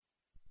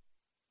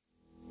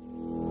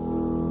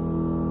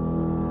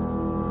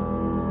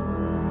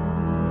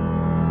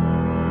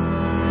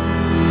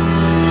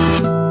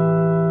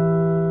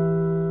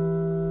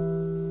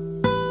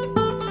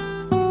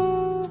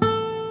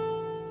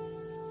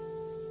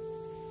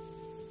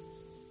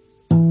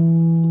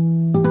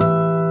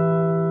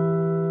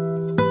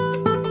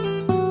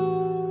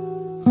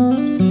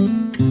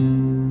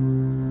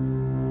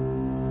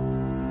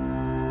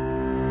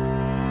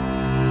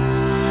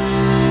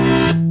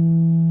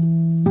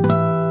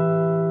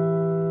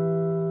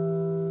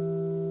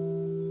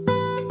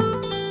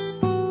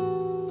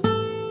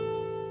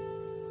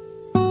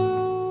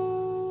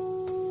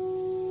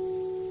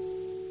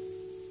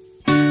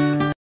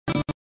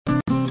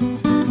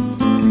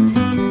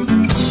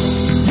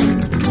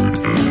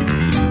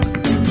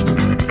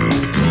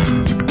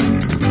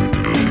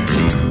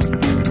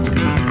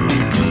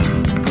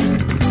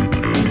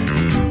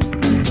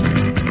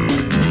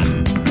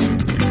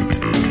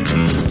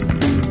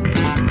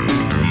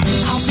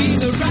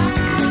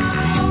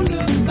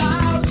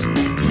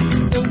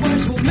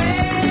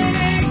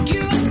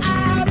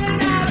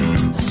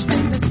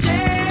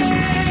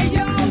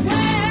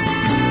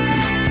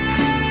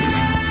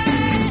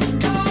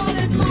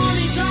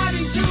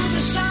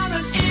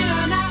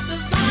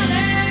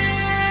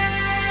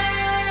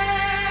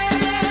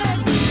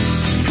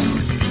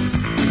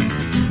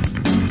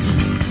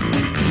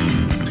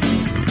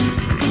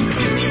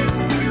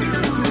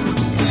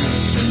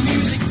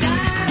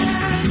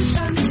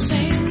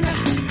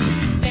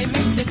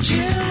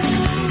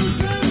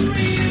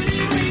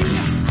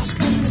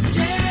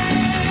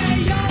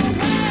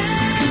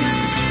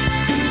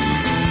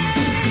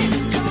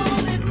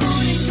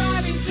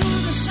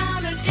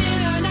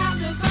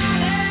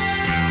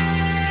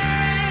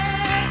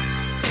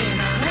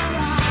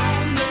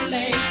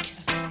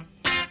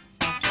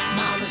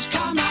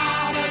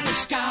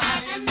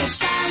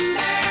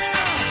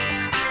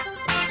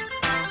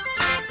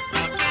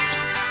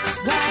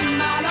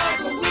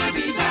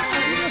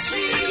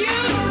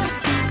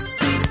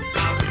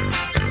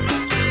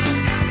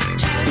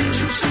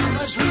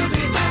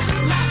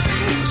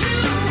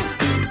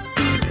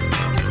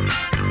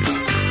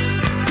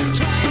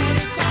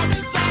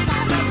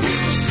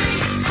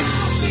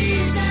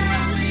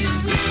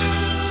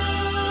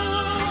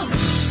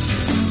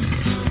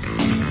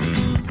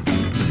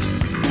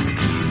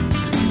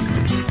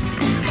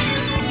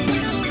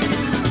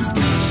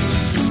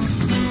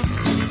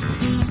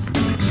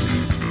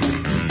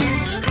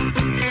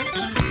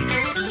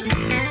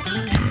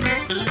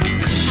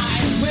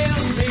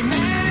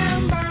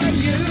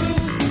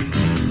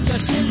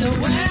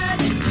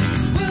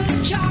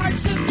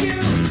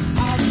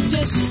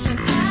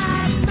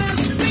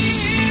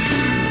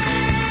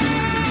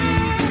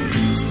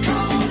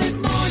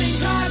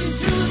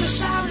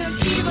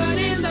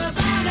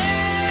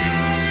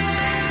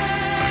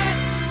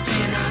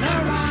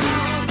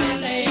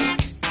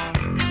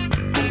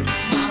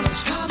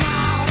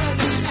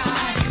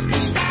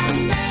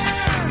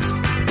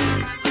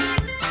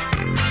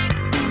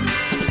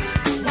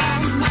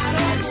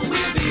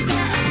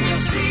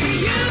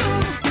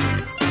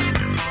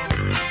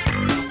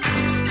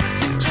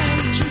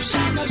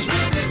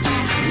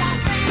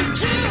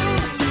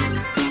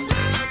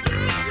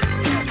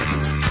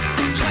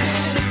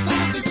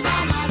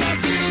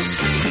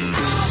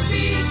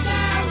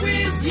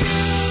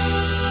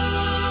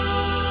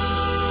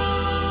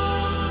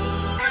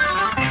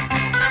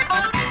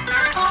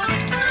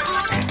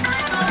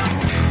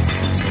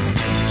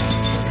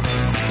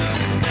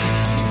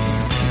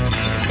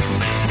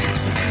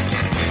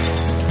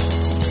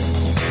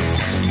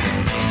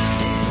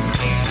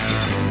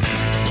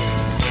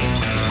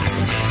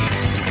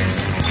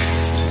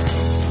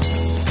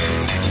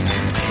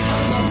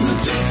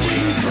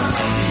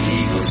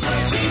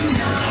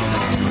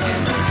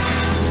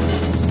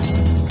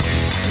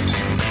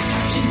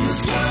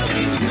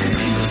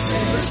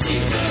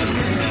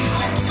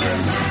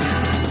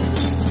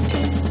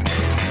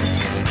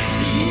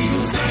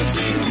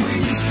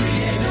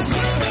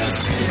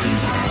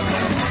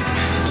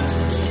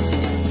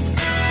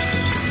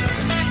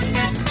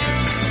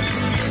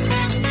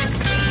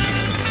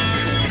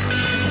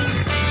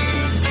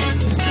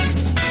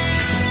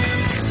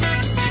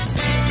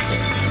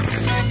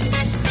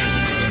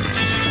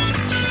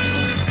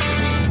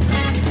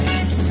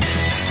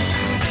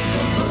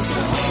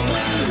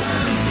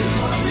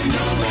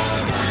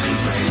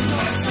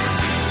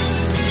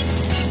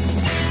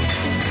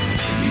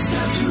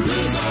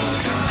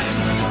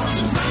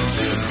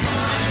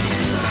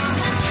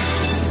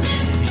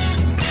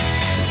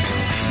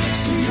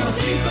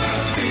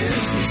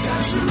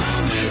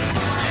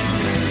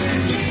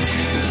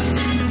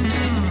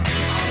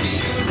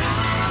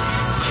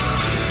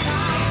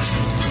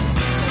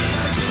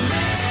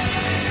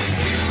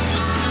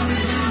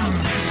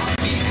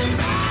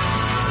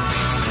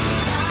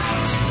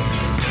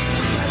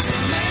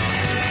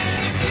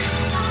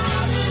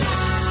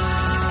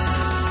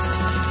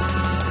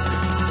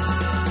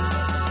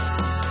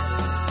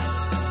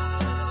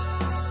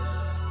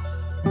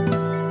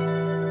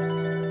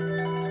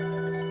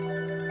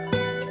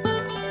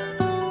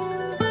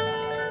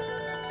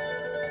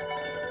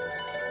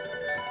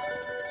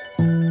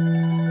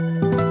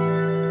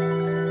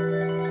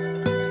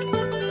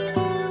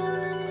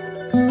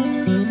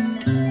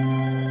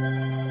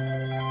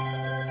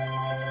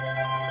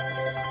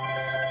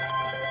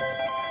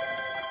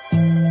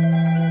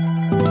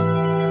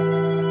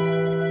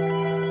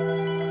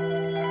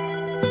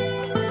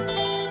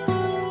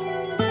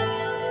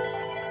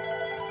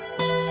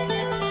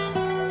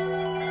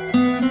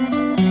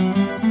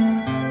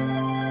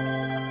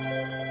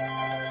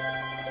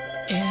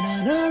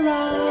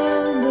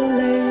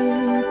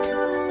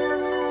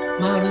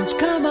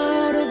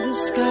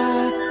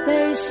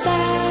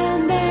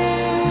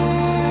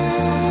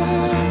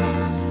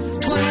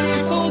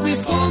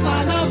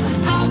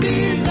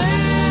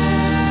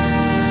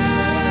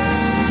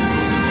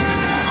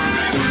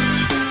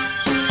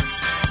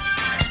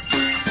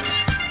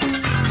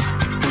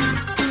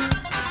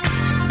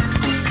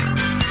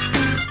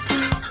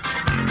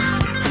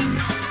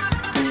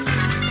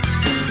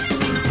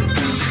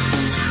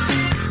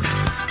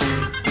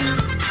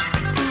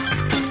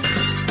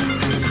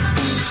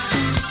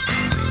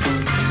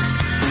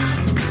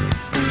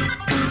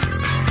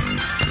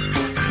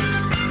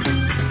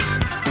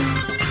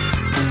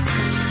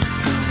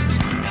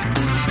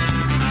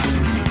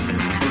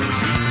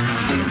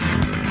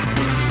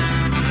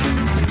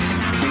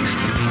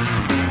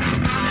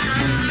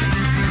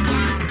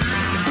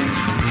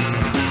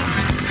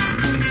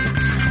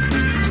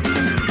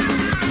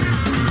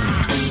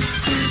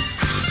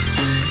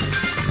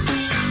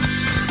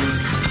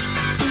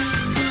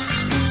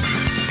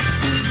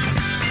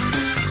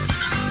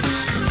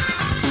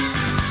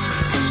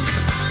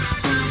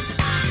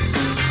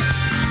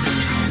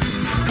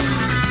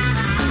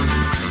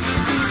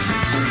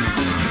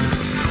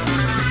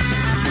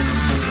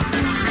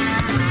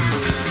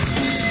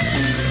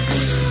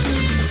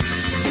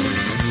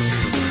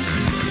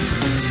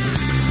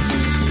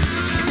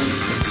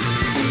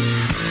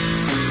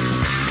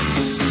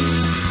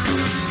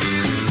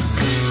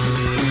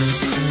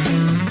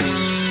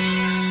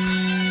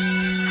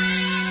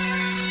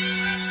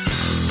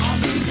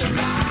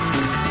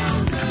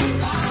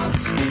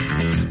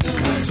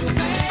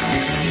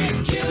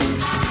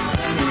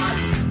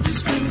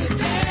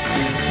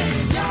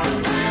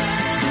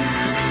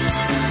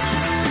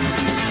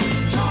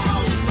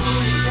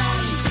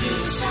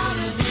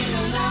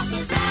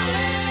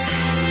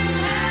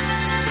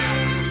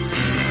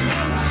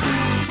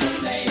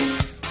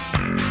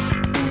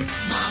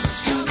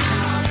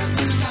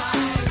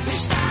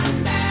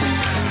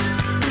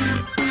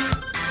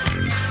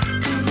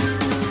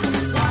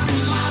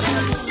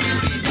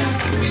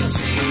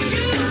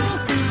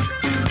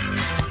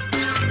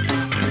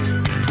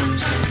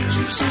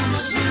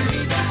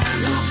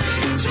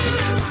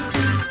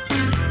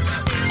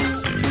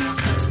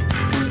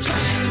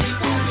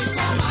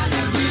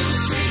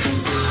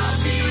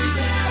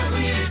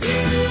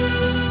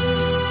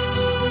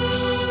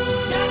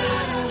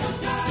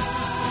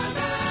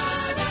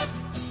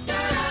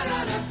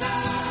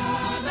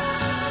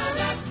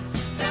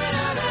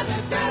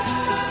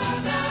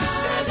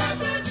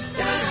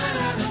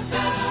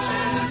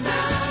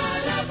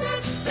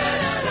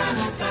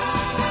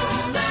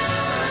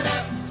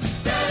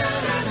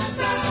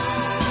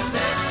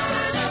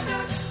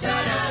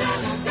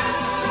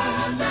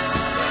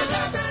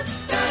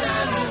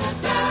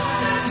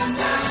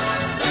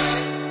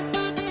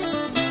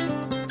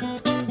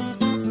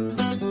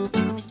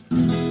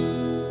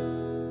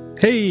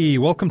Hey,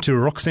 welcome to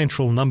Rock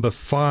Central number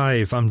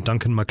 5. I'm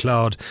Duncan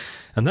MacLeod,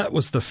 and that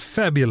was the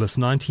fabulous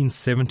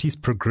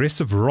 1970s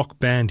progressive rock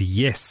band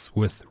Yes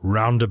with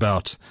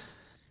Roundabout.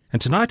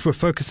 And tonight we're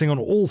focusing on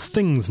all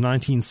things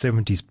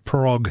 1970s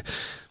prog,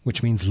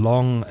 which means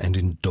long and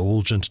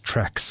indulgent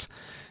tracks.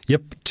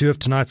 Yep, 2 of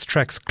tonight's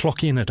tracks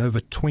clock in at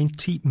over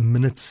 20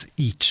 minutes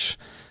each.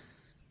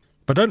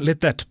 But don't let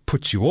that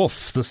put you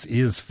off. This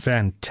is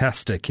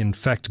fantastic. In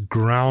fact,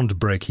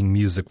 groundbreaking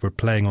music we're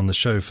playing on the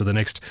show for the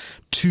next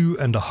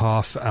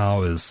 2.5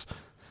 hours.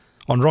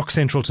 On Rock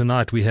Central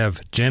tonight we have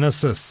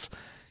Genesis,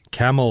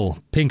 Camel,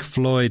 Pink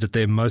Floyd at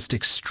their most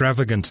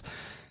extravagant,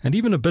 and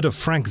even a bit of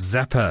Frank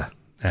Zappa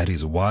at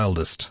his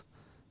wildest.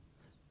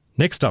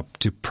 Next up,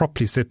 to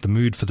properly set the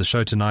mood for the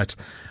show tonight,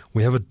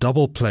 we have a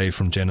double play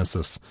from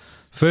Genesis.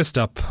 First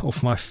up,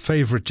 off my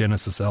favourite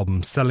Genesis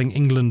album, Selling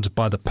England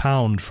by the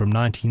Pound from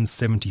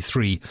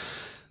 1973,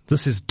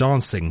 this is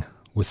Dancing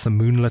with the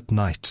Moonlit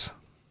Night.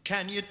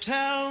 Can you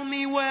tell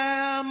me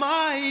where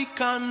my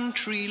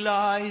country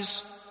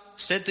lies?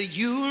 Said the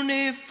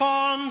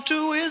unicorn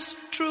to his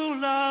true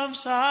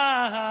love's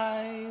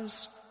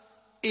eyes.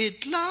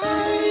 It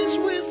lies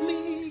with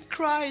me,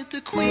 cried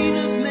the Queen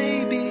of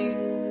Maybe.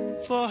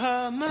 For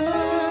her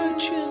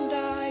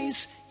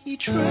merchandise he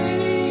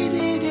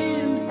traded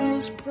in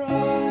his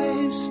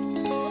prize.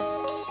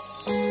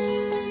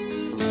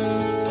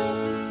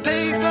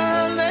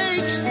 Paper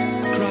late,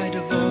 cried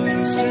a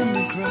voice in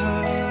the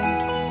crowd.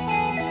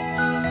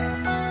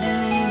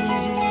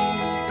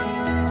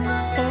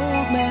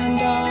 Old man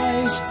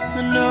dies,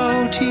 the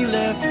note he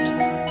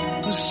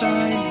left was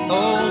signed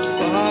Old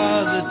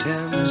Father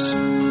Thames.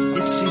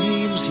 It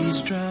seems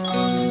he's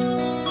drowned,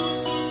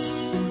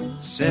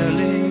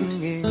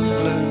 selling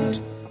England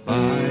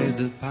by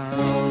the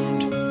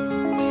pound.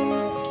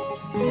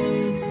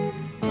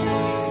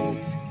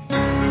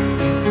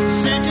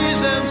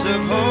 Citizens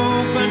of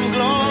hope and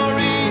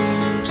glory,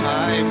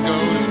 time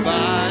goes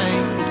by,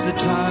 it's the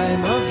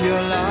time of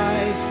your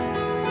life.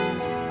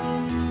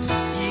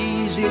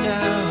 Easy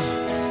now,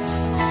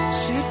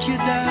 sit you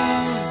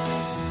down,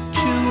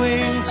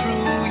 chewing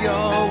through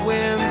your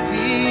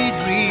wimpy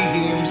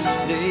dreams.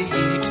 They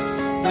eat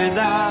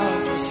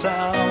without a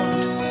sound,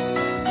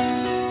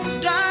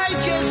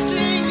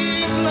 digesting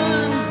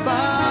England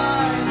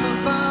by the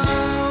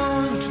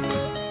pound.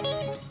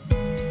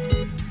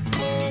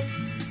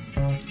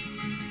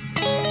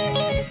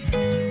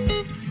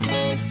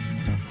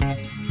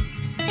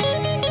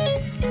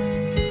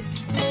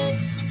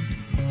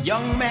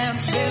 Young man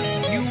says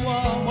you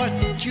are what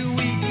you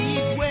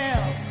eat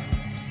well.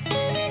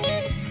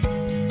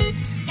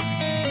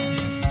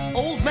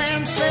 Old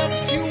man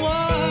says you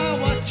are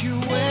what you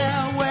wear.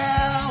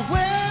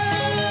 Well,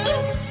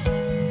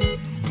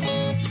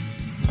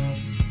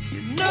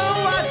 you know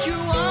what you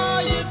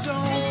are, you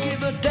don't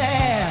give a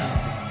damn.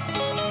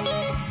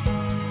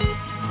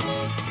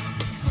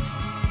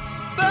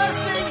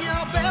 Bursting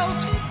your belt,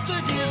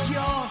 that is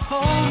your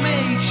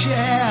homemade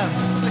sham.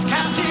 The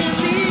captain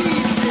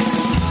leaves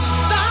this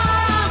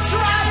down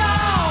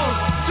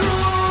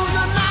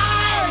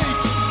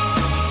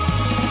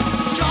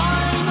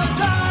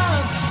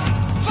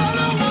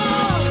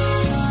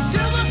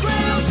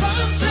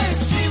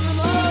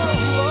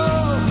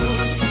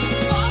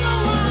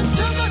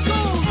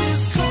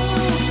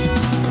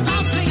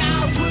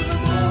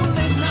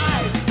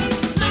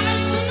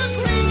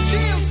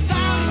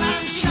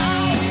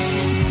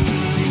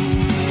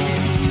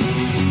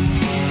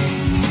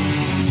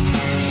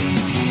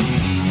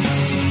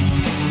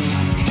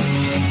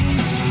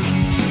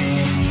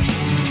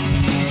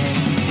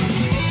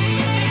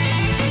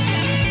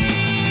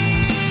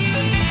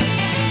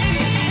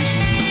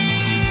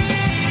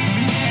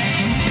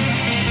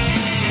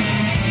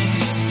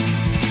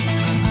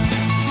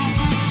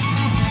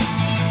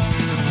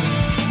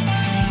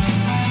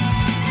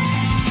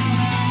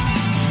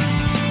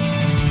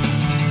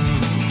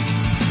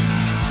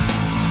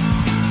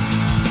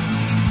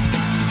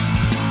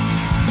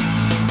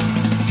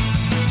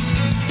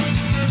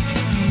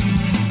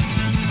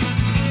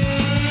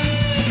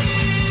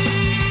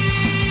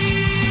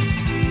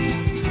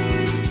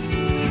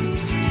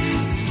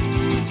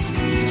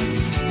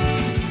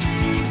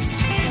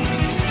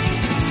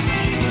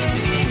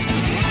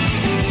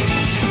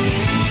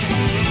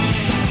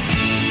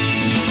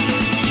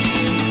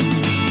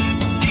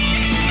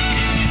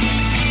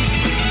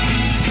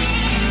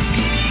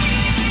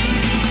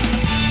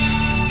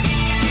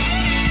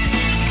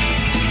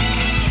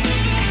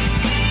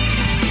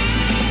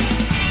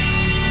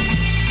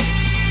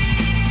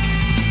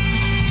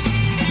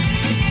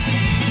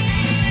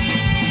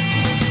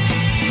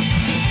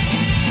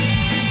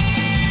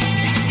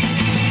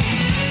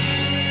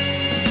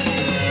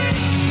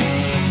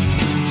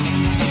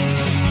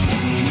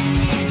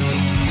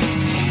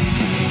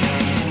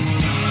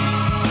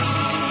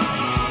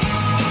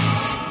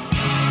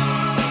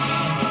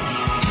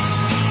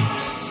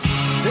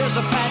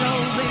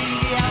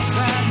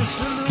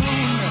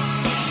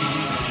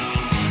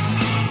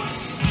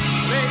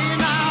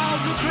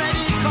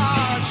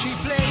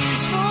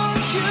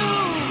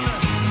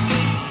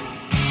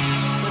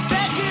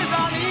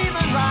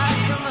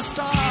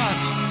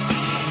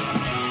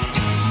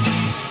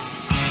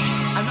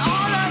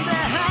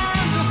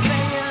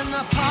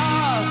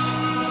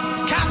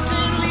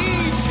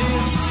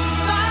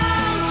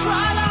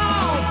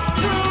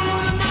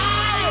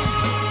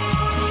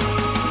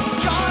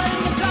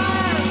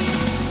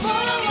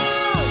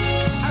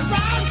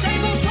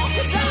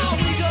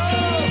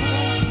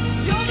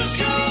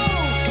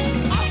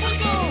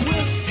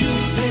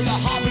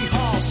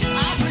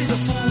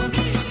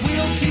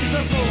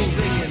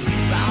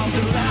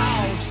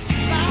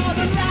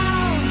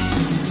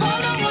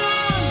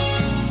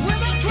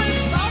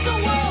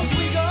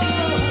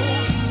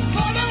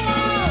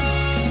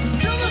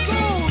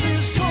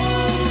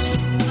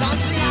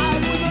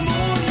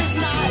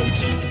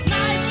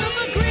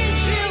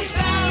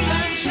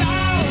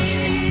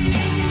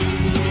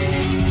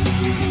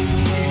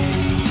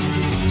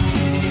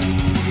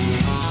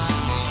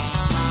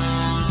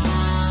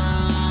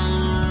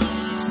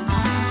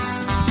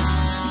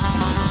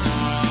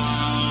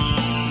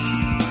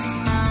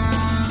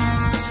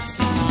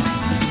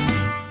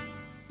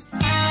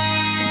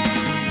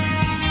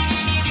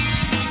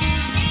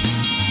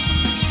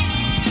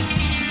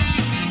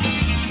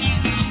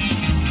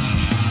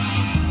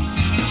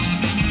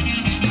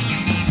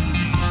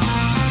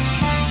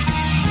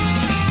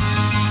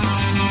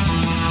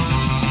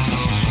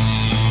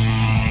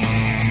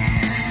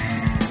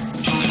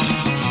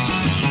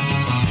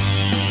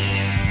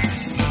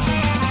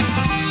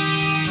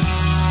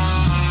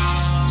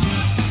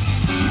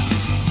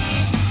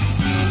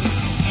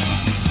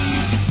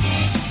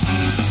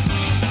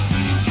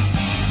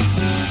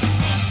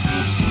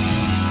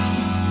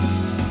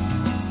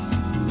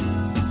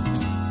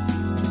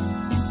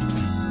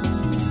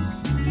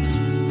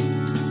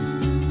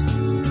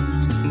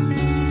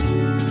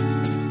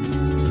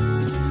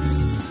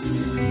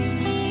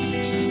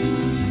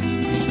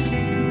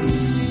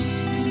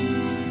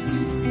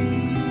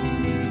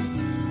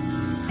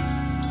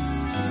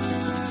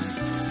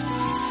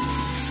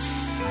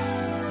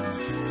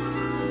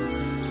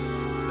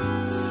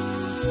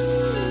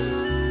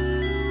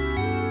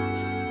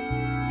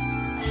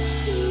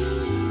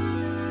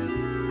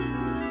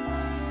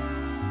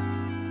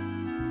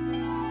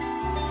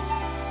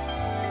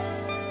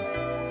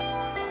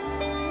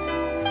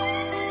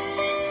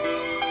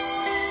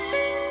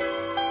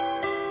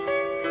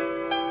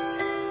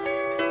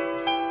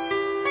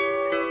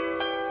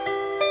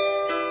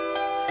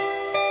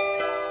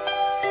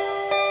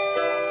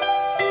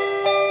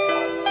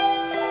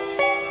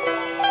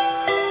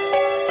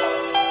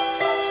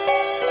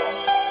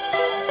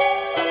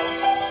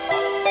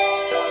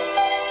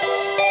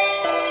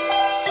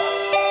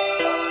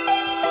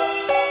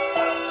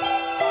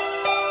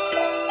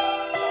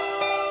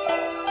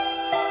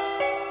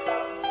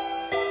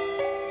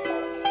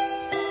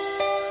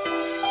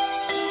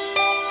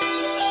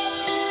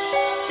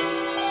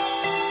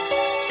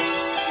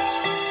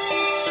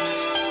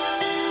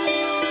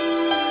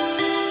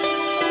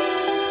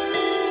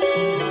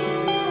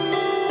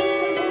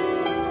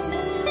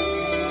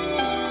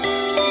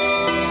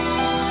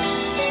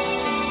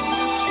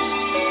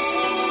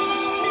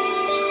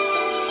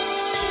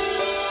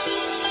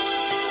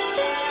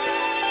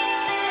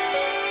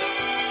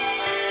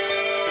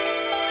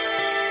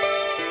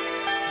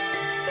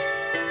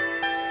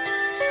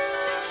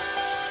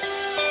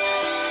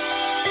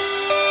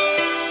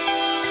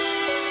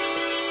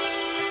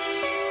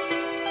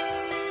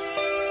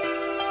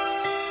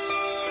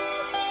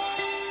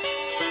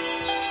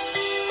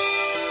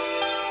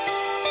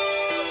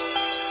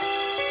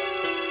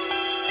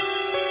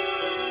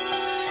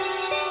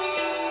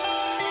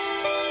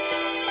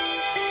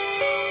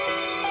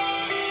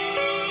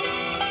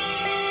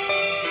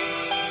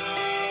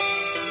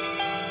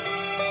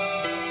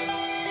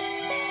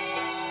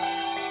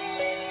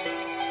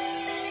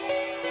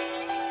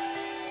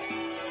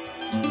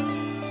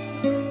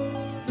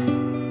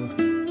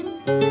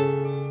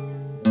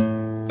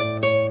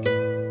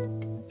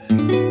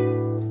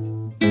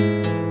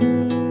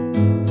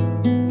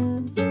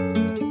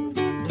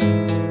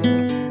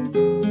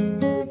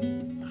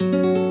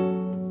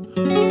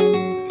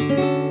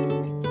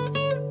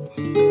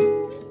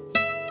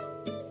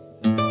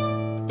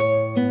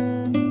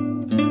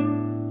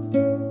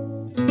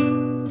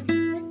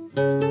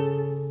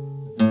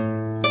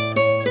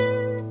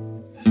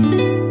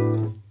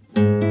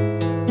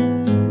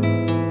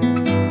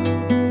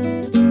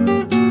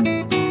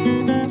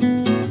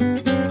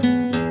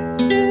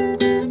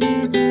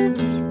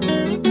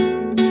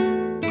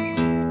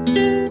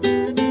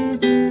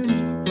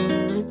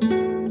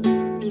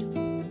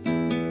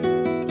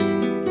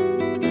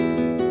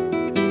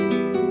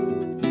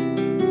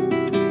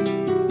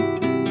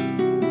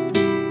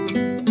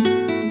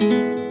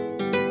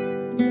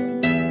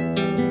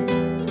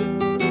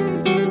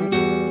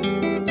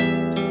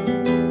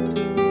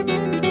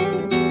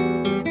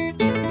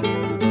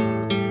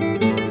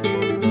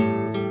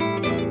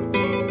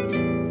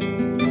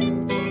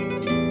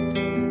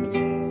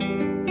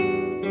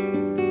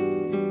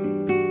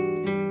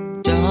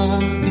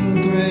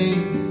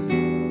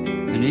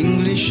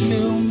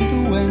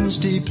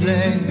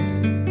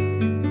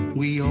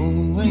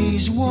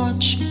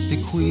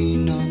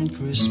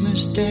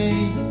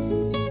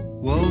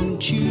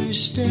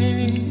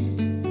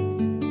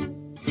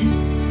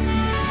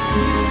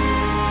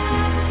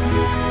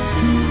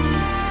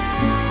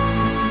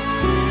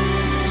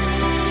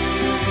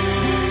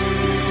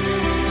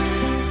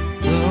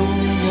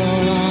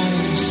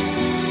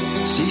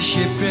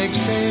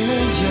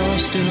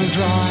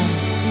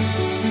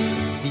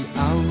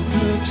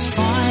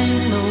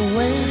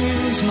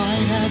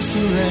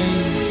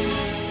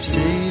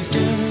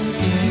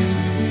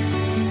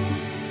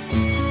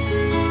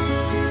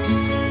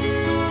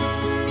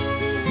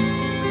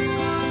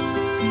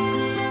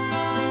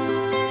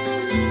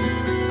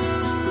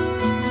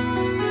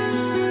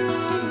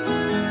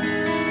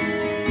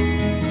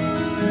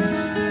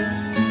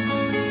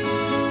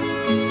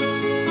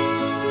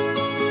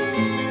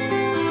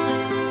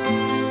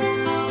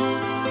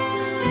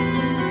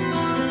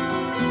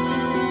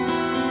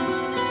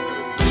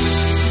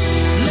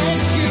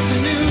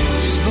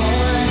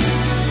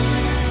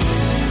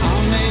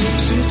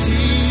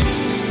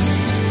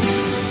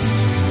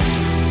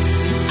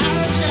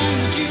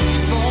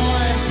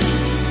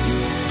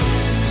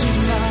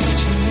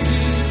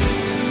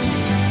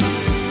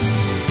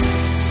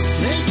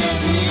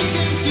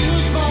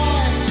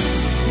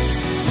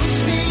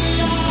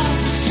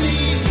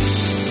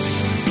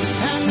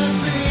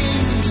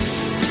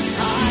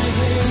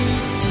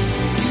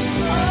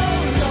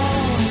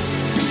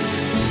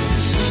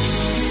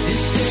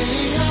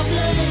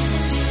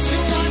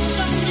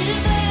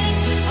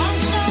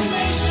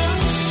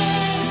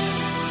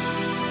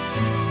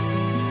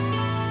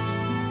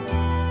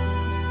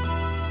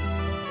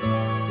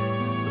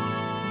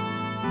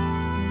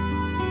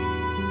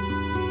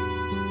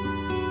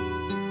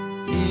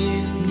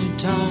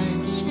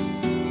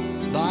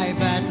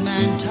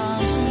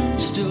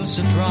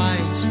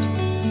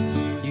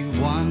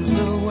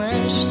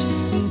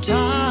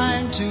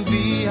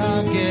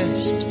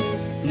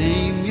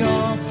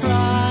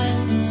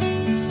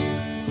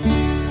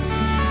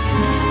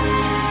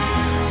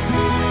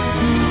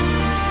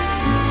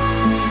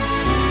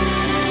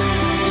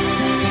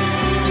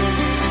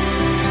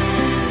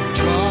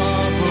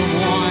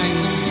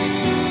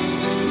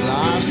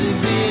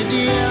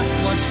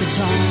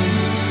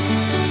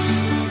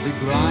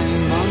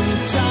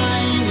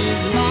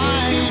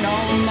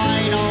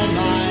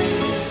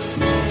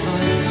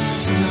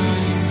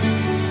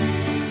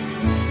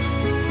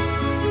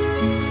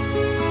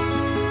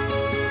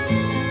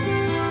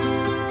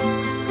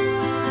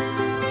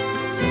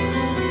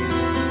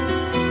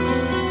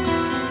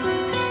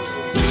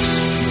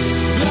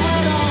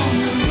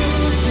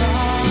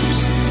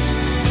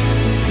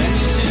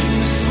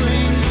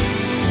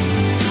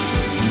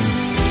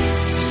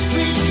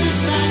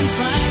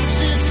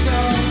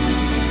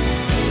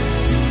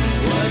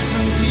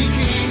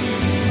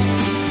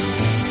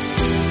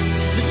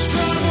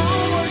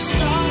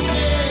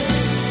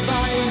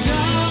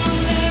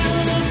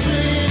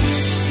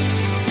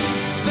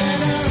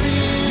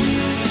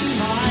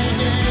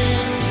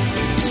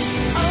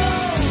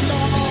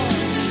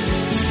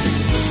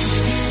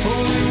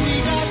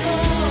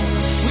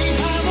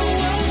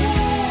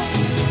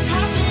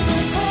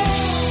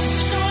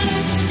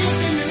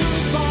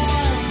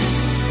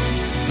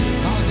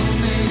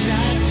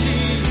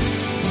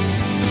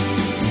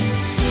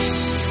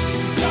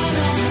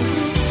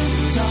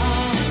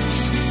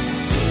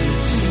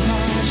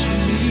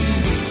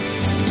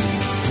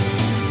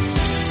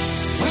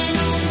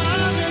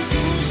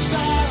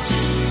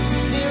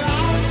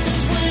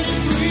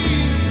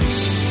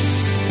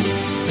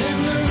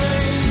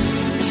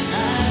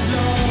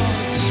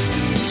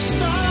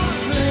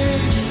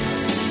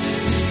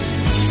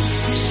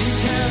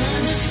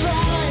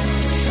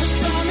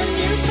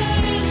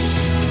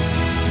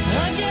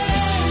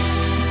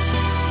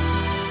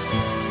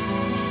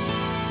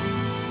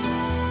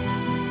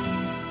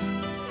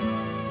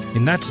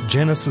In that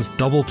Genesis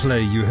double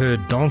play, you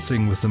heard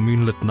Dancing with the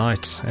Moonlit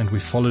Night, and we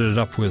followed it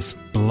up with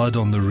Blood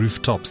on the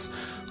Rooftops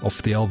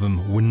off the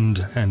album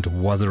Wind and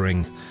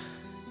Wuthering.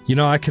 You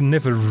know, I can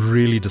never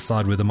really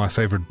decide whether my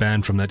favorite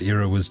band from that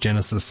era was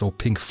Genesis or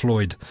Pink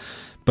Floyd.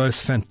 Both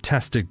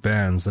fantastic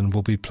bands, and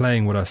we'll be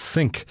playing what I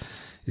think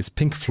is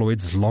Pink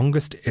Floyd's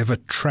longest ever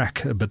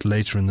track a bit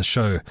later in the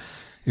show.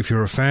 If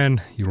you're a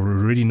fan, you'll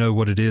already know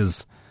what it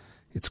is.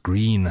 It's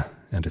Green,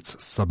 and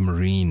it's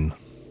Submarine.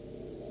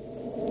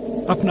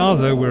 Up now,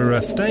 though, we're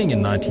staying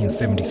in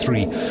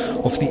 1973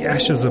 off the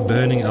Ashes Are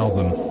Burning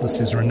album. This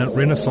is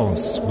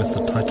Renaissance with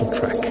the title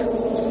track.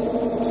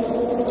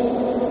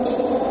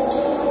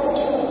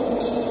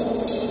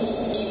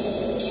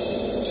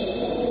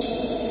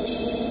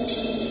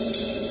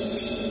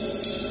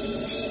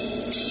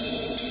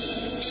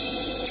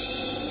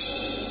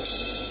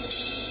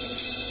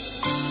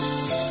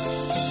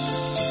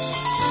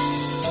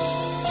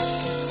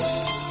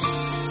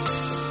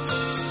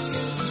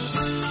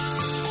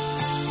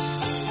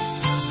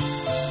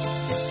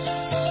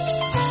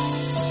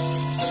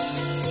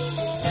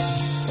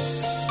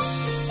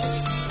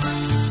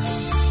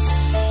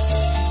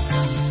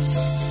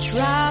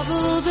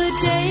 Travel the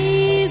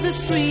days of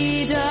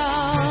freedom,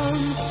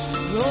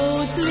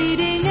 roads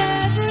leading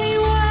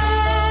everywhere.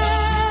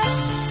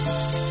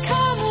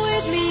 Come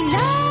with me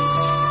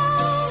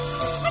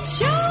now and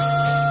show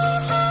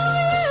how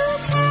you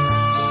care.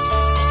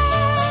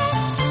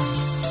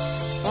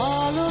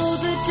 Follow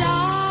the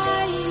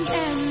dying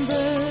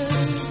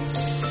embers,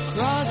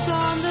 cross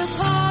on the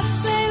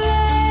paths they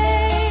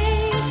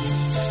lay.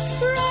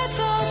 Write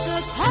off the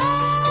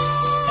past,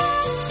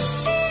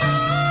 the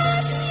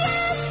odds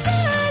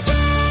yesterday.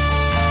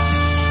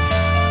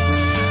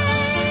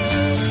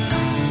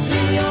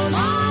 Be your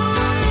mind.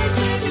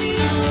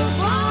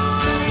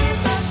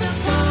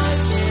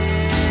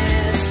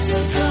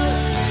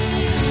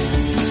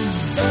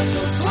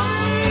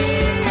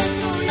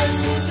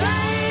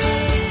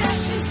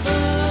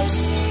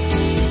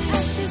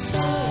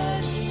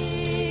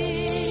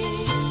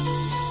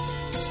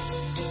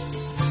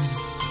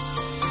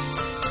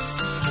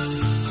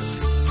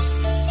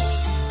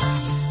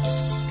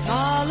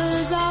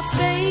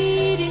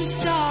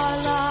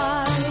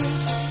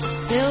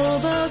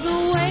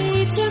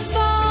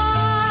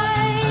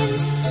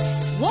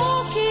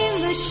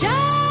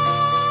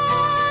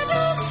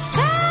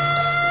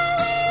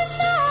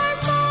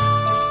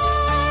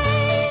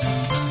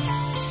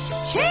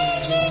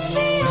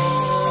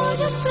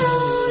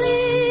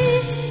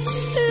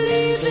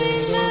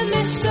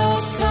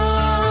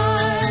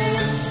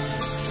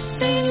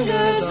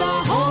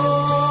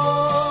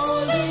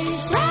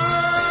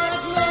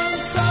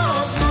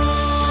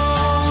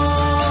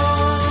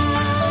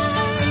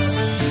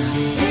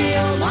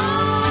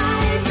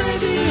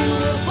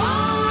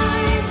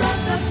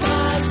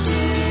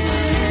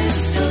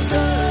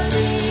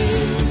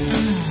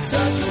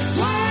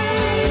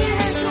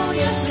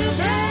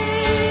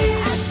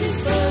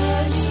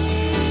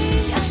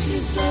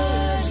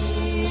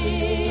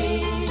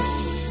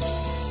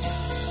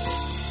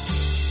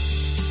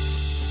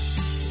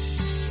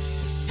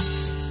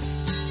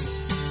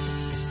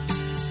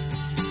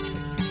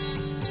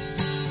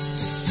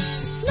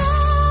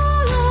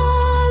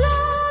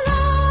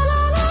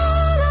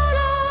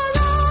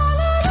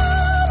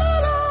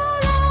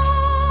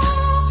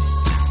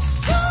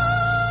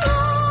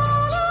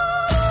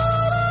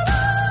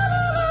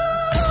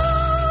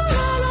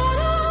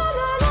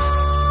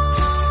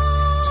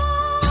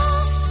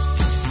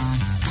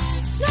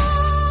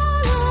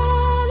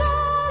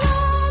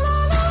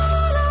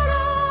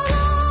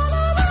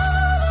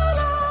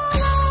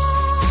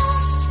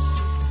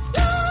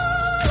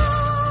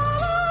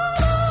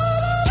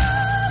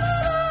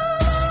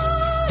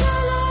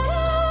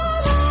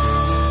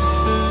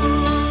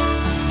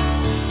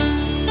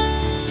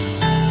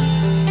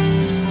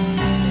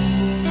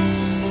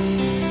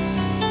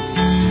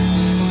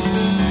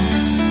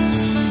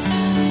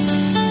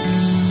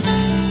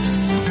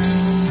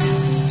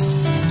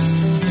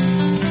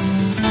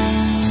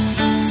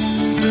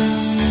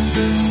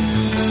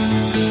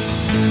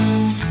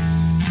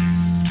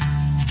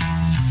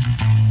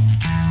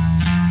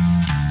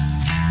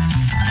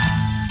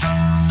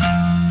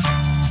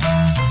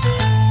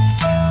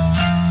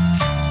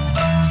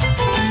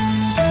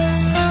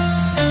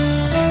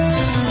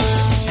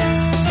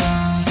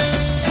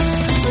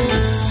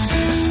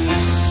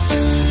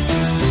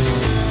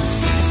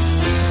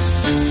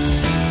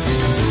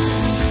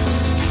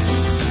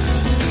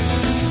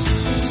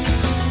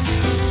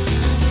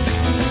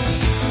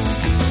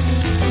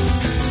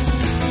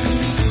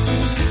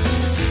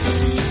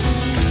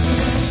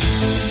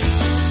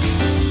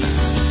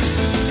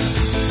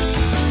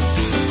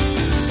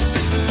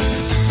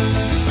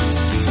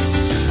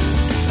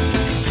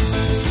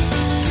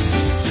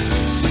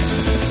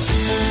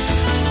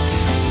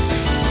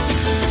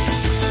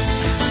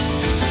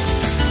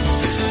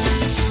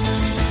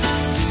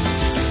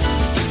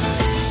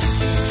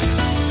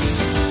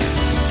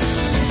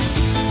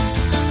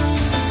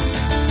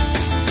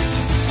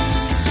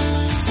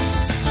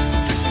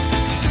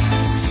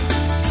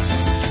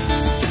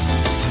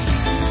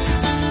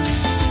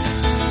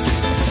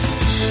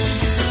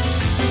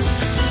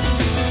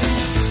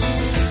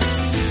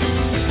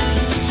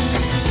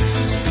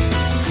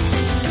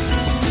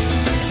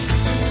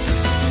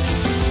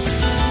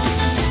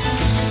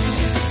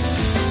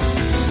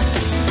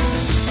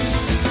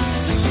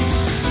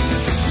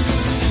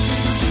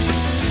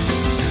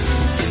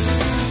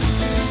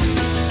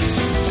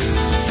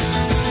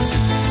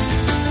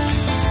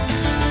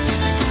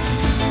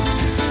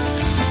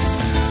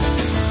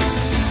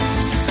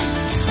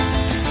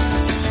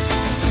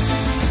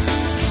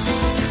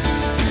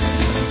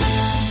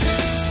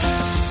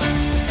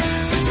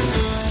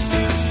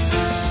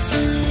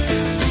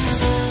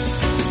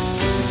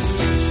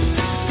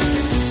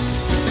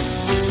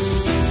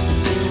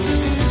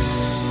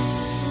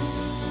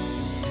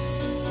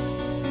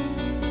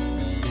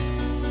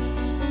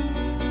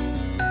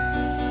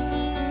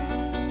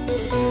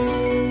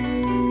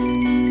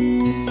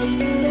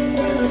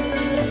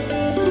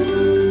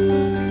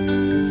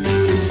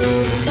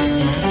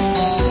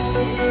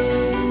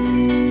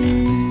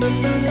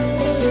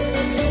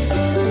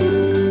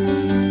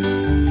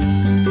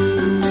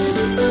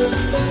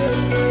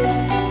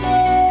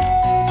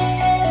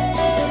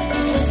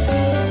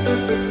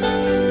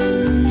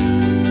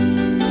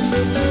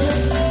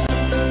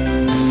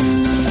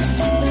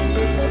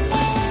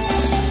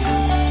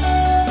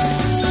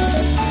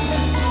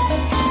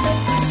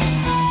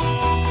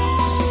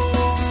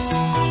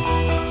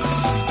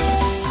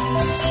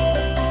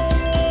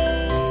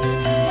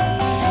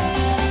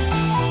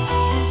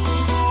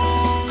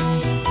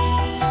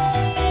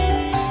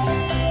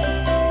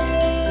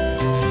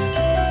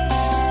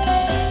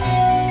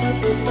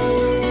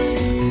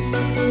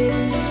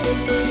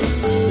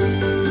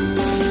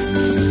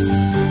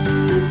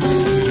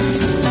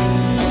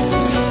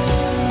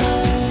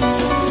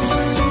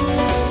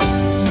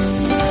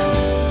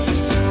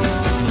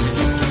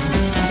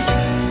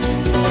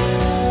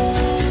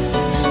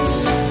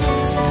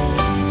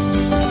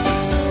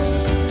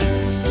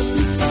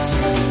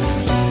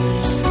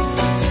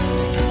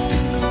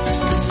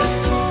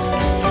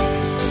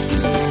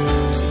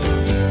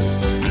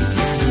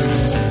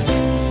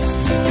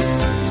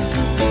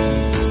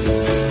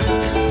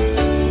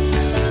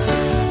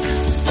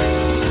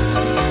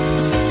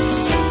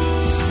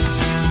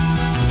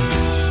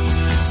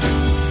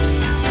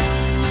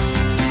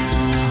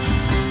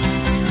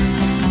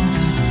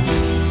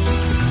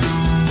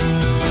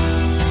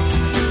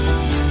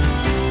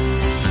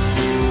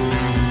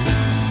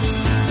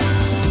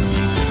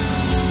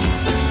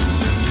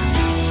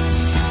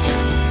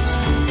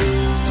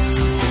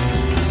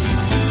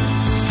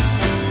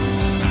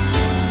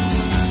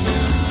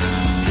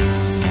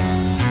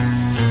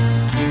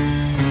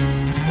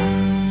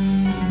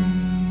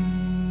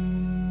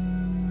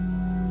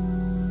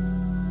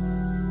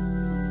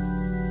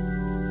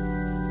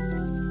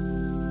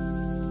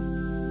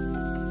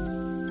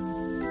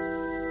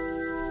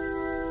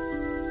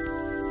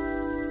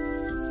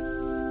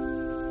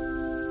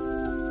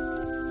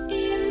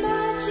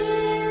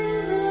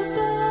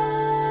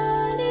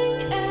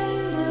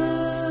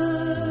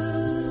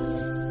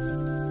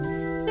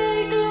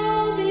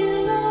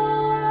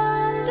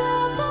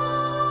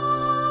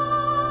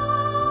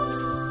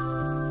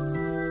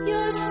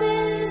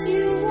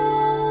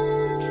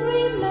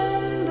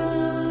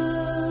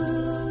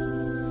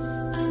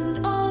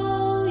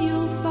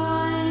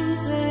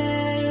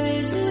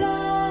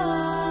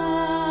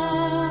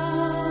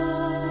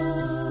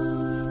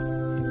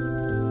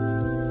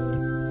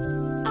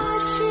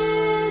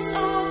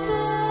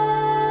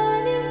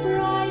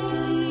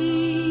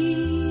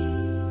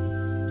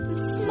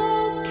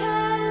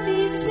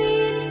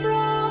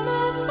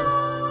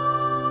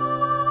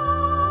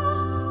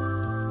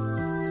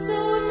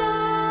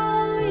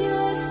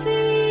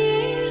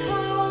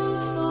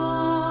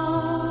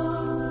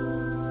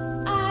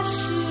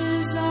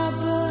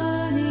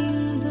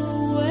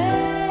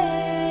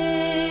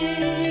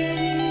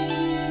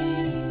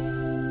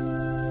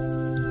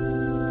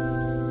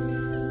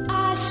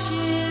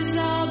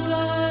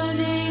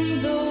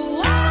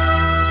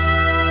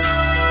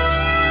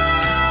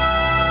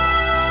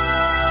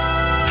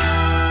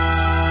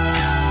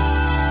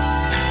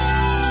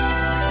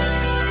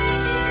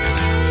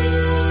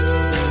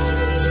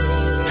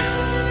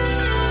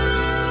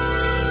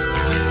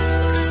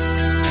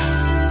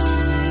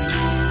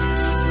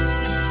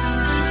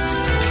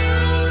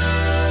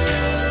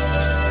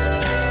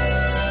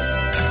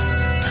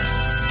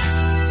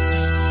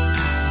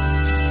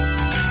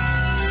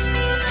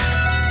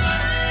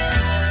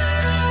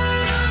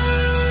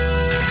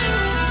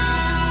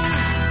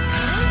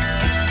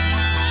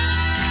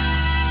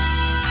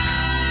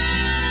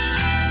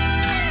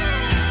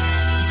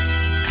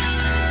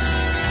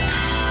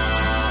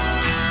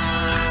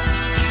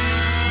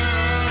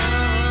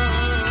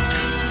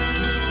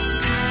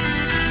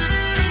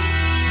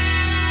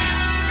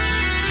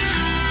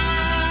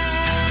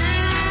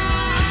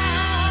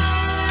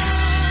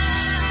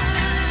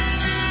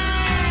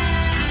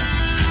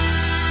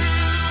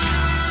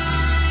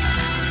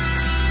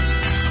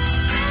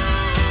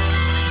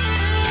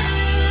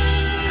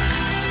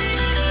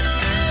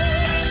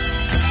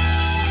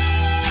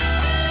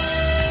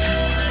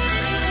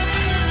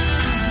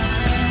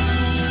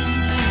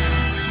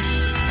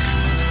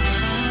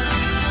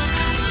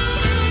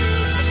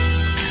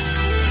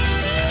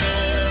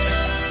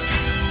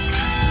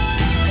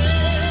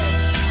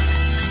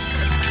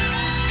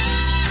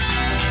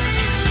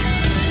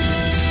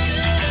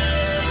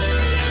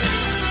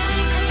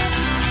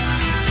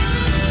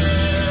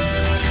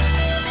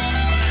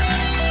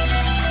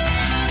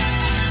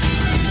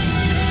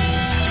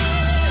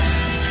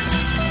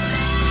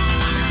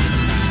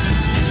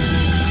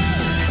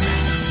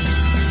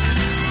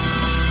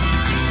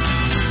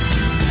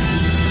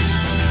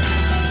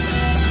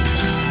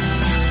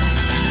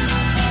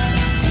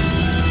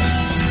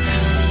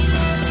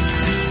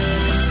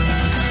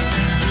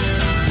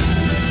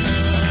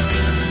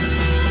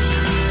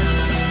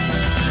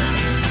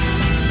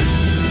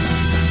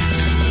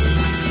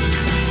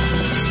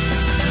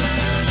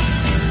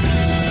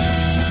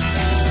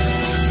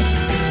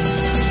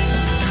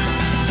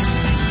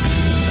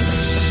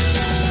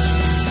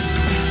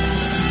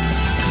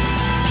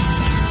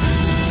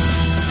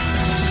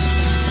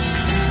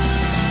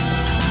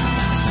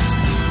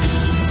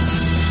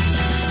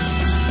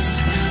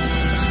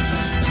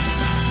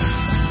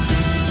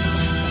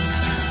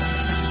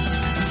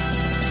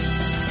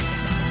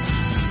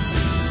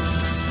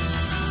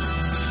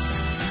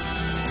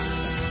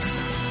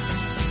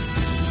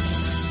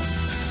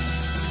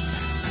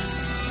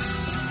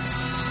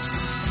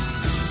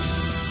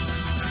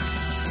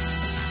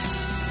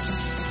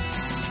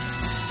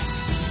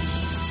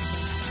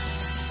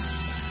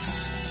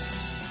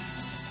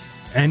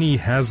 Annie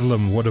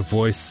Haslam, what a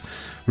voice.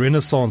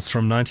 Renaissance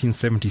from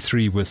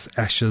 1973 with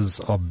Ashes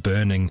Are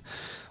Burning.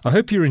 I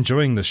hope you're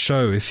enjoying the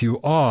show. If you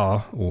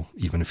are, or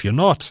even if you're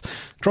not,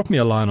 drop me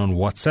a line on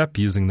WhatsApp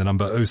using the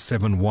number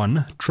 071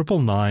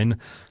 999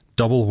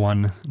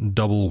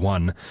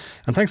 1111.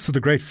 And thanks for the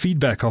great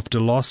feedback after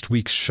last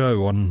week's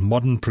show on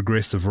modern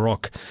progressive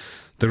rock.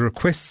 The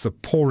requests are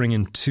pouring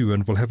in too,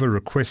 and we'll have a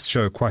request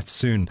show quite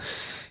soon.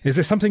 Is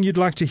there something you'd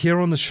like to hear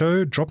on the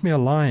show? Drop me a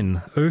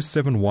line,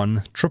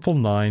 071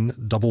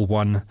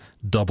 999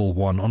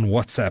 1111 on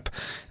WhatsApp,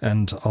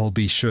 and I'll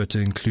be sure to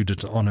include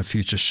it on a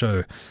future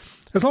show.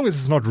 As long as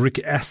it's not Rick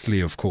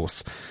Astley, of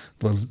course.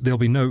 Well, there'll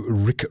be no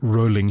Rick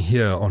rolling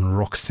here on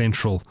Rock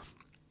Central.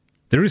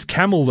 There is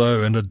Camel,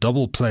 though, and a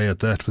double play at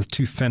that, with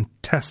two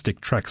fantastic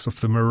tracks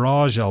off the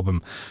Mirage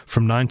album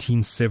from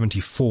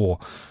 1974.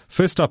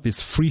 First up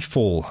is Free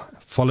Fall,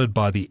 followed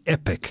by the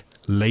epic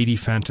Lady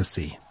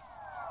Fantasy.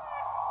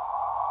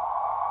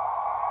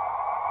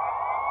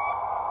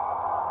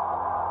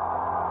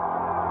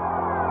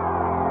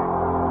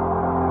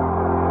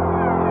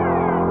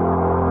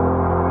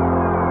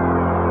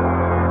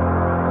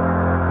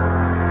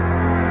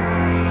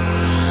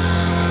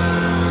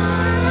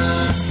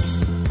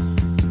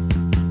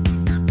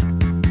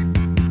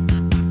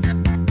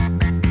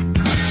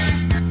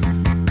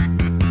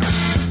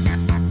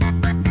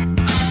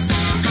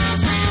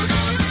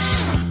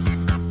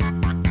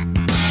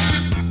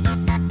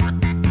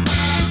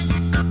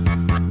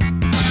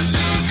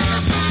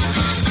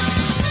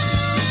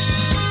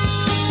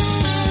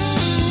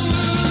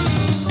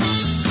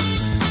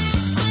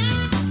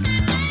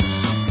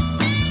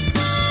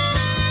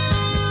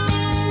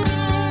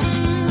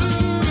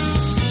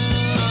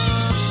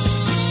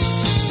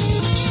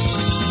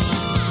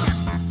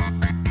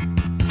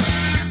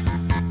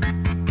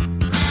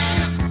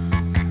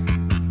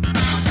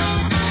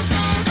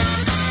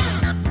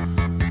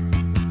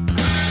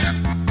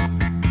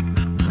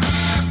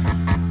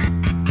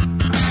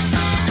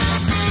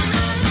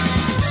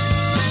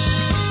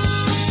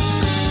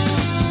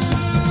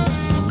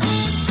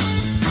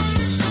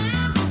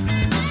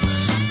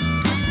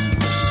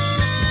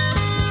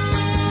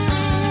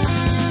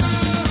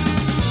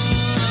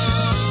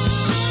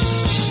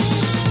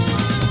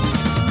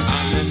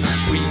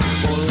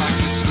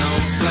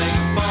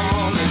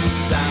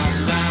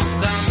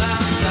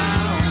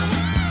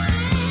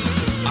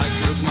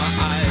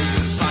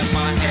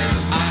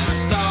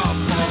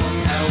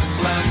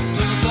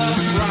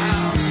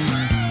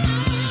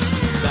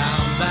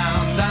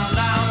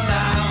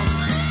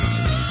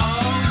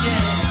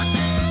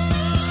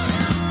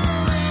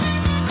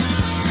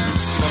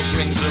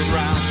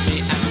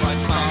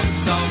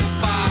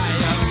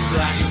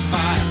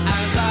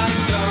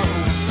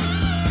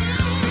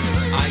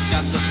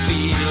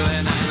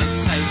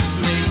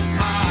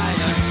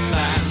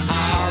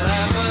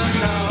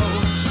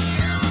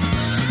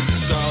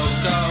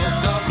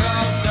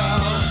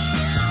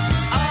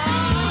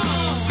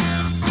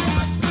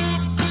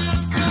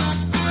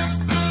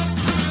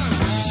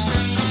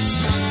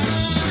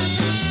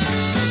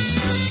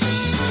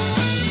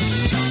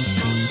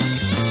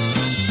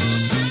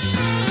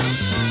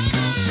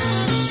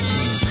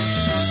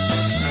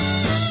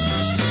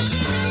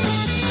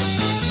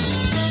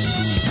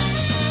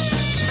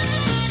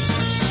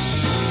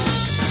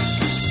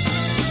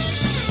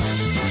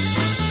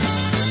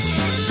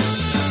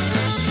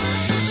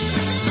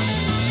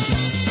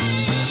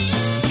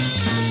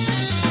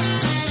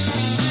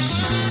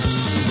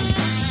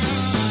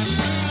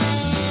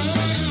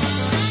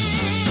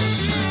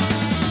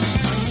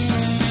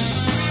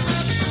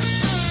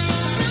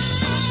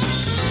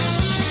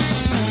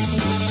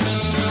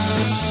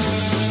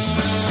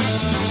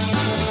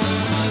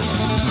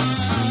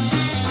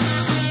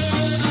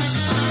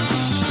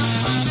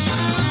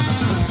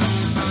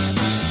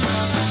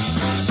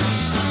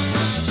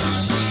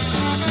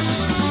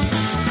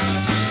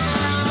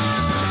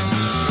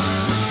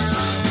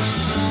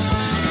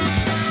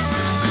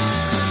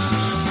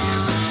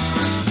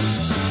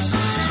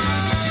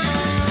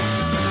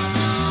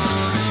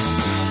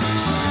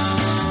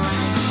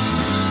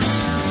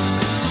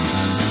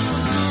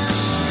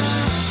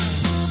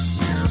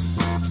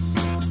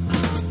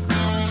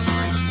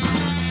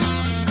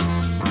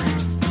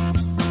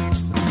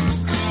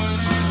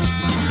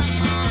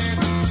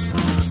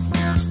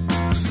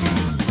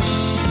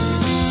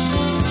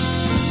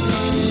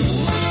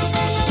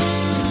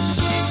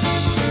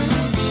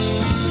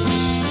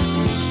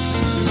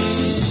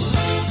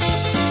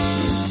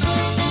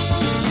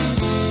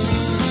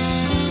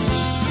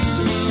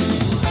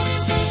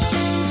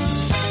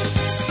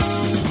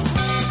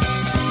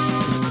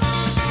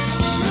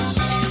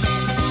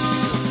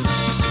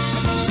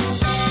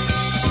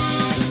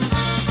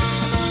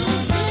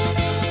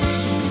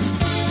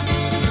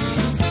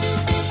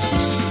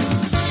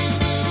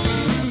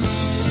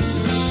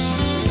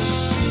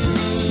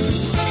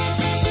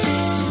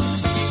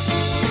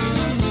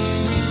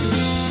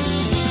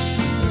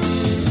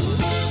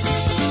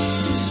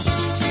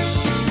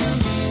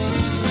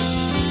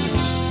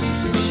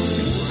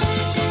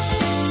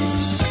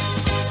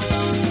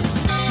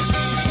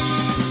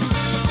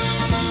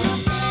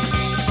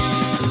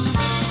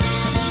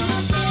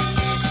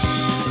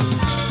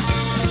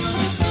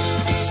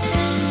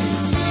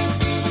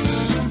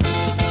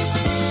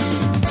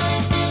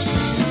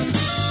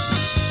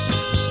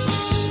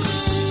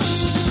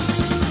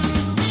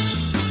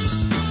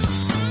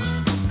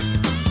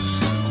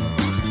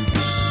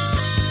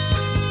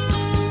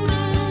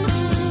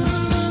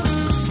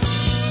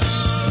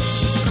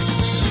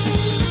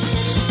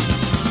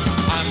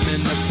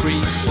 in the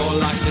creek, or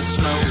like a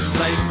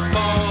snowflake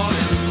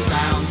falling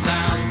down,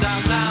 down,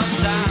 down, down,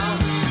 down.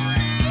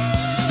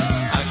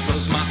 I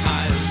close my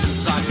eyes,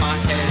 inside my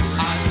head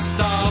I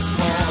start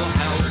fall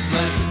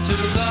helpless to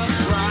the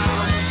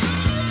ground.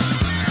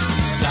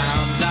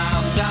 Down,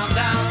 down, down,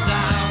 down,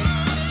 down.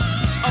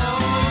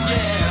 Oh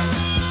yeah.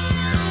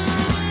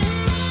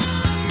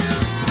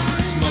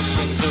 Smoke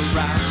rings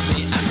around me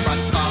and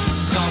bright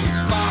bombs on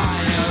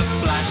fire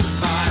flash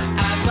by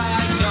as I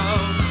go.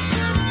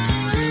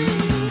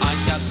 I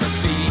got the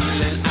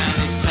feeling and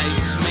it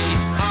takes me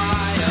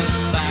higher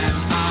than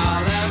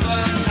I'll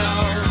ever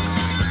know.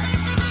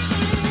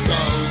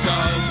 Go, go,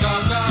 go,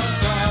 go,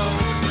 go.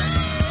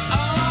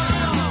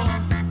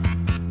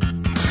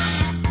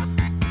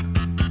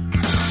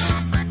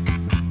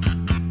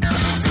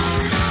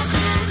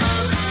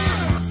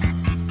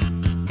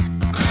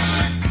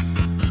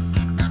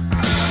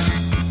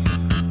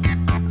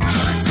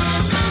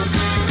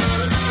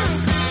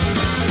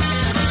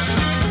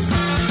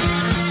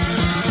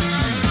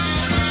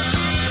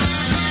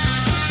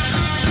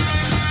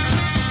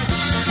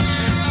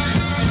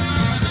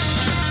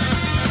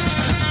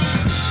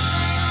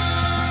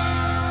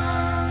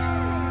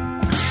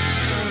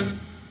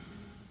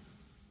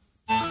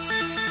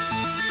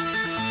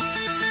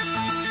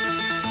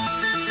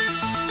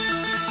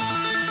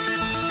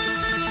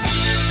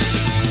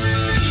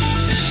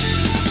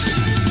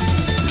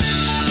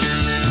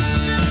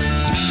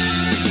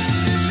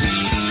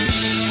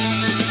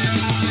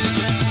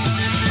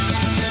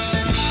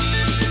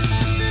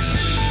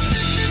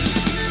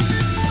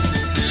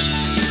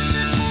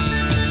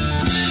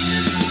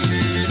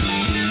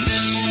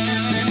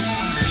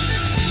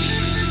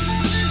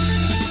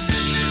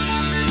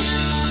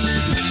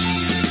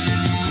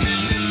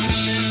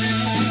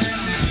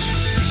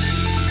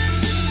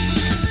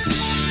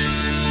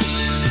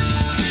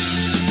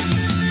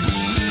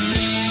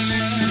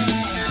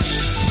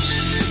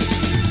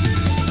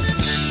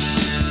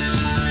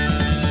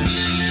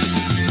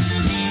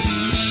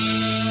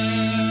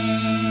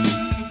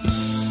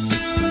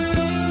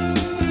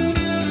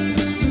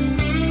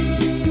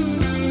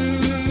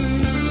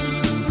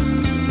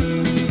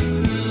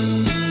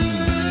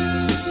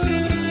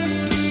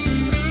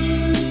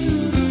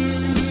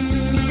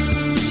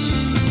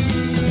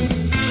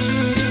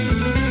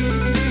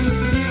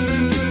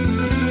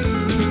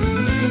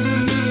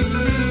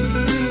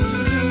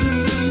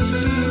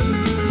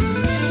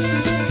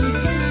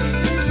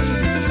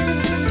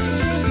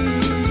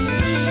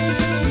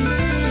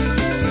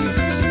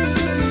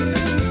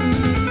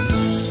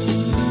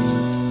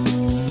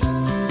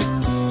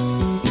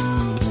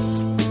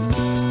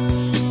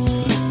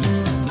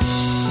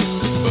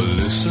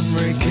 Listen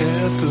very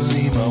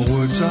carefully, my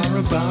words are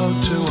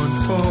about to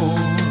unfold.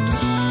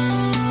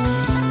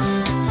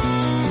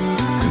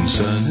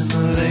 Concerning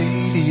the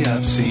lady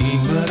I've seen,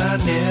 but I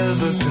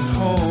never can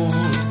hold.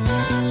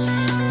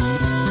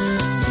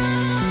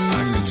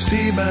 I can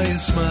see by your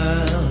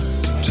smile,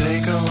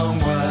 take a long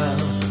while.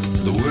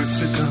 The words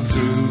that come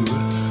through,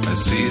 I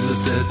see that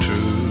they're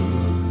true.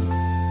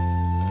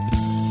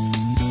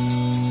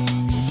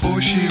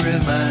 For she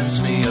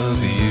reminds me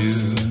of you.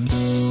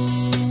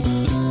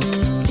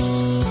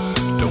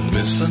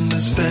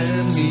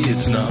 Misunderstand me,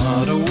 it's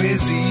not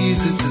always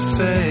easy to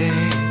say.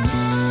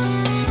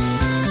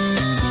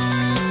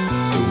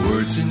 The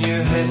words in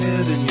your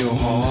head and your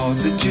heart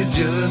that you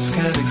just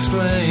can't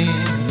explain.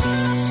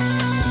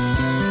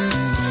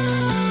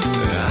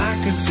 I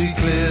can see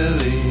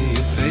clearly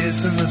your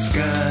face in the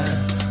sky,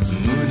 the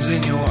moon's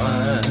in your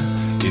eye,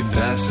 you're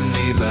passing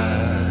me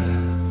by.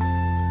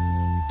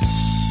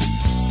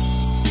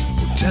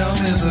 Well, tell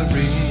me the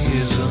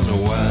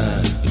reason why.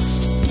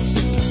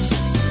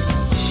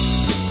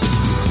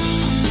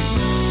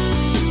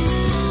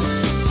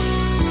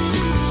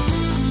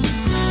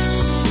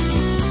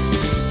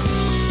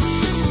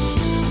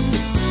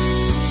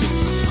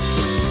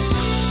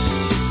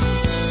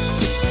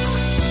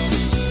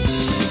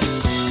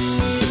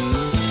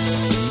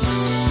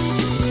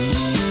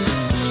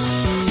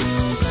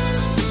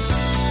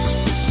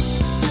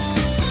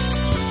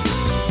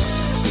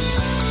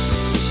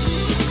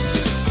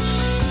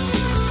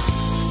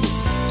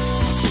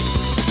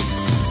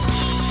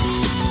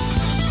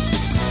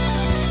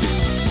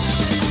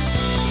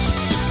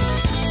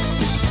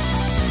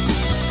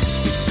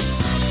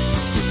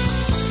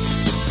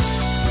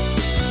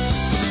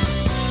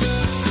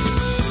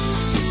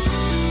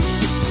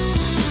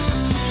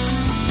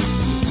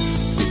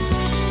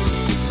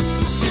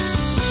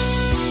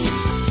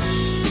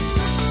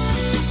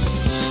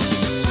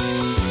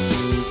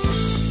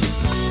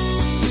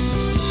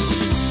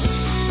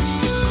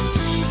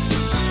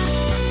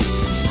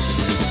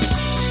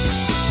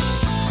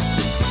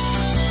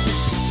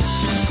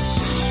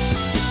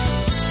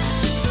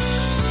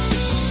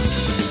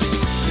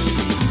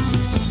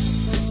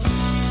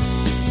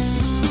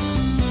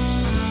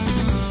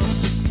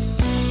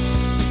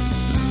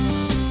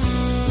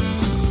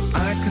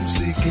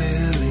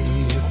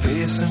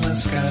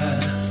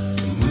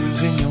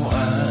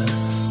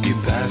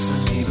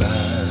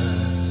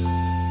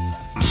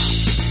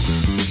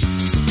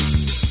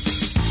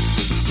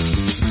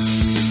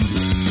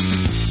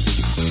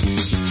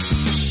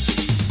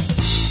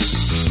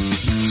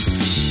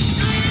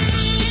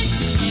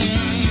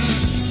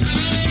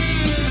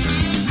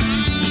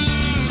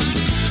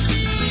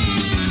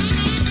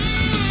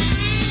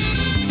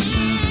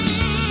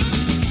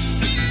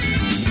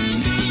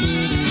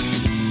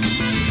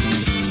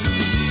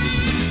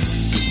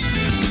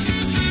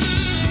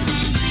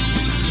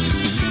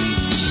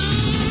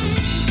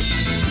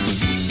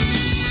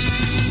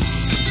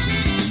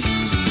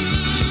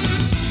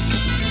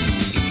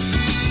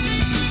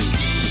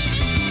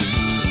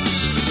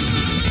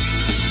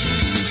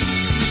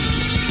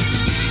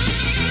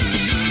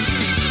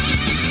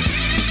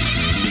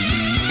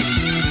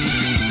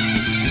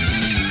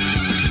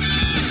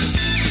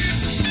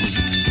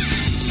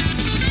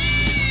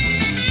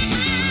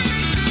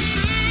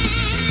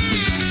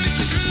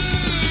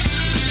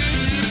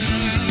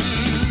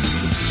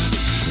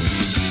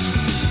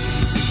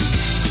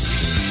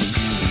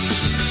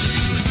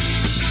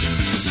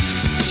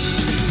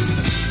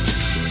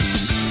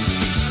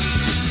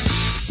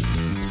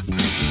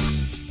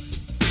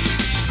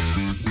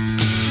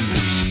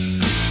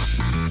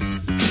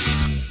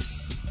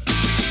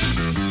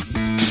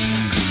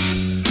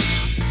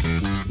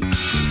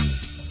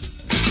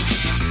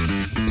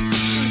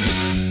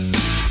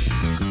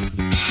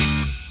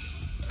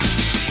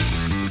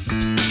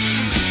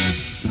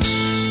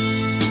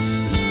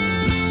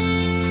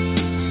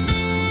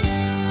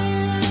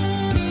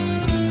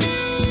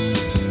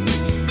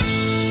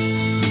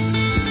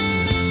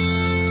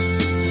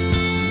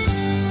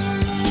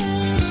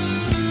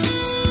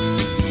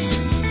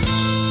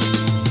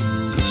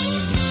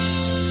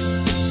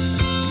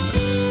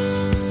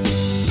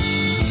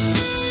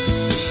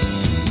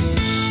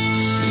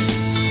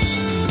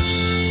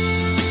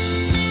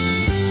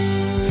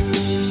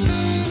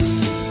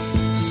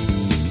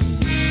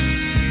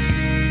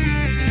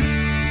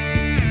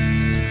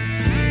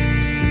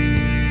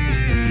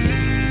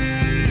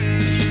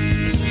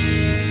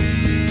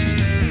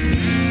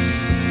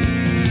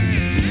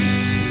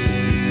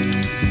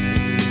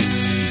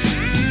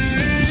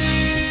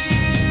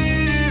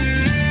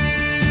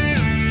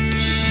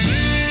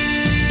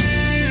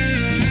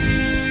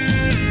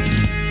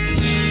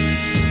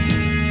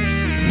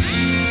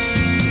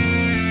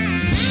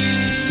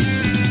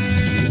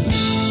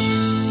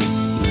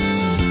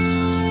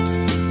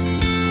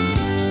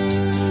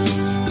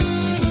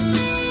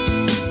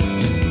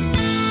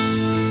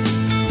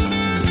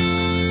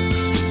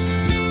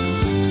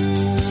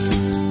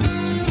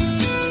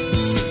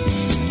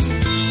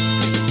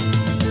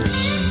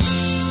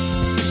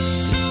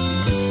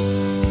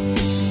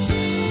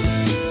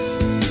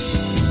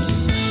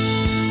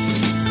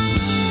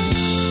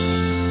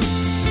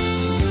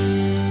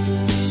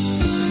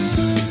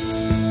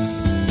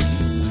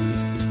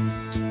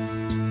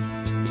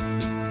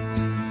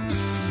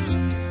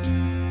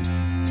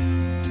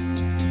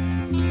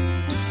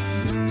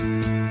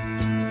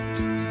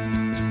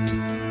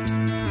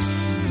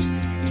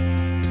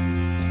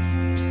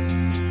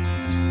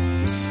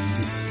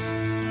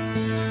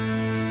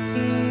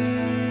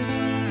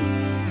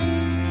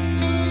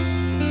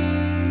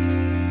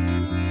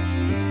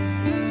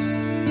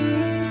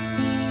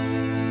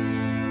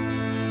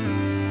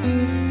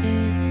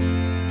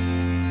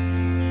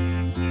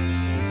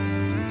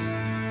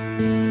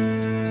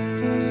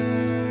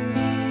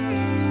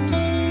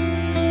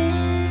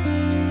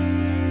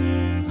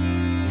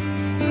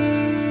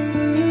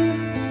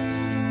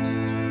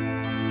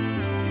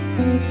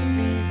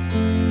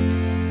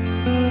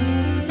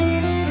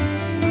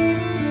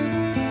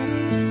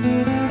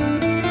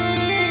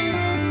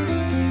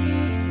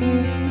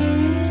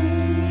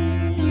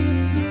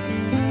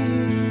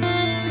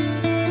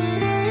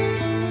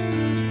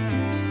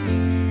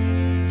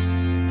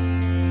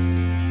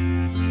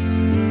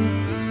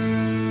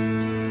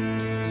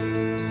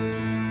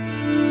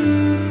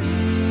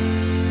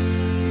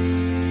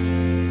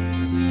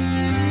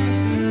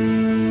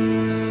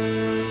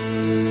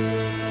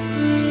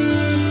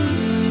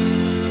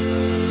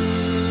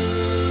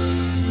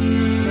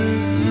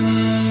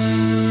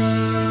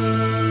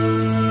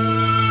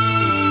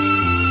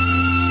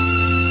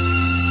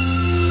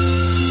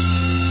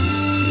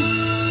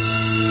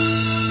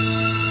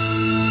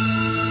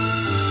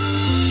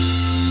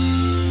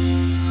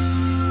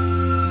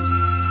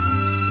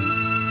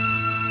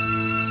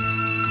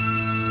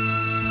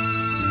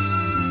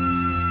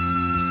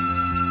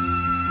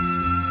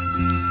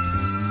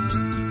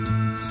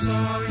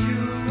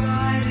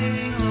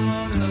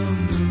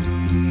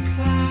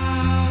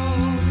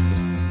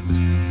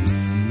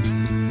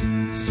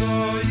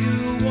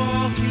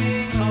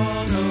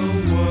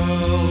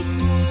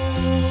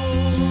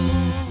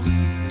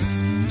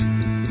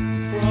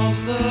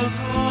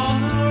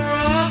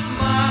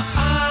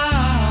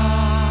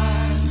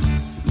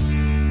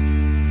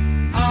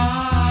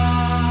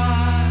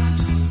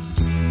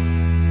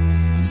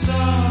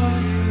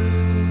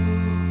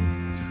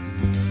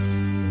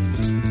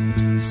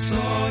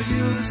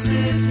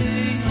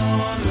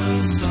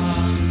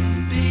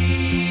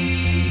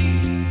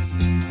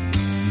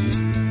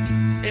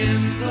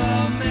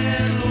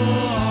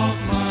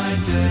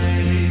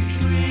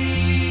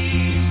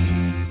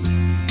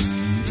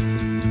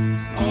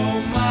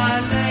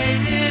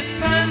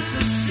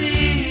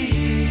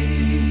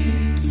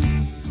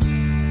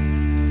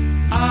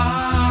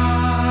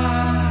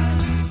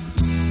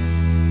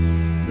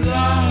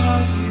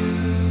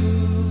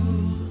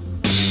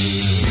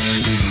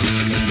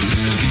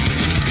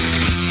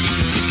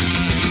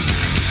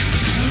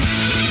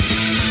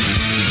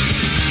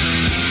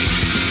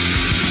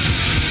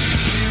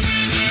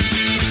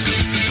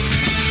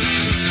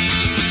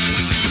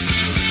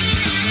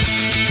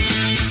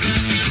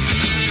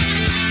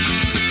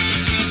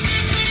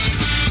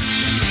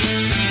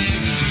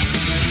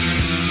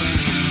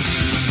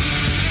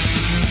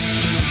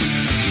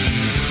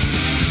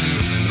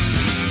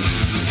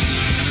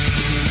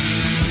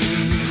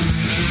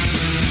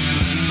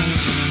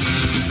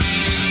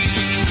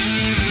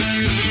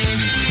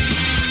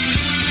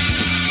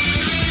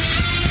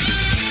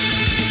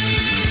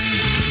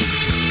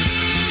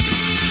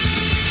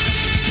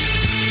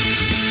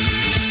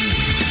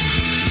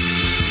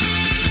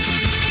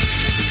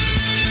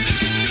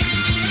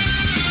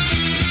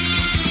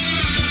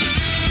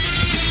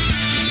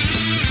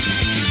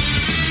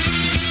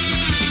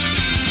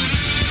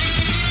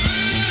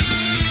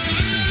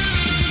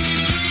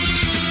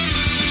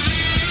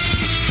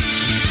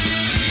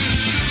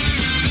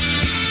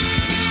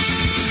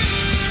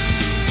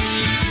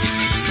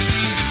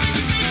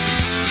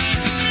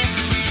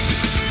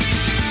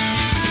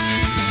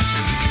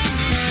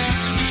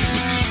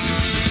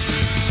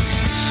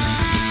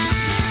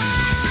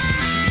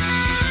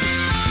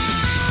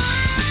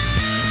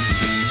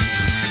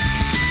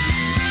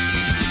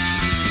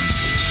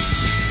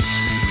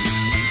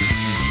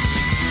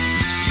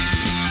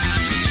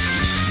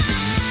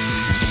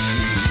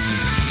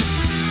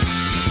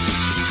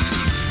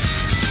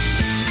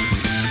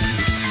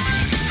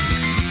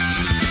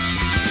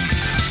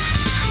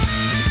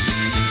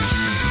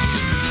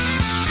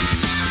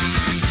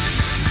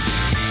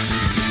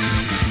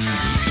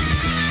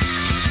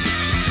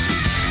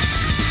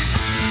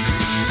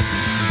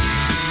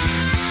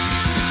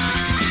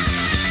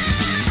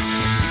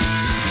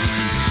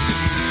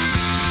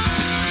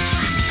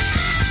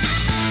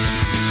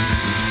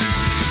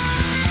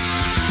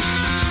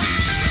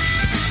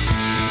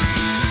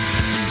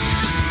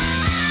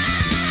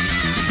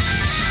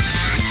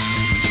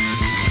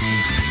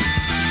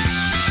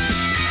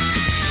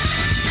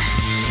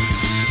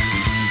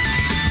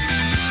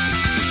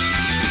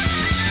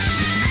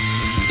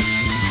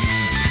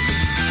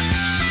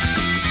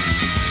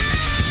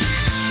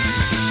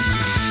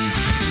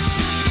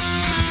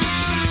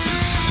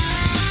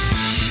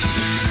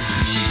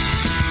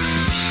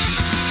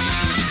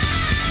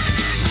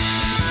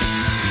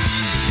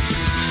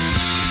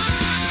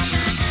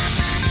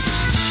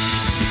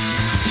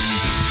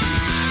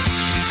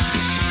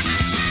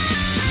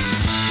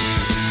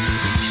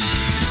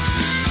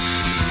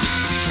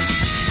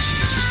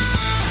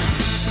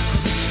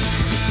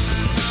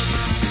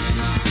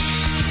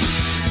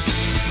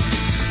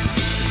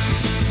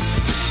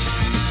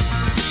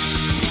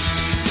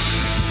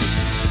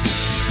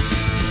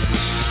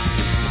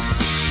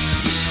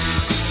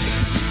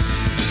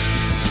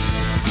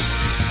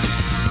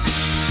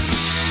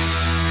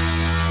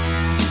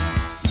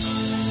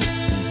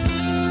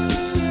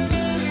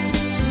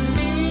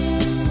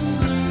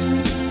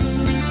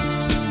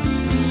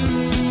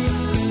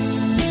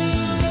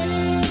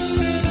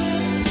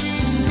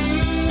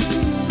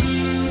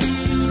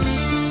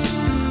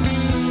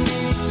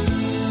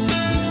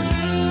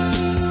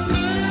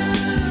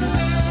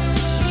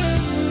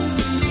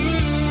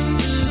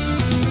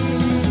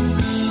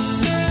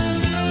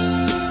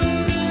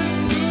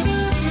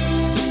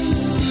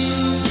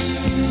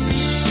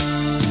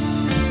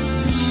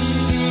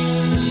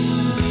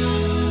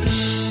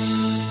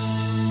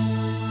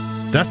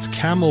 That's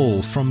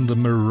Camel from the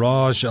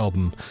Mirage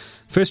album.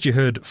 First you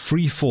heard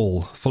Free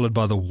Fall, followed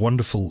by the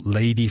wonderful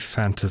Lady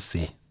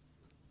Fantasy.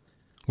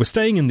 We're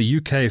staying in the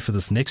UK for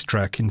this next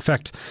track. In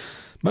fact,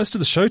 most of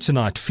the show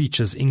tonight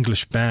features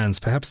English bands,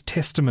 perhaps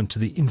testament to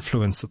the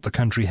influence that the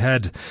country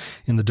had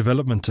in the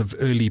development of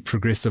early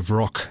progressive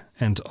rock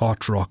and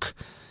art rock.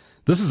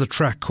 This is a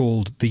track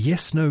called The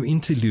Yes No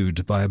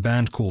Interlude by a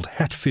band called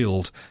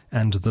Hatfield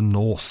and the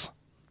North.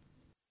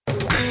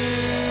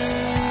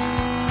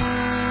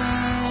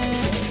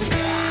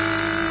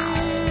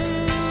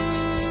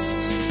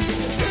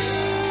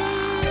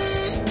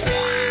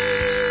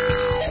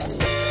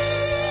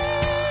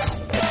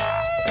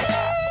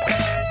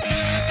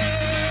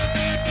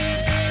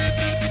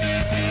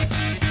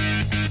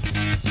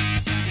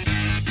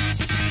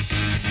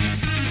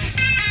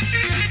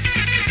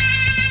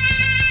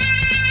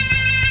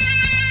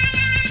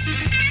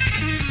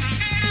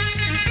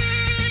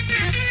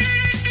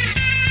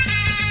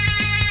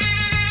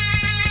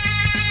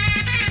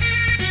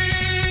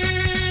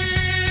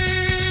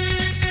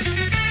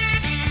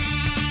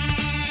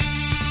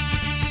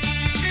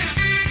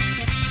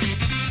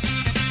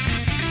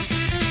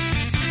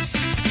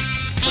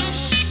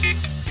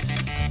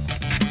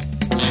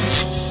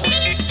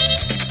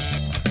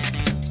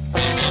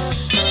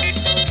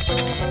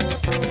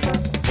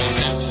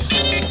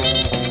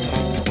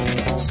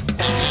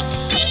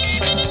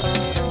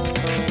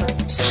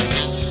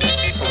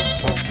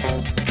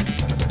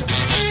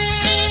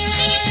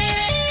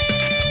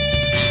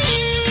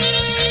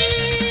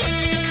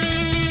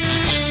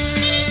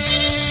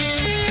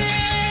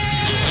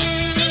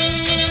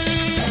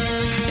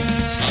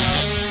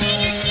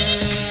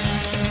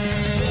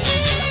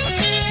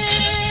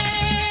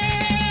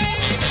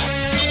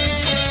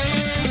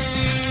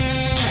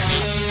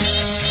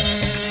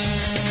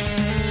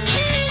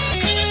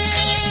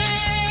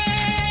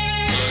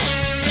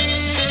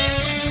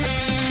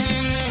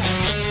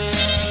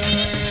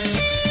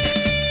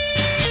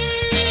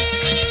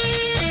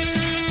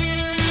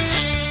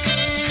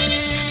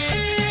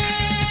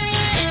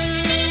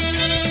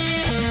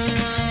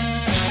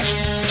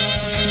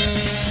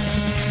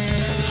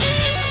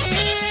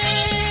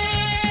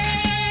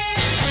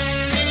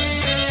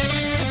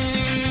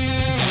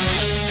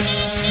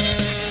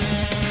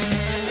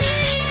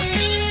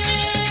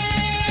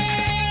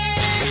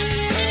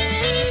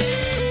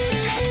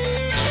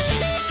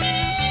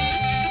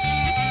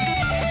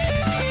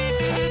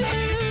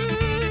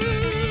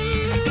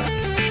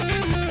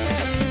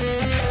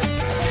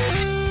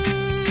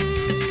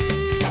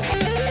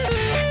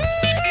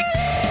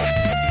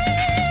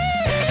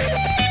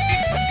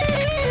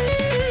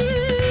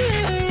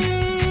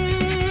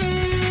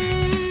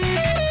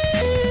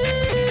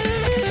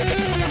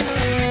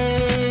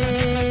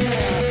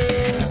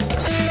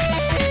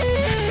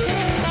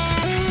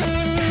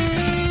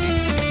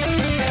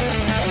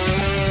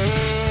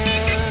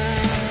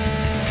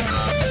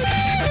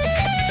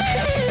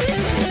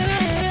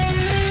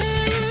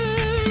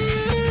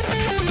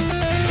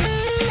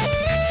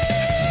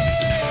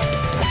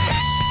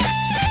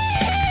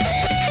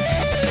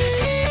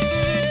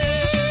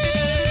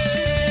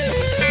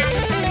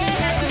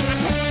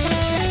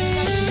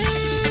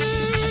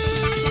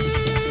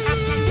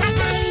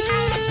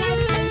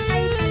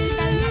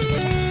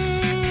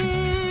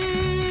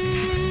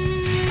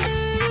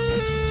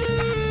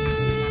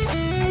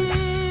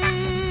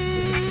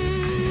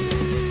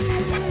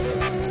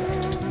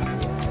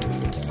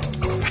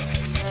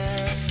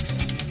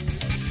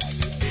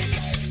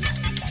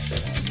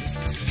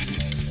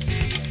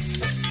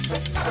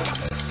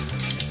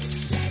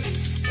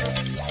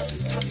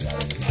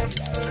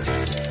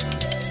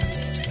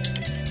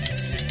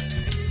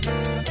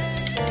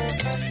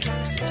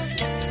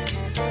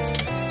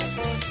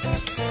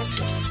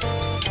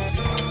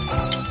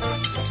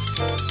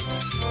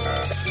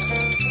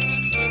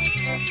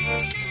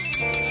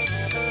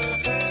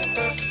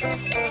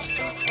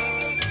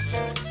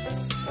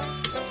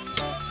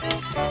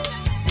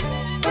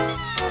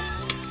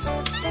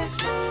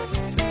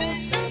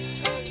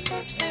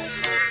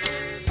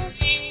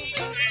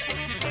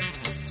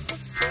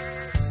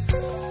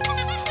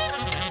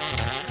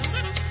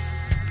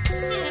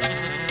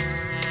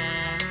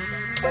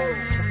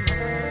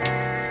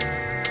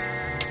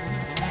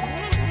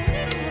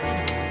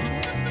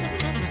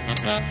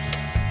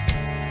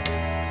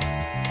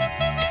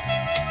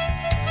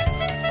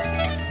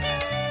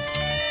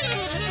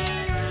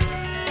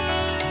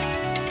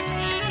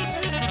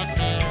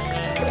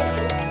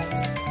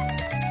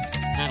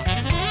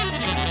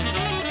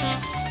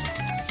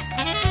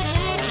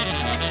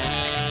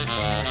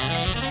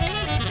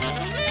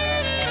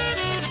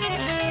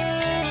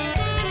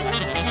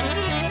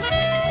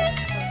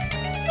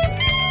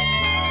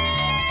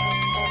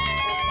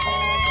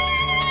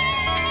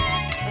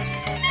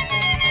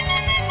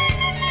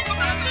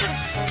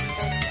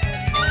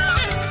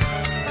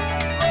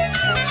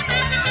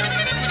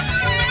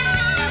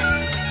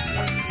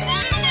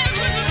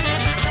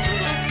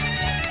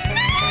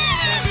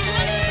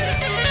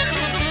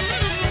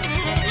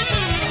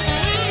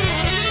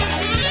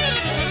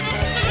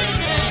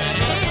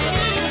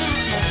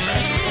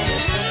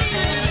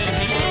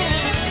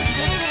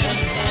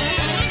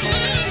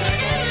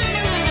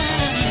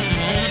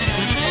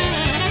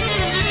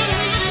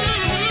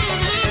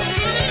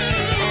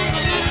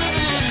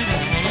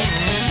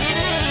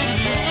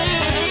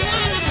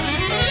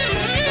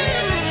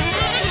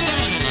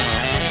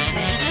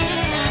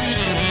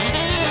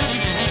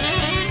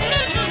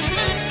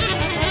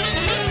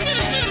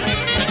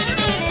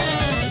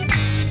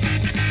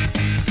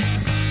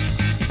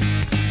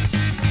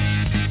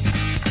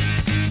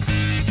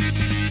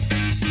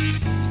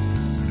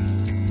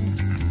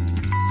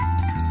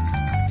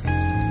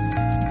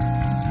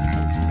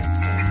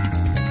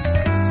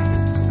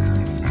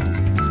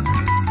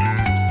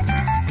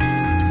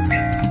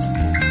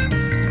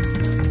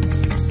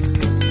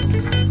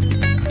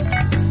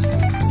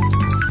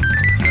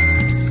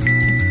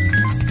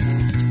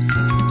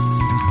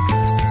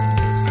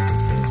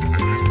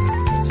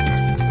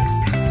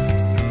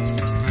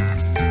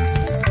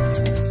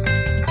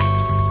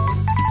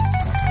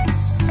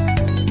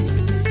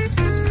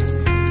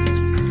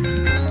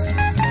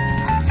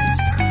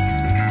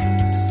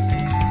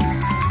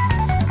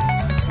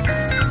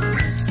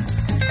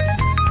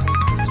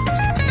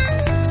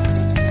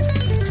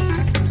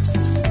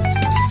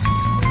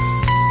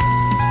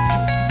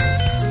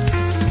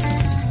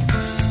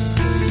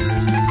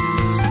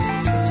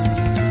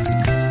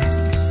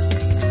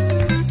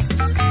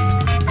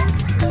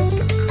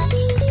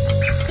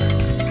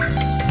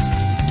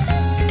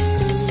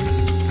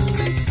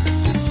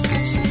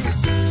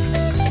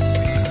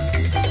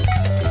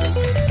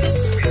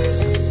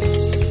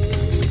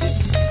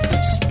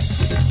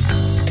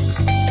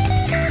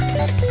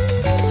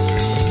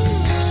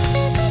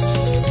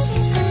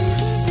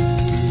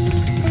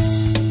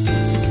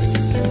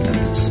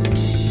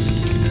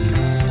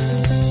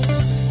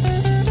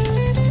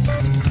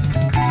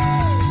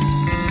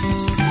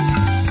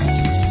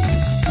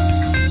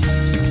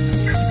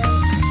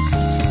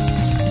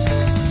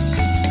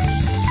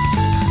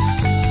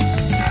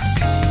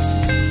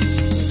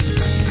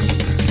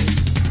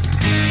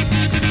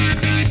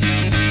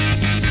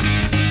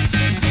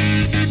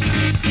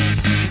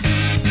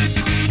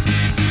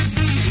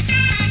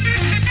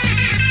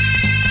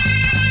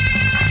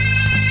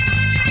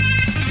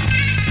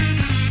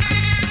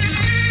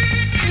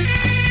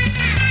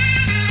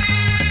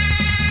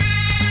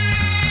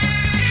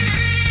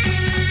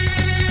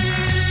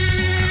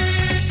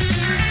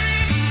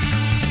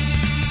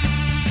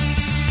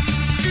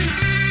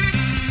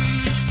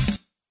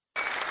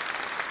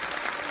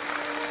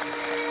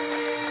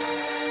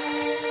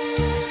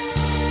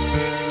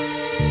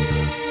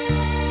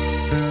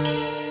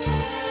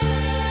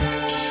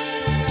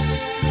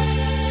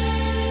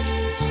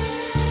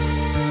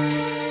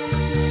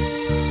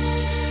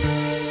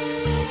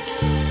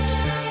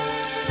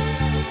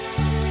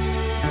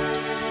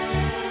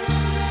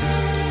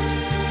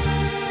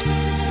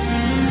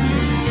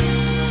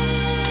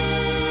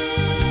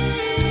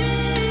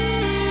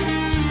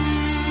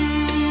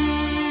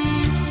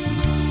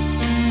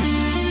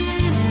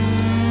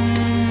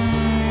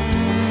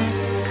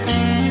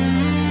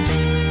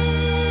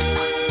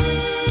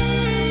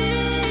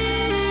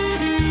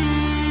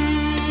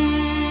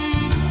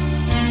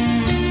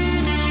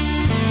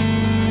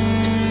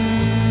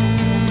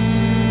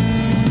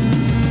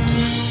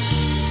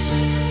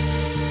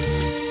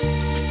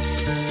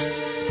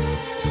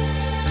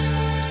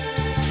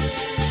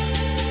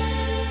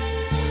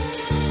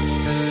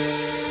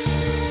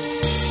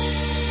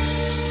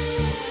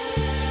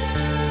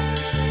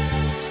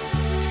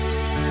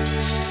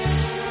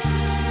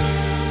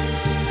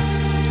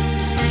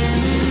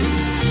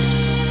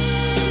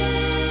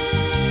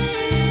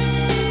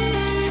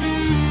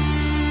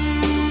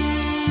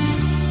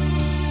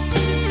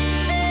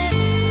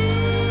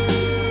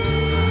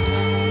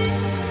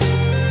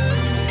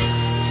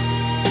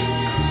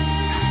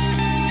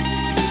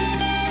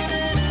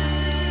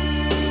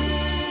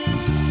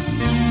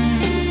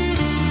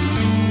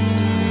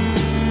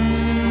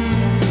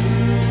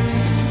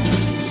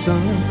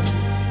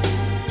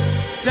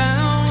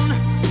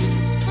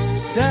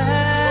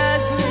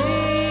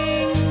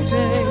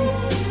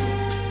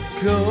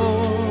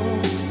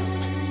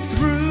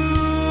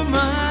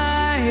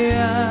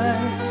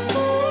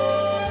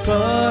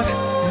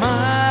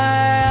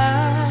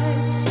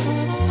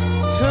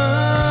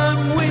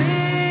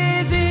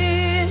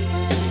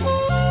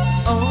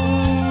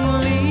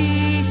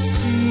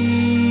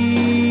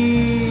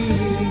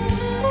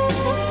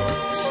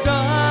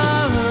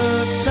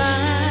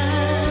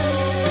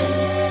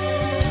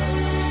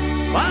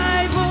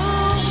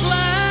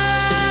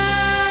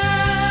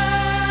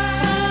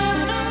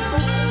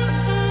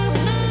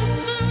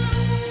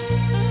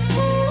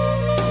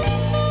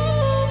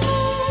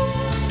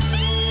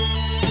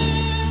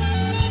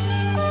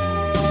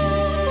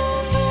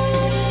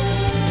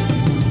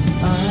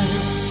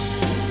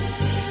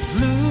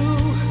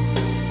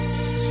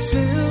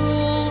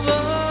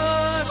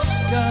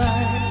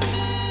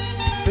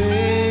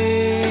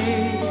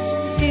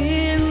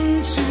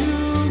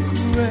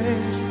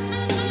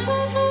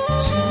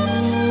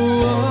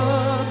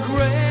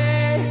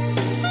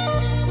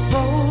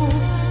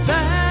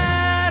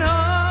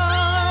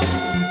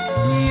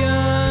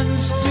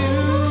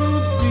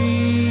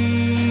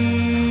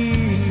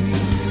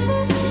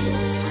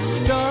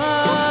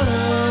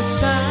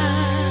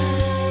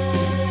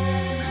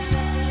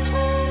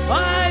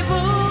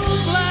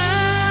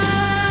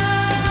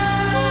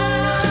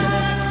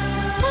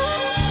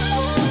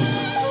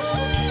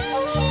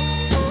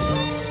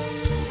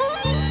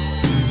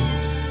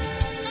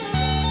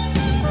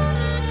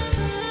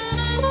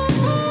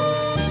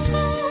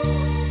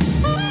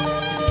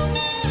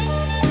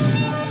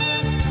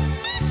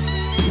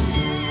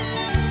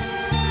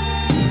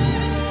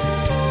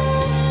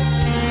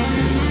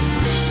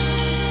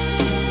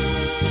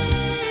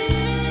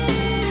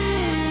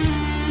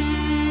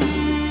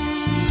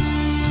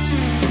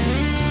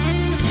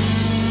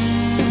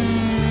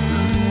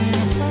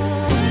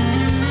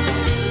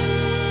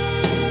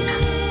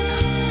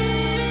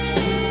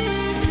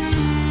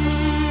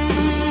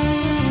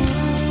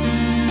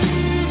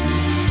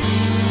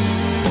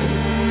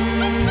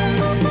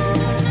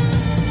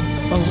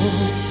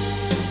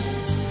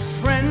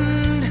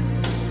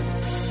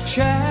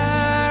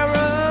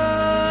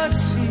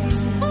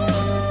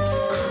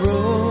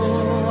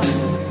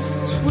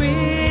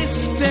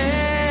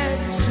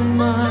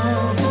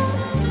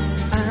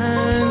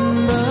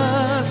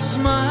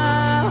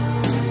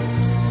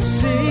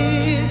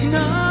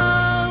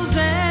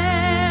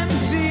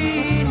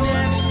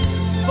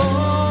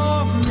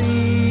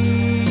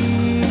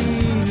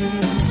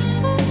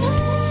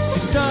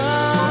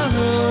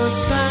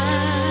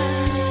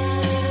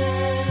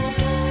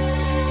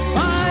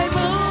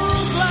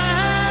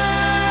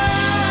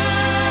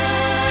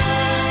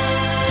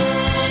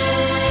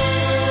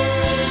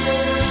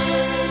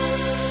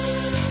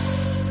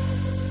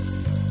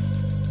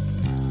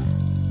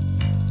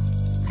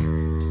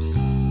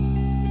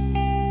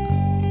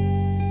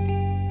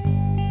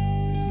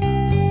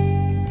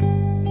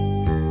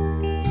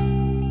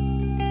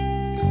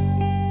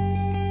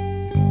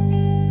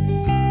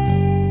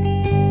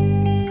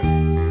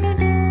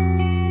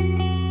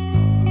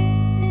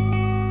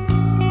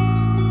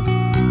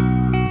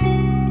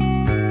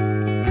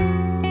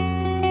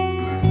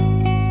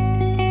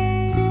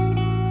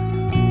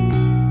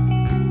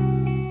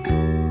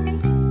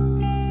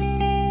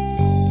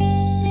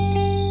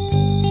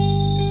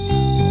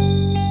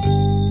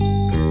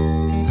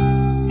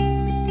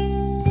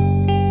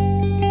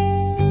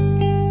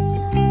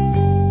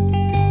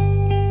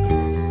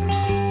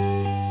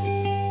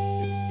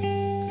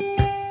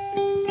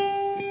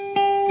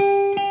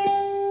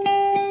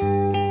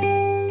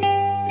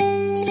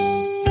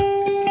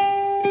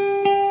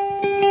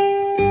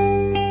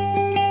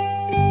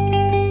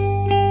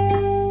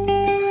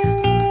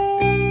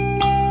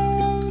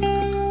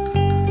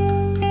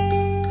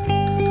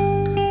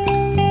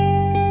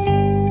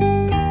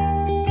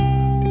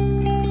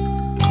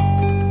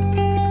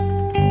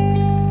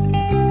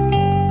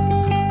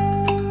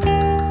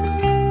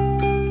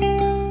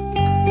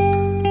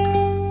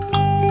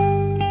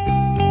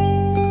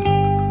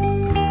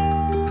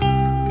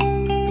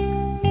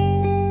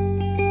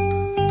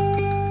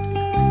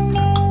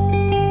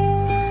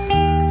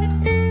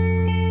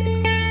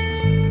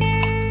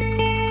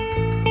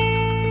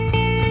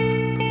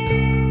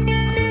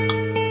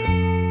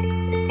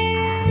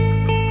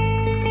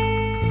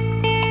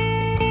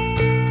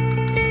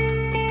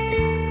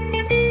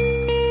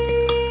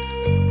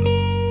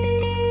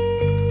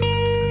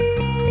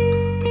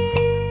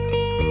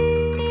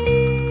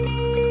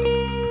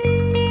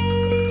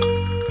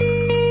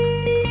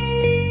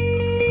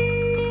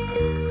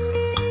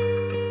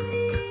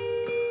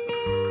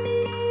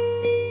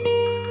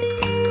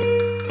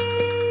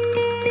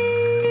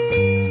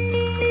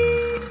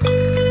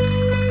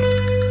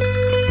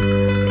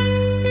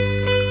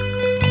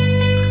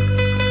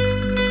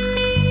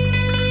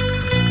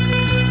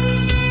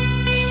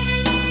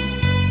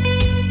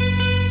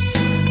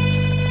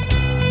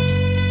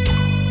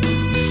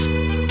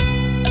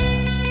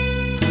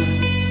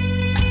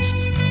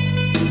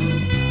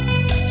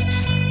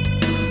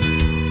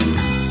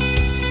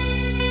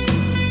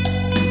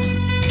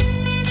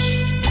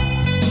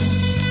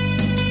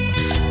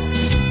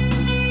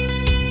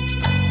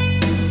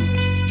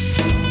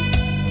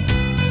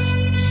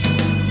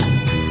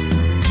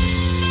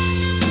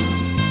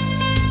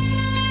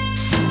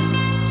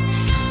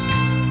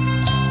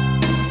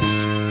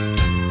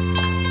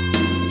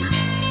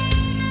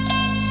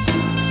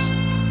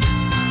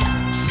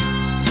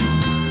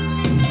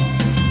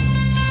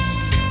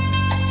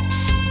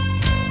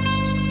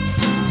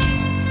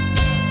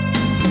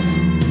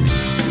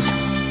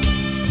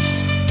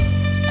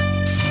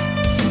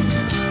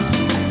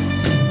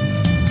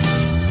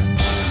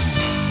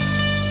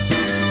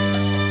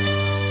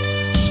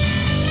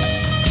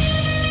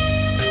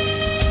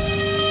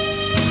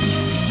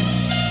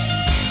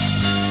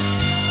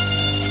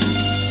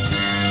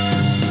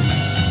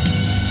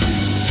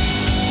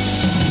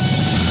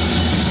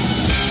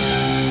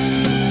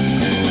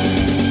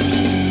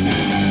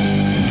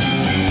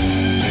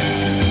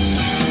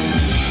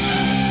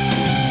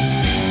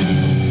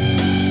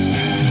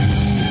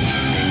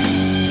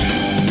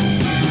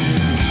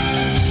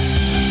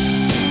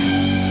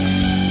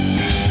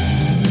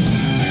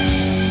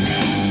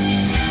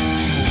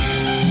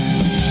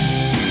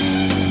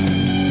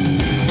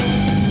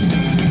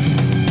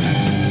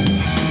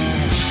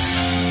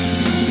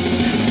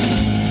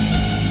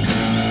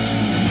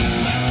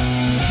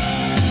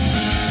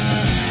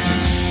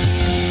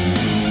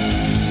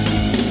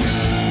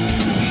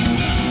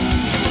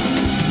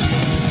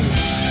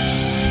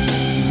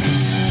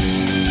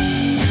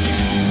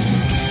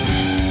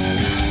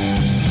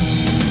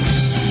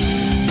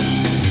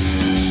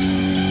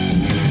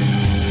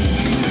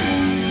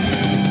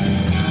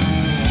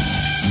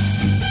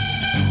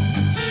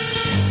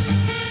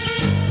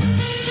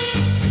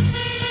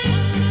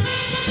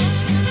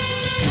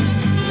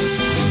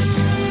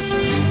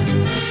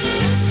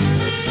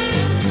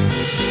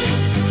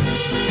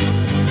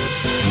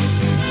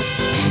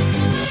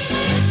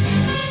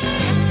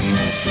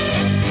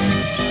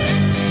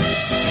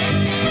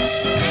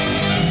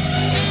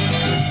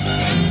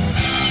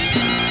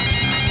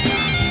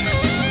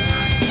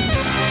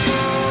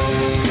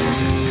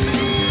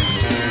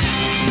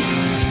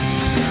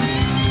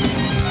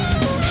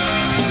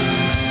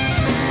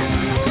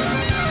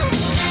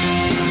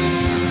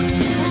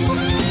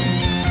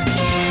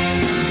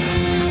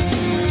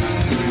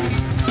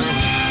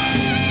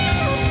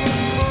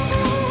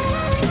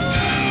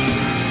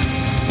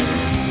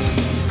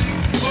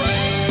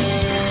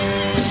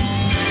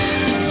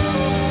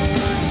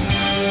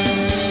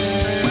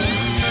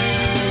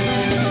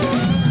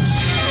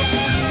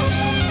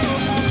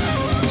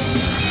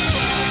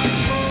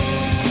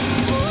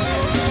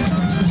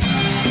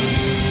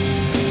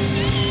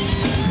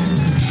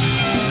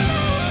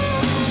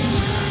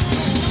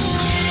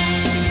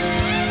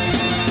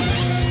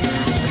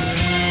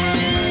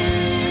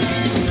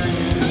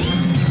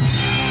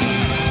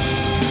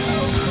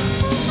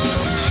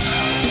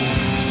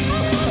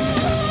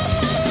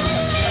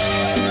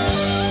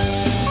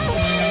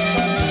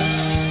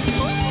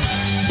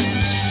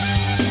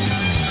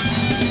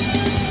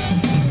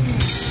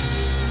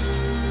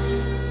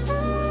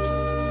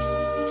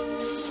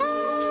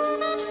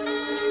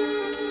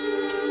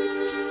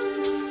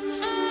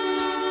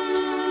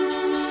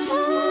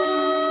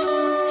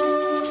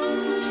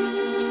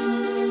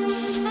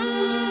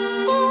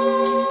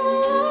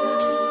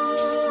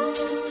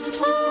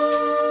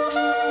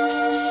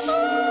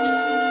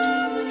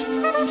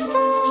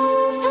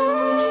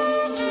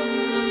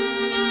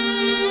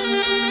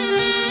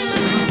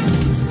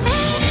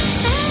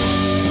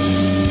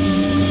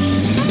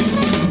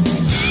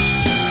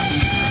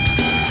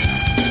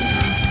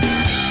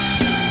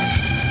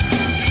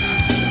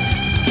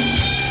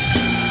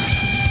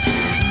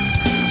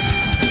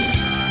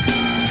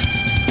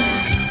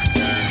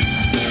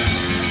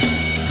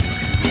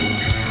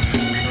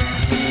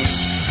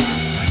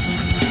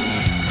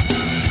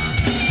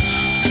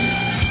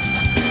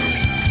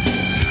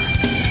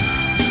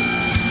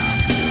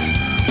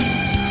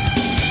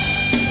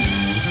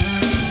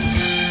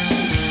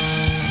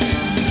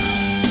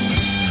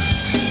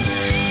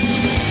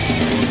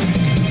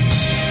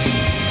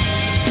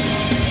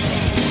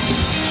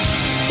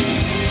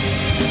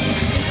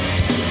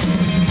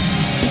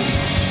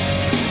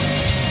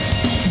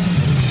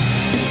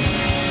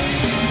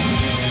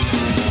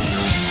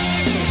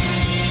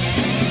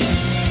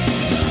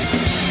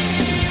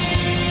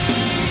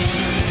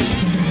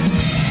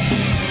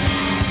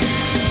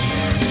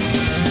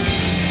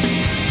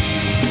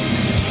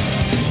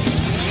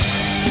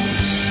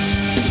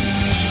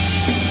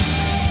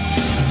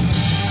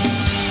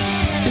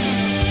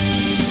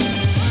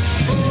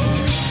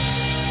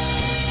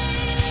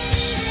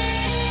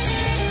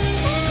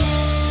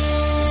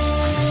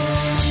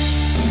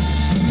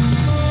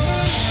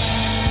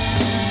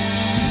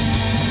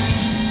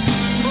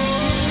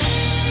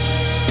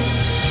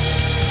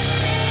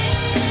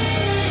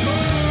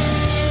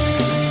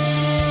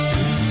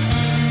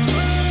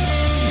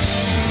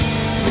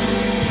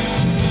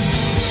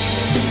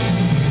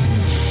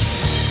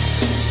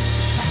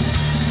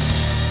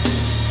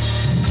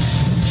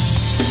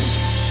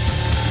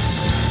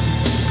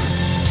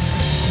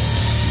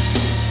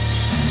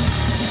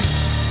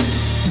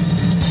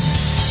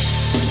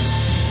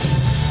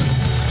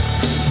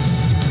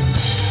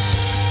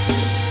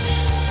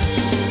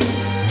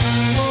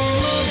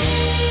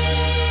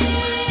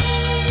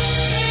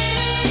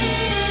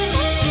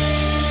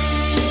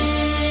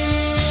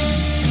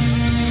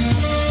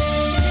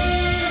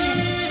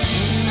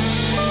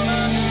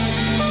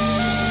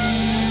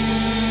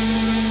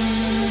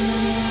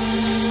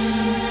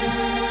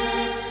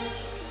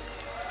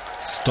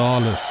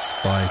 Starless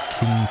by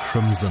King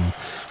Crimson.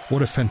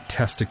 What a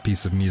fantastic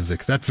piece of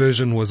music. That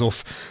version was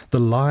off the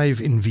Live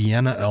in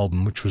Vienna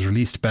album, which was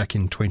released back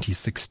in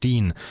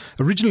 2016.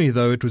 Originally,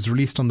 though, it was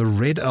released on the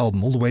Red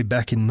album all the way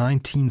back in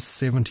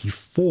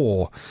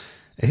 1974.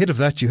 Ahead of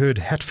that, you heard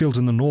Hatfield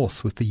in the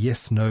North with the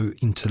Yes No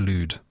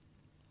interlude.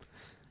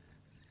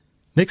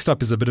 Next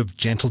up is a bit of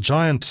Gentle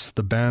Giant,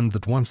 the band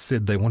that once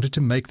said they wanted to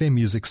make their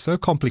music so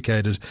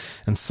complicated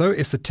and so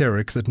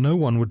esoteric that no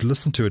one would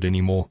listen to it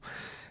anymore.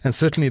 And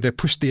certainly they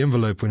pushed the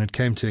envelope when it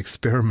came to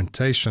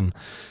experimentation.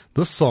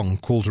 This song,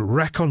 called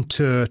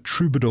Raconteur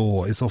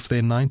Troubadour, is off their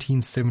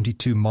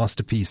 1972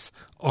 masterpiece,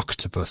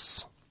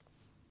 Octopus.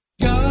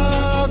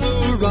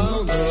 Gather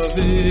round the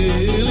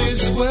village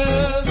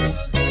square,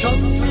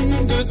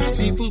 come good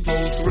people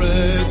both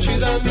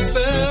wretched and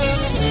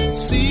fair.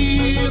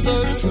 See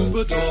the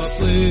troubadour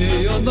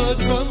play on the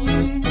drum,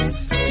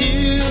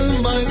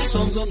 hear my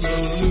songs on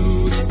the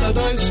lute that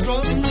I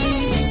strum.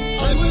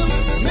 I will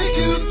make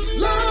you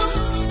laugh,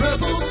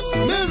 rebel,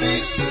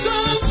 merry,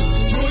 dance,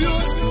 throw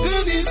your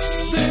pennies,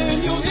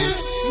 then you'll hear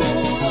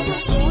more of the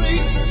story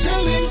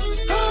telling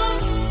how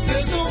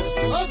there's no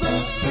other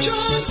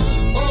chance.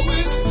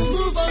 Always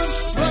move on,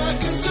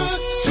 raconteur,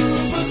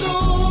 troubadour.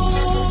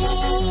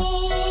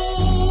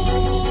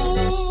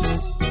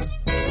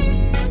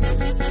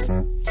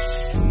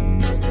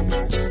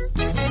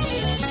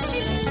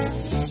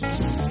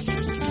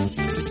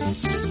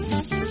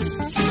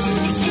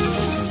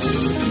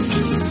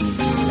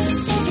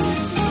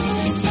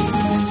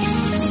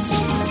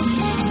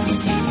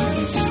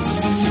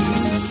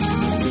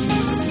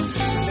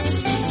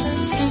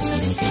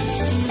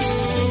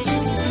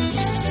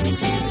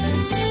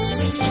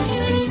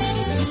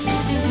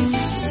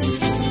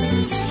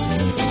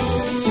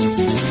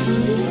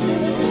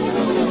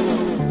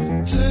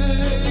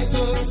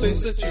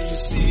 That you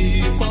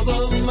see for the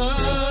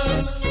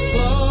man,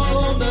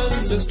 clown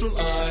and minstrel, I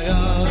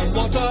am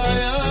what I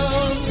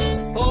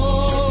am.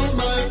 All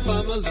my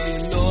family,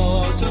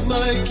 not of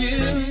my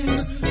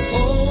kin,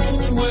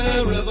 home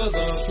wherever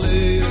the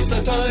place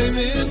that I'm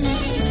in.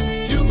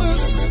 You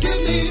must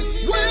give me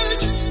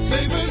wage,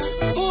 favors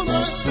for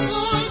my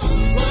life,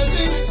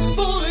 rising,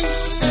 falling,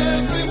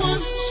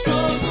 everyone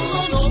struggle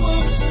on all the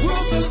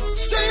world's a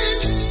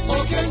stage,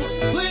 all can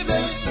play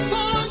their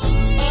part.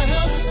 I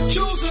have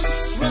chosen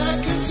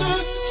raconteur,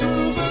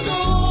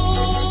 troubadour.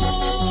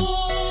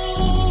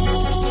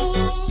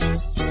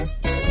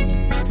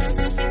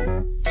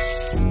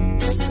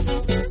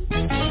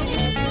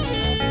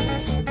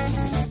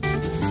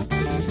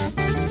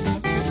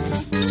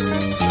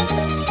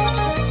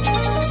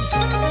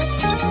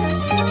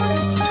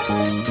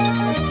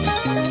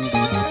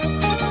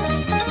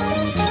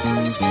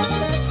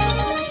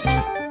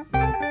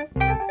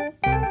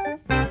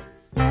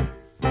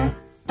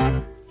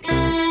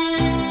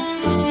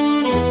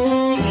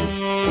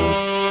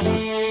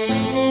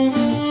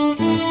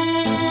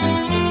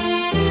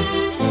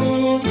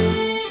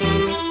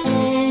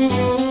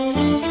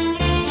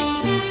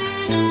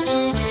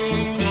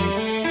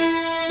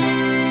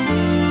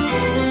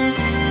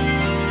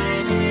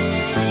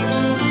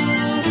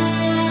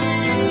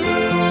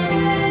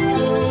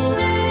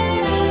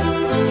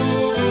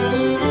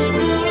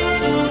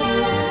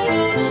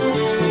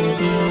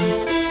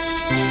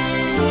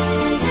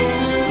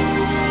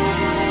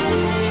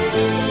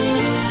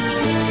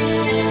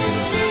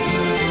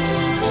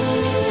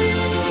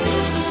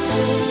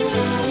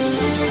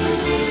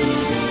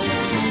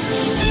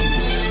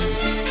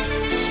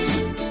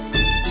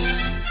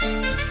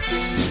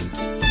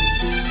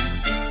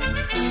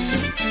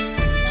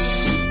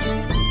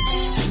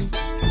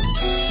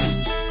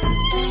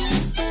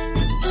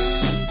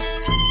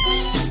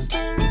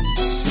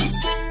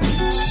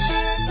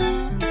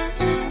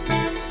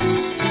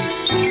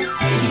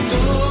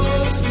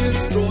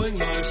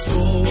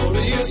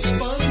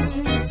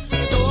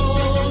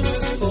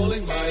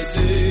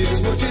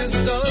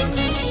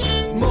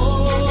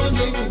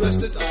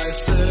 Rested, I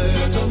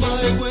set on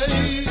my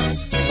way,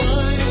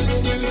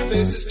 find new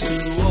faces to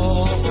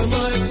offer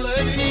my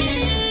play.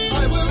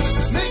 I will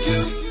make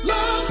you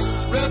laugh,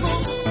 rebel,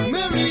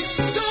 merry,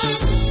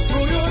 dance,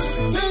 throw your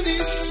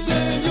pennies,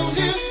 then you'll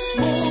hear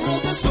more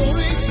of the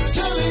story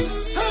telling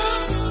how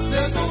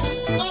there's no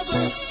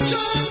other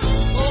chance.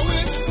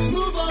 Always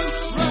move on,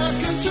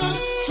 raconteur,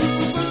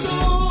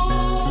 troubadour.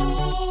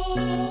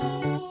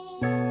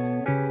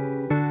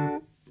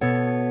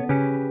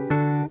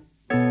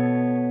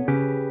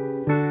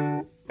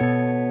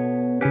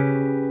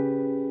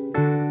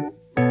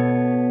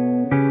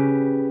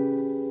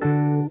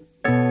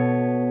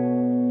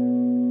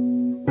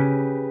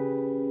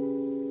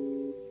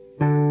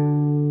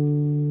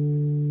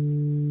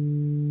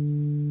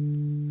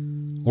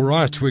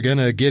 Right, we're going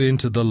to get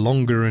into the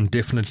longer and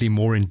definitely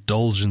more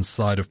indulgent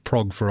side of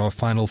prog for our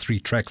final three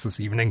tracks this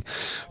evening.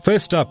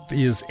 First up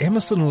is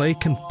Emerson,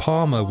 Lake and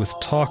Palmer with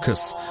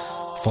Tarkus,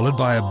 followed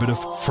by a bit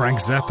of Frank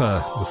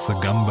Zappa with the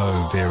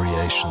Gumbo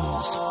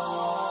Variations.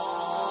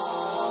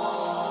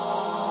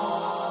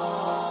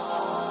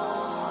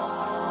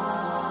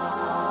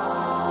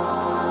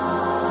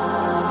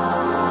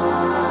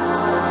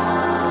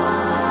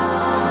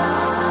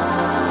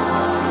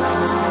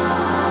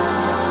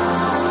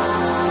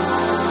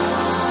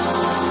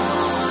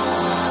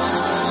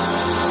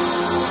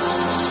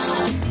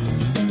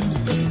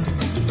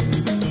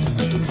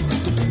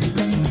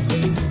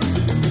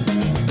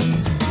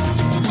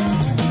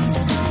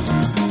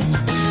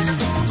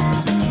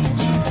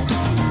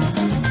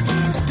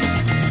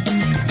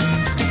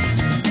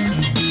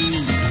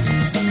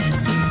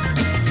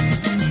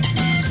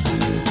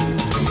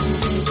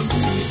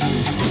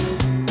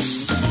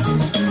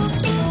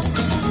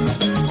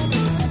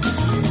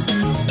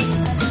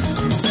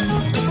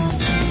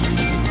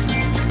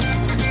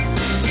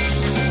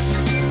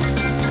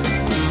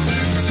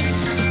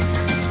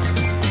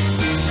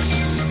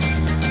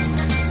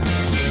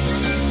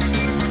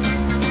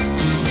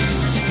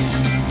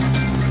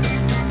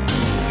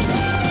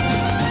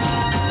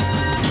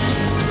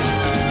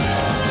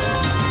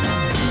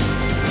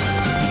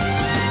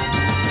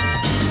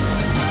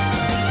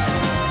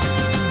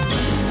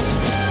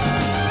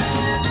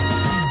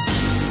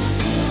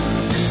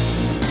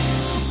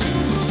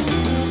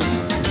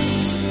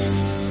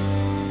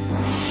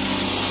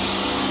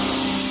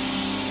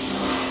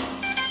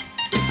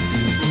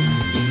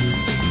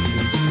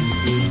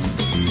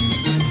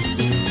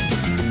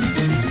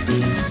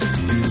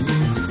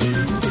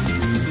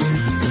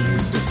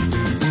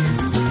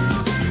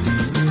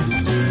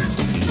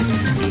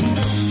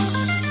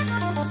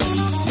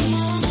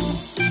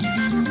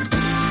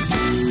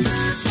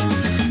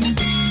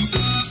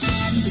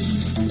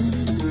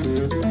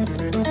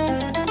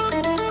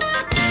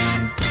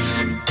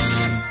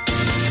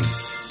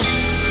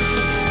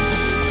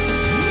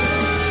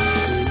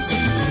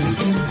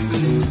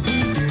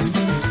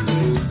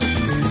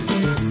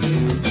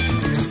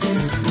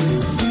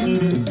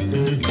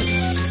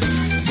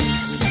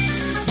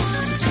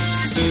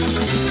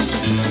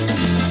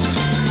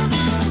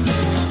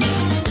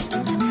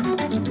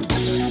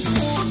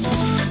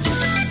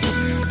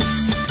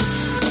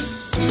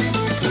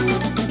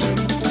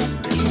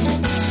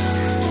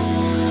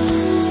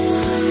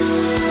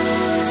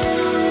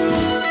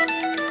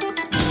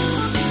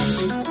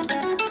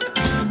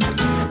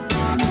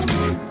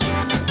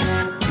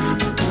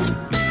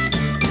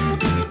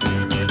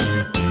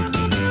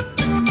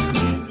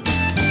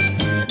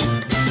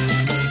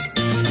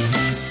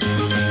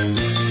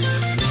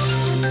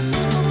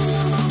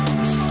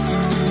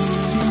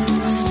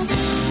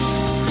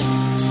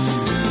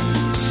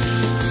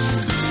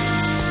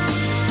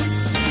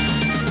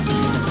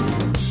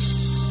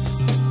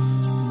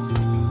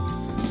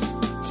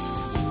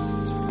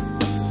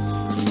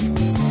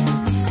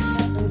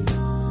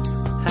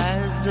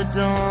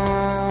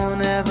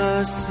 don't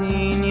ever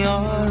seen your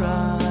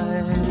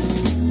eyes.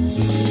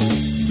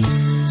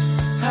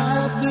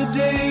 Have the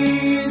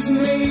days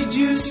made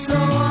you so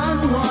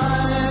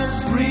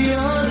unwise?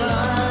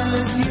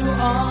 Realize you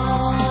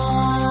are.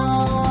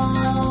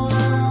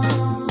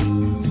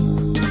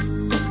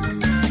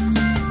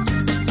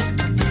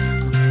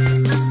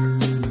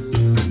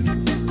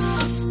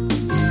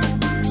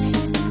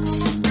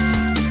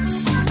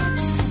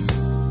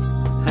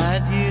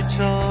 Had you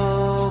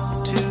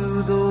talked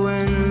to the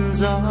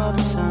winds of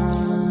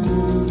time,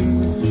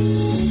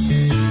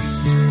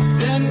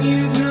 then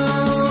you'd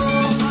know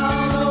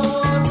how the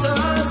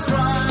waters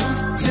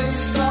run,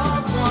 taste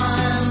of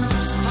wine.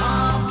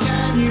 How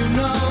can you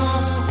know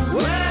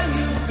where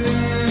you've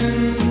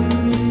been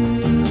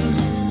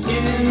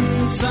in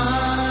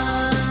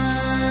time?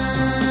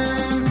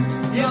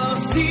 You'll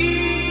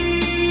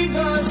see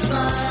the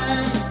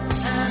sign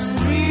and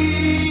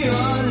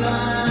realize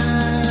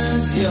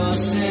your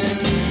sin.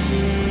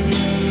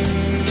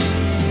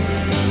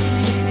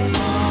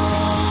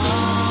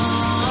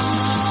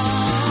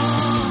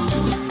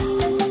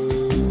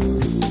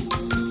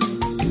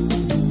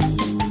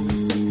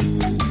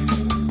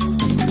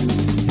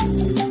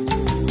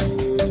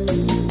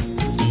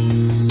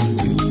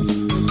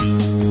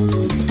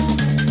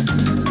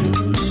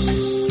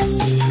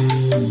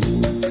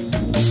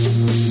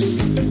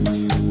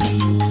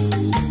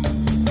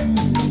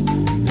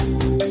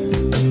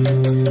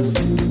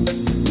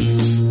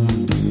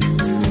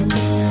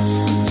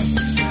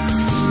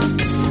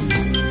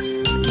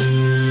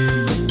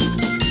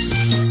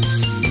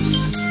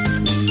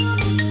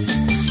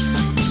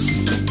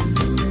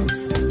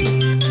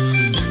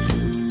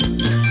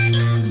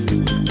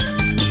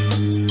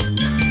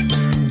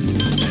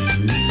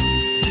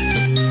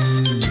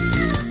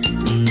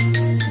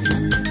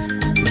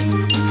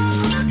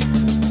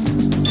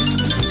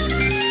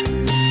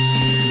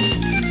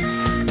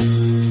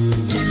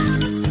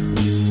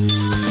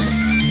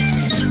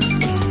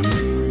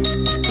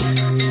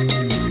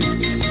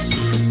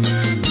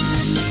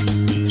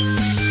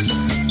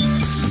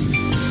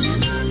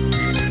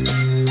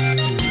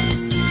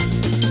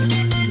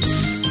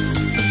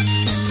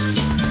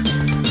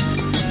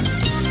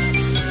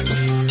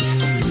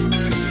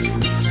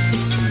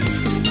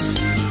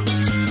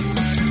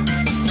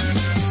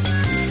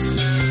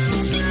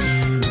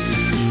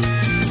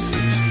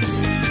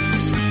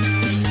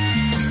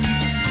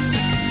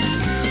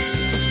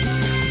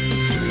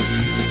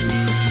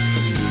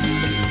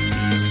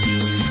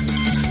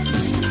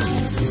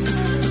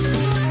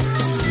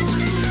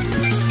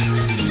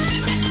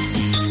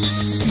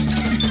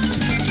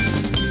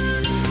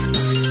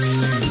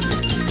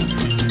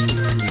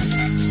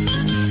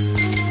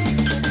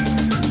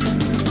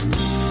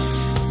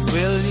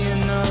 Will you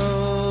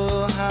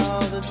know how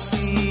the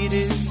seed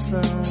is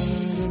sown?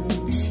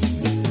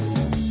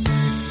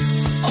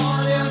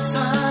 All your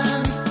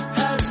time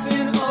has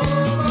been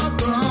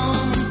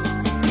overgrown,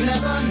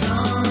 never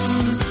known.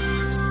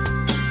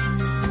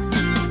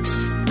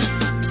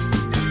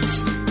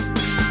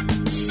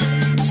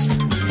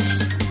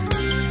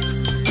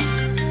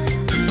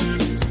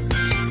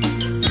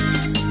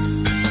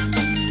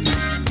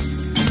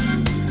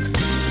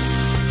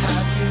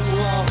 Have you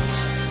walked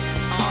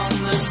on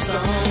the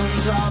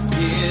stones of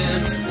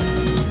years?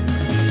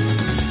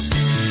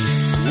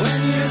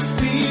 When you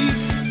speak,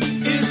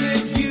 is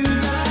it you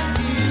that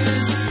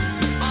hears?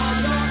 Or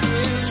that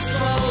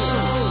whisper?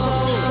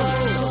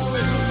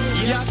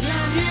 You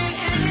can't hear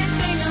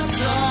anything at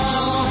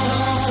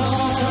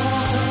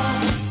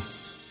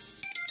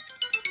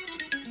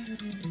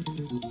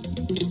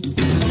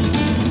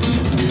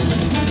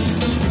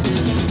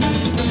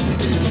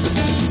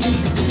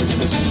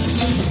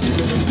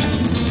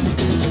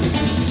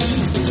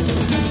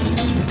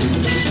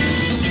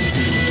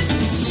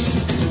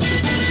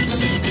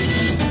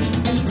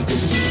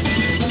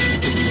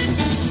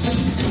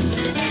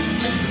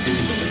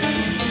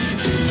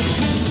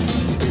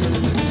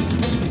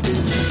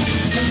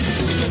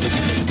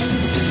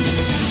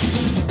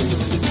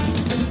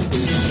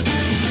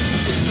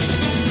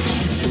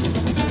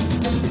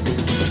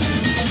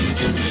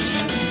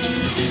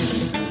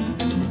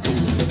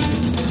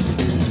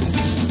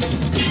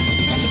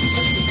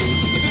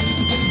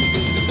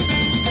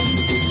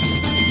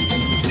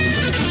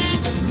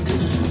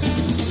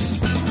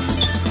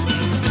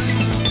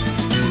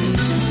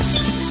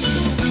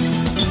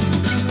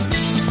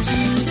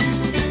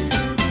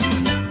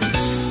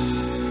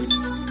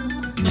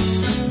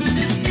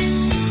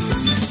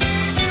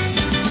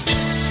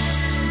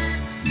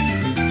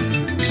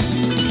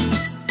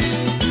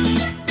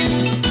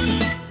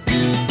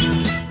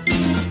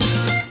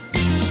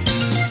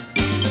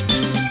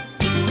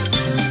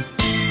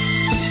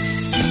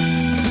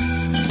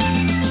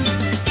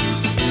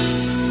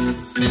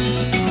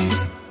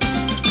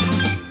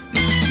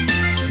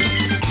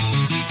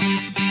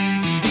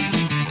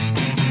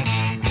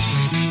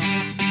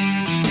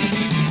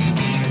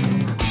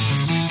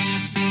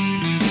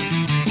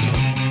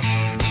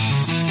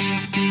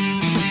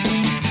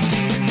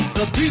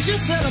The preacher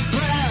said a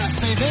prayer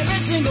save every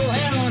single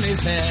hair on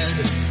his head.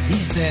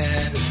 He's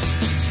dead.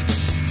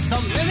 The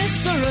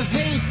minister of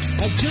hate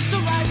had just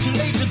arrived too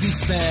late to be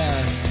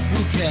spared. Who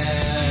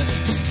cared?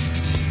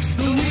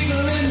 The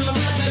weaver in the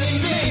web that he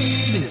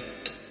made.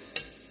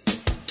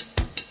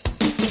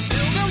 The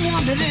builder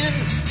wandered in,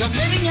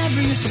 committing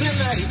every sin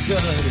that he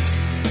could.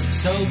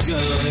 So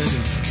good.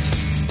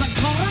 The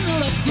coroner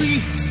of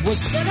grief was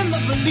set in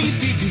the belief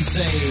he'd be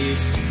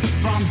saved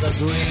from the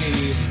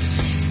grave.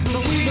 The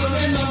weaver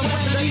in the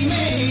web that he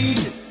made.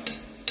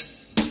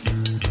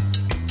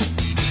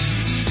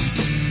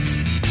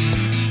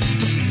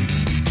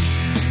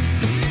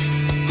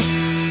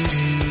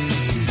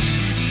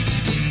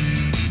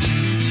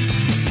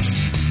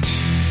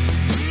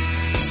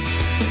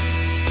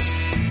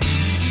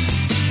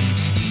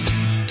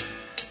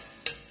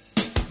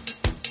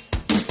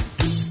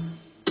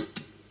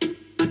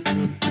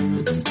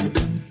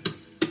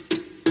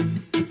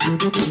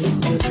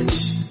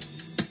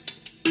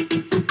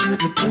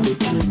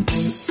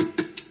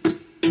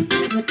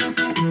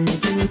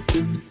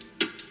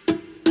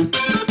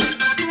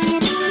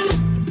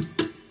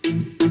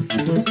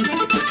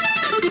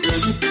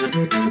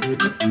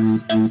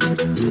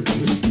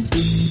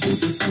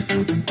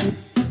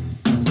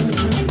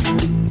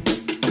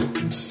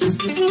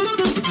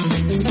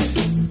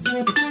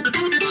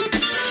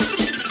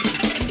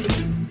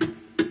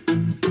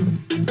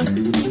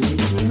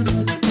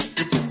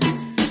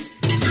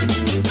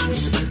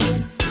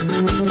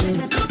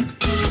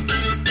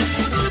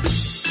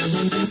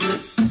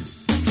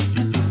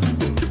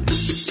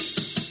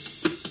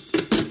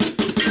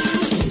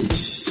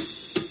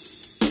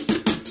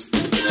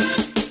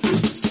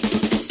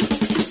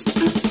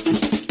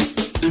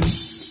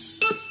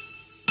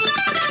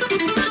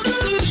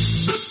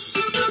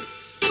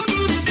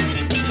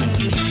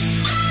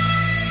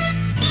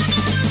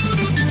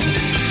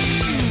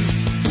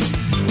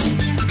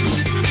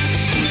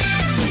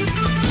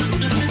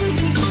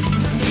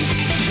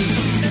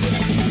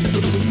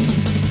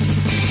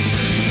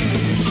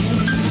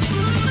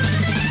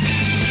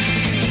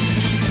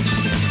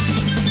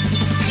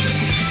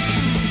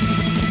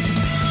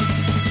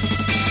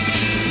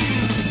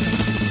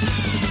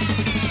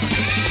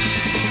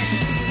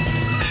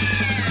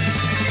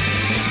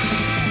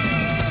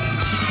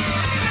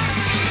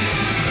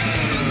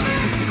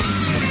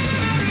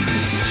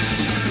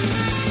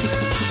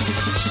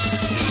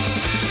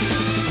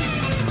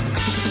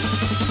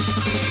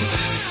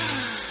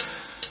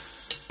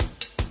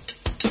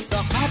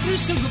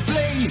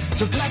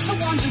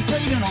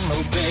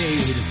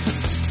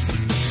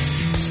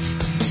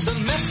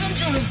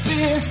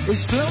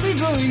 Is slowly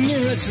growing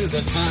nearer to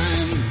the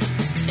time.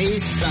 A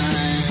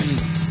sign,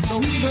 the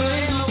weaver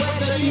in the web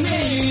that he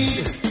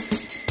made.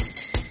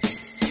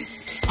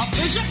 A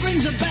bishop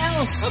rings a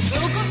bell, a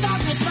cloak of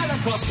darkness fell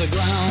across the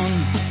ground.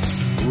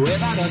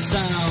 Without a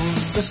sound,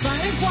 the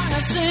silent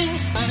choir sing,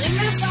 and in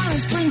their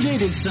silence bring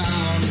jaded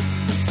sound.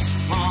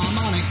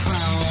 Harmonic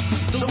crown,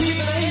 the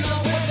weaver in the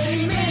web that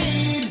he made.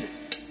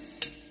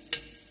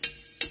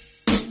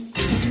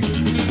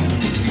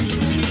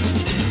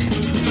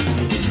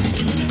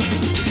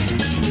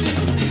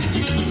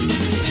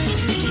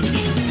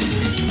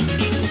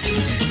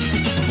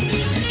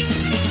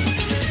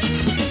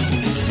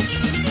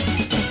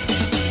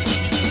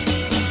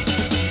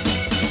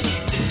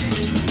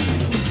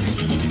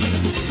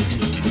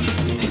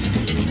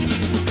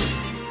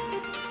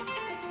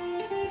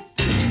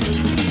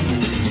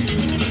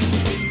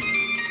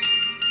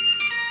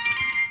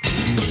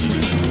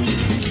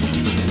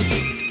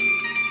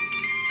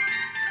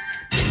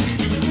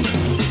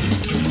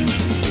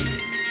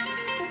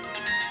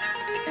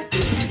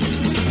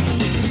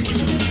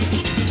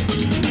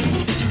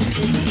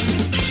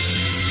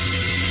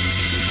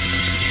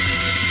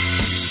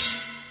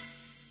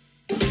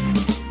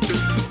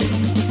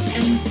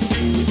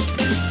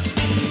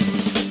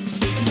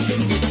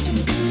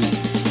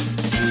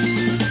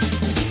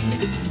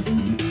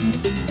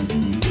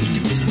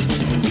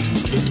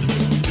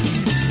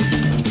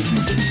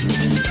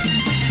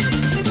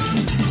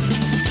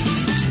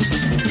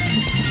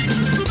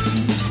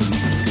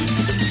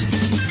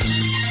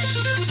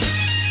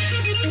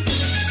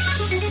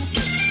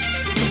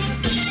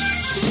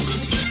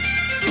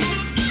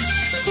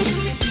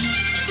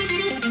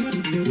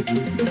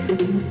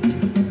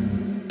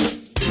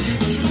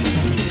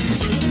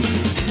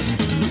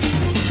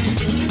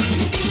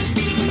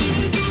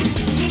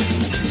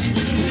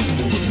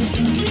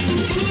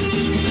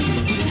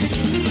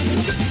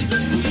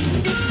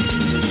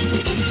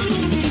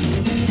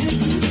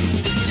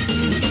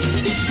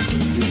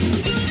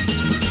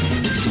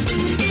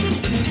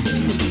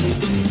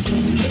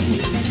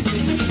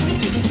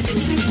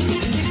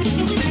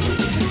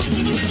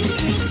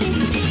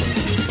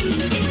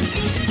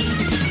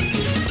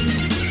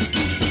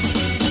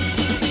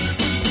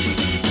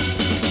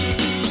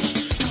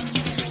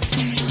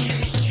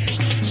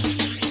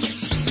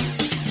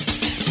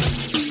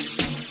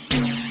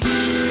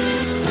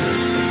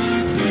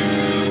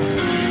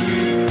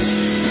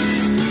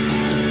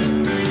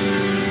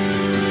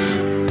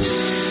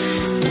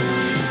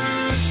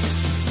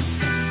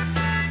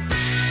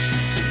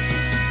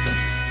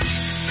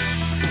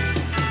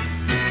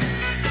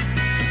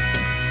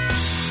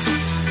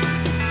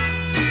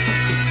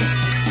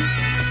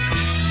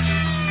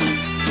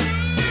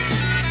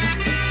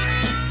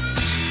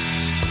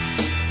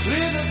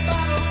 the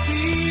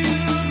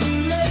battlefield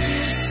and let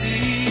me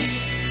see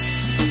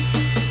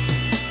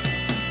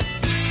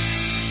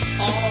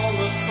all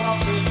the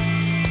profit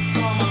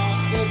from our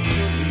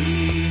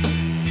victory.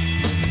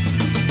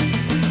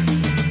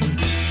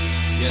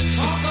 You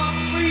talk of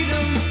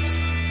freedom,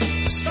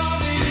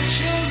 starving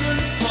children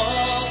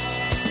fall.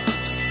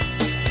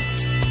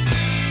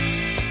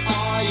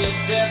 Are you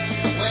deaf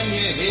when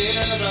you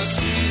hear the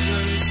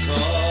seasons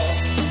call?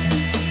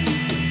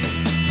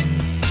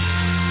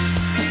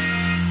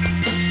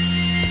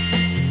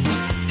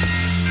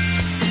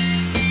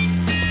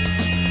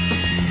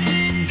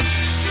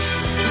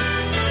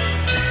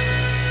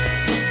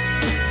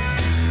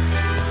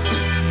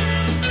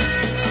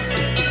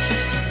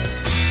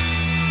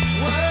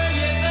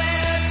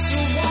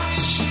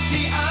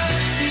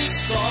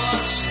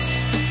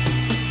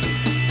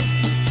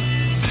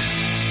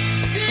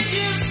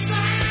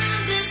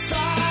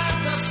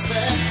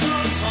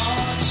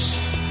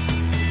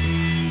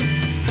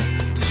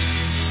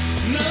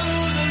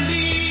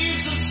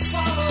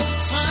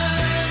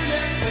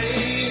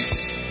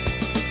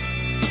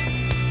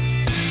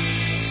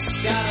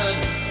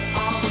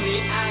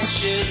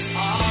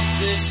 Of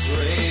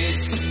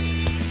disgrace.